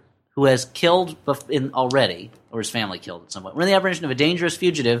fugitive who has killed already, or his family killed at some point. We're in the apprehension of a dangerous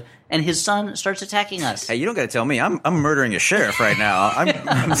fugitive, and his son starts attacking us. Hey, you don't got to tell me. I'm murdering a sheriff right now.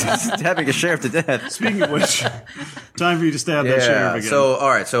 I'm stabbing a sheriff to death. Speaking of which, time for you to stab that sheriff again. So, all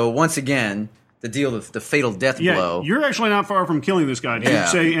right. So once again, the deal of the fatal death blow. You're actually not far from killing this guy. Do you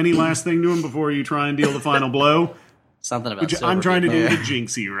say any last thing to him before you try and deal the final blow? Something about Silverview. I'm trying to do to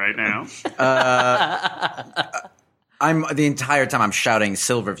jinx you right now. I'm the entire time I'm shouting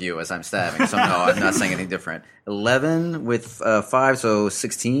Silverview as I'm stabbing. So no, I'm not saying anything different. 11 with 5, so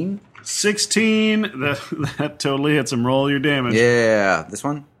 16. 16. That totally hits him. Roll your damage. Yeah, this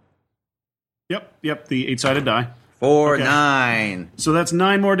one. Yep. The 8-sided die. 4, 9. So that's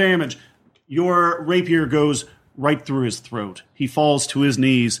 9 more damage. Your rapier goes right through his throat. He falls to his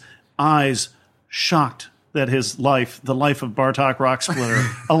knees, eyes shocked that his life, the life of Bartok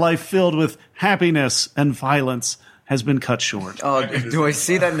Rocksplitter, a life filled with happiness and violence, has been cut short. Oh, do I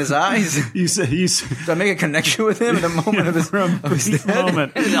see that in his eyes? Do I make a connection with him in a moment of his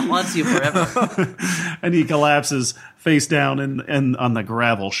moment? It haunts you forever. And he collapses face down and on the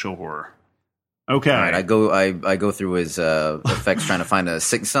gravel shore. Okay. All right, I go through his effects trying to find a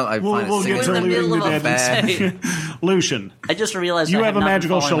six. We'll get to in the middle looting the of a dead. Lucian. I just realized You I have a not been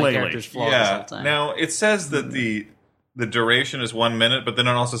magical following my shillelagh. character's flaws this whole time. Now, it says that the duration is 1 minute, but then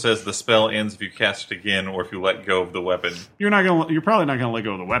it also says the spell ends if you cast it again or if you let go of the weapon. You're probably not gonna let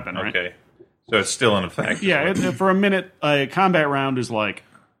go of the weapon, right? Okay. So it's still in effect. Yeah, for a minute, a combat round is like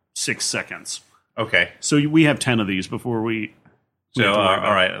 6 seconds. Okay. So we have 10 of these before we. So, have to worry about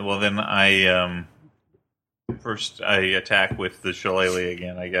all right. Well, then I first I attack with the shillelagh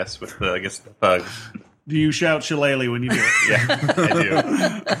again, I guess, with the thug. Do you shout shillelagh when you do it? Yeah,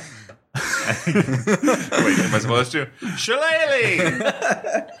 I do. Wait, am I supposed to?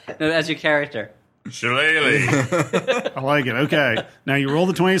 Shillelagh! No, as your character. Shillelagh! I like it. Okay. Now you roll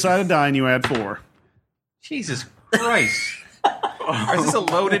the 20-sided die and you add 4. Jesus Christ. Is this a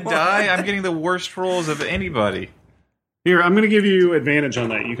loaded die? I'm getting the worst rolls of anybody. Here, I'm going to give you advantage on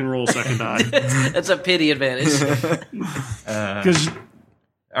that. You can roll a second die. That's a pity advantage. Because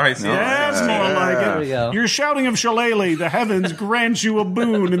All right, so that's more like There it. we go. You're shouting of shillelagh. The heavens grant you a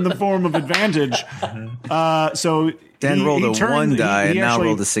boon in the form of advantage. So Dan rolled a turned- 1 die and now actually-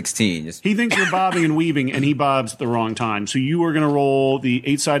 rolled a 16. Just- He thinks you're bobbing and weaving, and he bobs at the wrong time. So you are going to roll the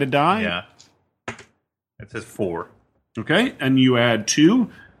 8-sided die. yeah. It says 4. Okay, and you add 2.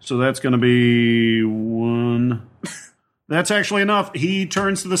 So that's going to be 1. That's actually enough. He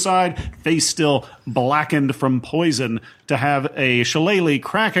turns to the side, face still blackened from poison, to have a shillelagh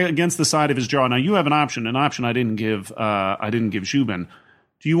crack against the side of his jaw. Now you have an option I didn't give. I didn't give Zhubin.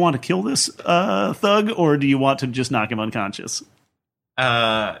 Do you want to kill this thug, or do you want to just knock him unconscious?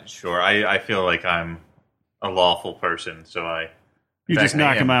 Sure. I feel like I'm a lawful person, so You just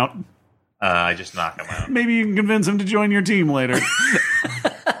knock him out. I just knock him out. Maybe you can convince him to join your team later.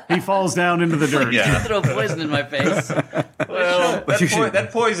 He falls down into the dirt. Yeah. Throw poison in my face. Well, that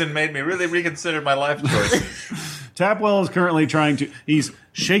poison made me really reconsider my life choices. Tapwell is currently he's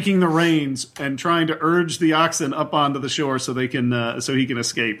shaking the reins and trying to urge the oxen up onto the shore so he can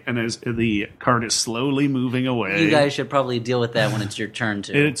escape. And as the cart is slowly moving away, You guys should probably deal with that when it's your turn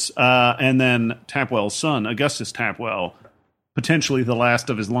to. and then Tapwell's son, Augustus Tapwell, potentially the last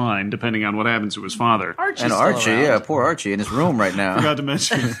of his line, depending on what happens to his father. Archie's And still Archie, around. yeah, poor Archie in his room right now. Forgot to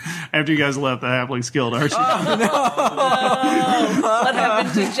mention, after you guys left, the halflings killed Archie. What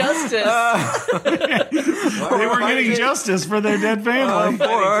happened to justice? They were getting justice for their dead family.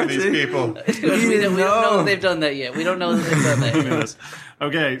 For these people. we don't know that they've done that yet. We don't know that they've done that yet.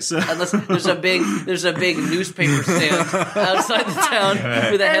 Okay, so Unless there's a big newspaper stand outside the town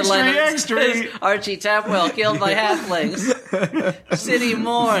with a headline that Extra. says Archie Tapwell killed by halflings. City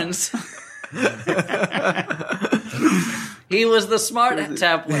mourns. He was the smart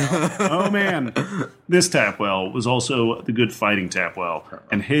Tapwell. oh man, this Tapwell was also the good fighting Tapwell,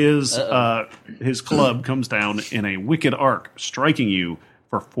 and his club comes down in a wicked arc, striking you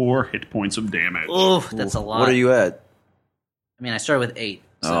for 4 hit points of damage. Oof, that's a lot. What are you at? I mean, I started with 8.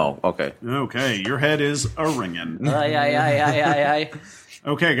 So. Oh, okay. Okay, your head is a ringing. Aye.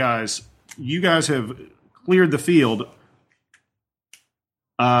 Okay, guys, you guys have cleared the field.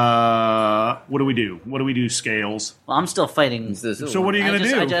 What do we do? What do we do, Scales? Well, I'm still fighting. So what are you going to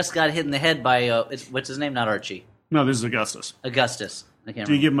do? I just got hit in the head by, what's his name? Not Archie. No, this is Augustus. Augustus. I can't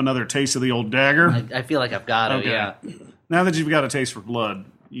Do you remember. give him another taste of the old dagger? I feel like I've got to, Okay. yeah. Now that you've got a taste for blood,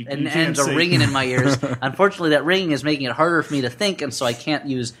 you And can't the say- ringing in my ears. Unfortunately, that ringing is making it harder for me to think, and so I can't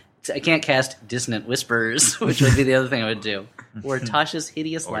cast dissonant whispers, which would be the other thing I would do. Or Tasha's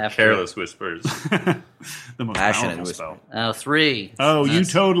hideous Or laughter. careless whispers. the most Passionate powerful whisper. spell. Oh, 3. Oh, you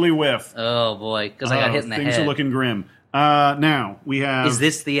That's- totally whiff. Oh boy, because I got hit in the Things head. are looking grim. Now we have. Is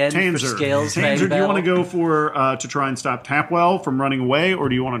this the end for Tanzer? Scales Tanzer, do you Fangbattle? want to go for to try and stop Tapwell from running away, or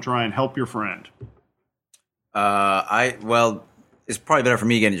do you want to try and help your friend? It's probably better for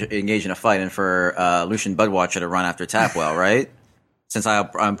me to get engaged in a fight and for Lucian Buttwatcher to run after Tapwell, right? Since I'm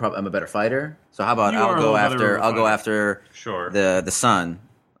a better fighter. So how about You are a little better of a I'll go fighter. after Sure. the son.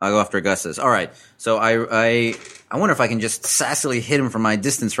 I'll go after Augustus. All right. So I wonder if I can just sassily hit him from my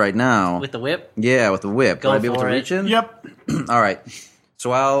distance right now. With the whip? Yeah, with the whip. Go Will I be able to for it. reach him? Yep. All right.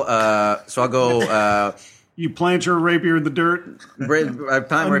 So I'll go. You plant your rapier in the dirt.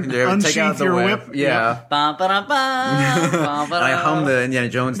 Time working there. Take Unsheath out the your whip. whip. Yeah. Bum, ba-dum, bum, bum, ba-dum. I hum the Indiana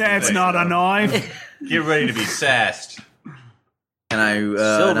Jones. That's theme. not a knife. Get ready to be sassed. And I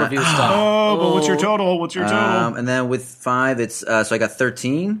Silverview style. Oh, but what's your total? What's your total? and then with 5, it's so I got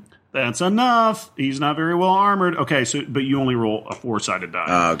 13. That's enough. He's not very well armored. Okay, so but you only roll a 4-sided die.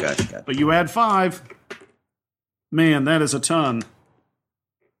 Oh, okay. But you add 5. Man, that is a ton.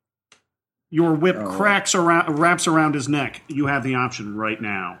 Your whip wraps around his neck. You have the option right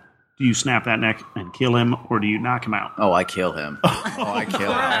now. Do you snap that neck and kill him, or do you knock him out? Oh, I kill him. I kill him.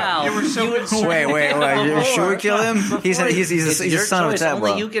 Wow. You were so Wait. Should we kill him? He's It's a your son of choice. a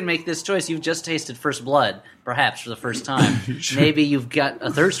Only you can make this choice. You've just tasted first blood, perhaps for the first time. Maybe you've got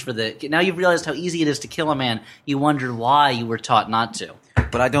a thirst for the. Now you've realized how easy it is to kill a man. You wondered why you were taught not to.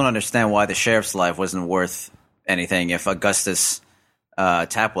 But I don't understand why the sheriff's life wasn't worth anything if Augustus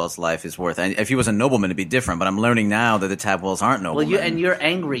Tapwell's life is worth. And if he was a nobleman, it'd be different. But I'm learning now that the Tapwells aren't Well, noblemen. you're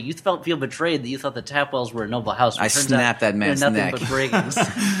angry. You feel betrayed that you thought the Tapwells were a noble house. I snapped that man's they're nothing neck. but brigands.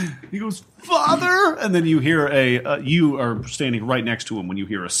 He goes, "Father!" And then you hear you are standing right next to him when you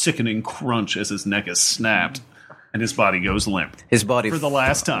hear a sickening crunch as his neck is snapped and his body goes limp. His body For the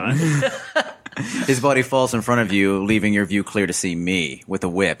last time. His body falls in front of you, leaving your view clear to see me with a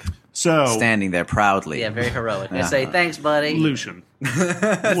whip, So, standing there proudly. Yeah, very heroic. I say, thanks, buddy. Lucian,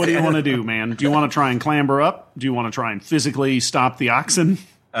 what do you want to do, man? Do you want to try and clamber up? Do you want to try and physically stop the oxen?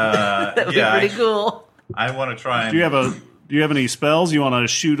 That would be pretty cool. I want to try and... Do you have any spells? You want to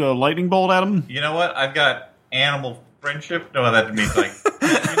shoot a lightning bolt at him? You know what? I've got animal friendship. No, that means like...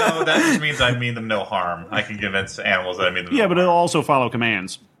 that just means I mean them no harm. I can convince animals that I mean them no Yeah, but harm. it'll also follow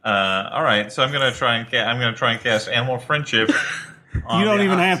commands. All right, so I'm going to try and cast animal friendship. You don't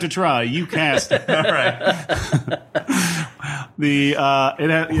even have to try. You cast it. All right.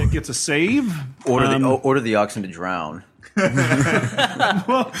 It gets a save. Order the oxen to drown.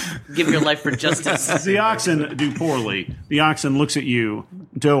 Give your life for justice. The oxen do poorly. The oxen looks at you,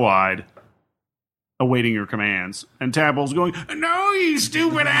 doe-eyed, awaiting your commands. And Table's going, "No, you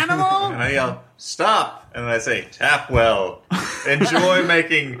stupid animal!" And I yell, "Stop!" And then I say, "Tapwell, enjoy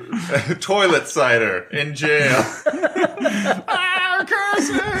making toilet cider in jail." Ah,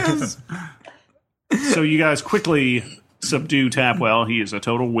 curses! So you guys quickly subdue Tapwell. He is a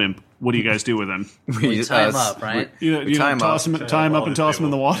total wimp. What do you guys do with him? We tie him up, right? You tie him toss up. tie him up and toss him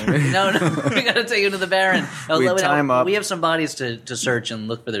in the water. No, we got to take him to the Baron. No, We tie him up. We have some bodies to search and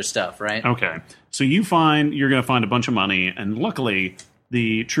look for their stuff, right? Okay. So you're going to find a bunch of money, and luckily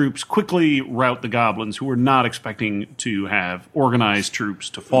the troops quickly rout the goblins who were not expecting to have organized troops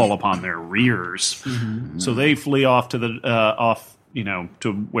to fall upon their rears. So they flee off to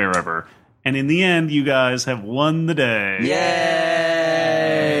to wherever. And in the end, you guys have won the day.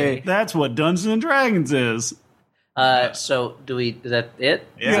 Yay! That's what Dungeons and Dragons is. So is that it?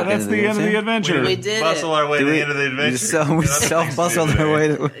 Yeah, that's the end of the adventure. We did Bustle our way to the end of the adventure. We self-bustled our way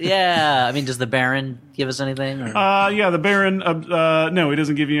to... Yeah, I mean, does the Baron give us anything? Or? Yeah, the Baron, no, he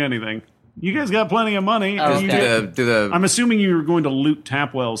doesn't give you anything. You guys got plenty of money. Oh, You okay. get- I'm assuming you're going to loot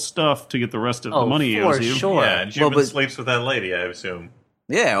Tapwell's stuff to get the rest of the money he for owes you. sure. Yeah, and Zhubin but- sleeps with that lady, I assume.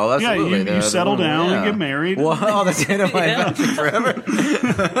 Yeah, well, Yeah, absolutely. you settle down and get married. Wow, that's the end of my adventure forever.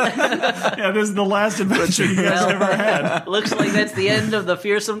 Yeah, this is the last adventure you guys ever had. Looks like that's the end of the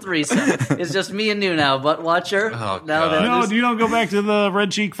fearsome threesome. It's just me and you now, Buttwatcher. Oh, now God. No, you don't go back to the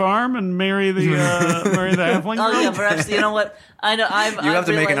Red Cheek Farm and marry the halfling Oh girl? yeah, perhaps you know what? I know. You have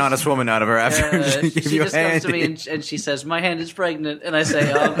to make an honest woman out of her after she gives she you a just comes hand. to me and she says, "My hand is pregnant," and I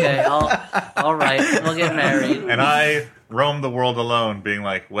say, "Okay, all right, we'll get married." And I roam the world alone, being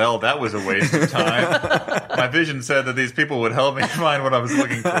like, well, that was a waste of time. My vision said that these people would help me find what I was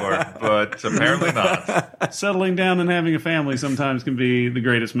looking for, but apparently not. Settling down and having a family sometimes can be the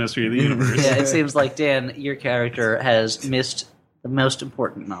greatest mystery of the universe. Yeah, it seems like Dan, your character has missed the most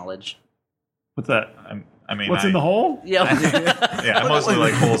important knowledge. What's that? What's in the hole? Yeah. Yeah, I mostly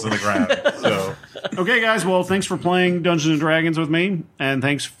like holes in the ground. So Okay, guys. Well, thanks for playing Dungeons and Dragons with me, and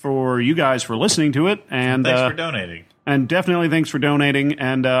thanks for you guys for listening to it. And thanks for donating. And definitely thanks for donating.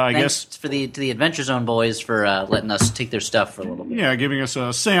 And I Thanks guess to the Adventure Zone boys for letting us take their stuff for a little bit. yeah, giving us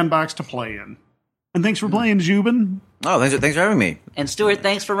a sandbox to play in. And thanks for playing, Zhubin. Oh, thanks for having me. And Stuart,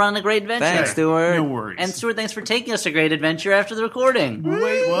 thanks for running a great adventure. Thanks, Stuart. No worries. And Stuart, thanks for taking us a great adventure after the recording.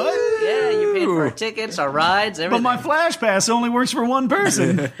 Wait, what? Yeah, you paid for our tickets, our rides, But everything. my Flash Pass only works for one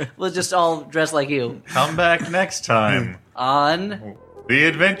person. We'll just all dress like you. Come back next time. On, The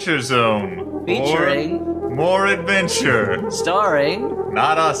Adventure Zone. Featuring- More adventure. starring...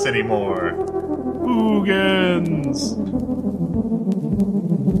 Not us anymore. Hoogans.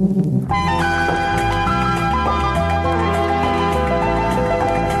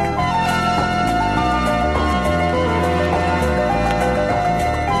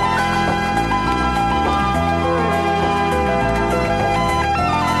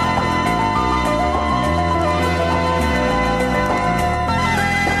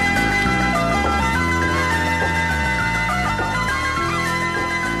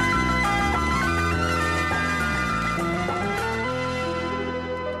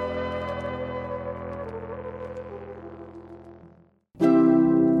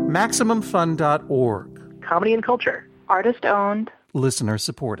 MaximumFun.org. Comedy and culture. Artist owned. Listener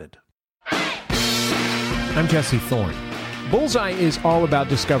supported. I'm Jesse Thorne. Bullseye is all about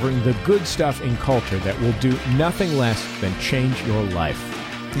discovering the good stuff in culture that will do nothing less than change your life.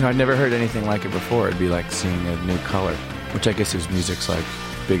 You know, I'd never heard anything like it before. It'd be like seeing a new color, which I guess is music's like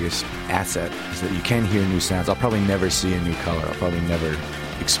biggest asset, is that you can hear new sounds. I'll probably never see a new color. I'll probably never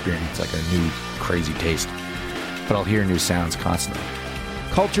experience like a new crazy taste, but I'll hear new sounds constantly.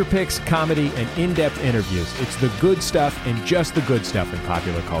 Culture picks, comedy, and in-depth interviews. It's the good stuff and just the good stuff in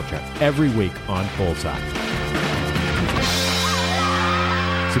popular culture every week on Bullseye.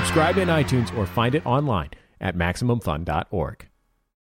 Subscribe in iTunes or find it online at MaximumFun.org.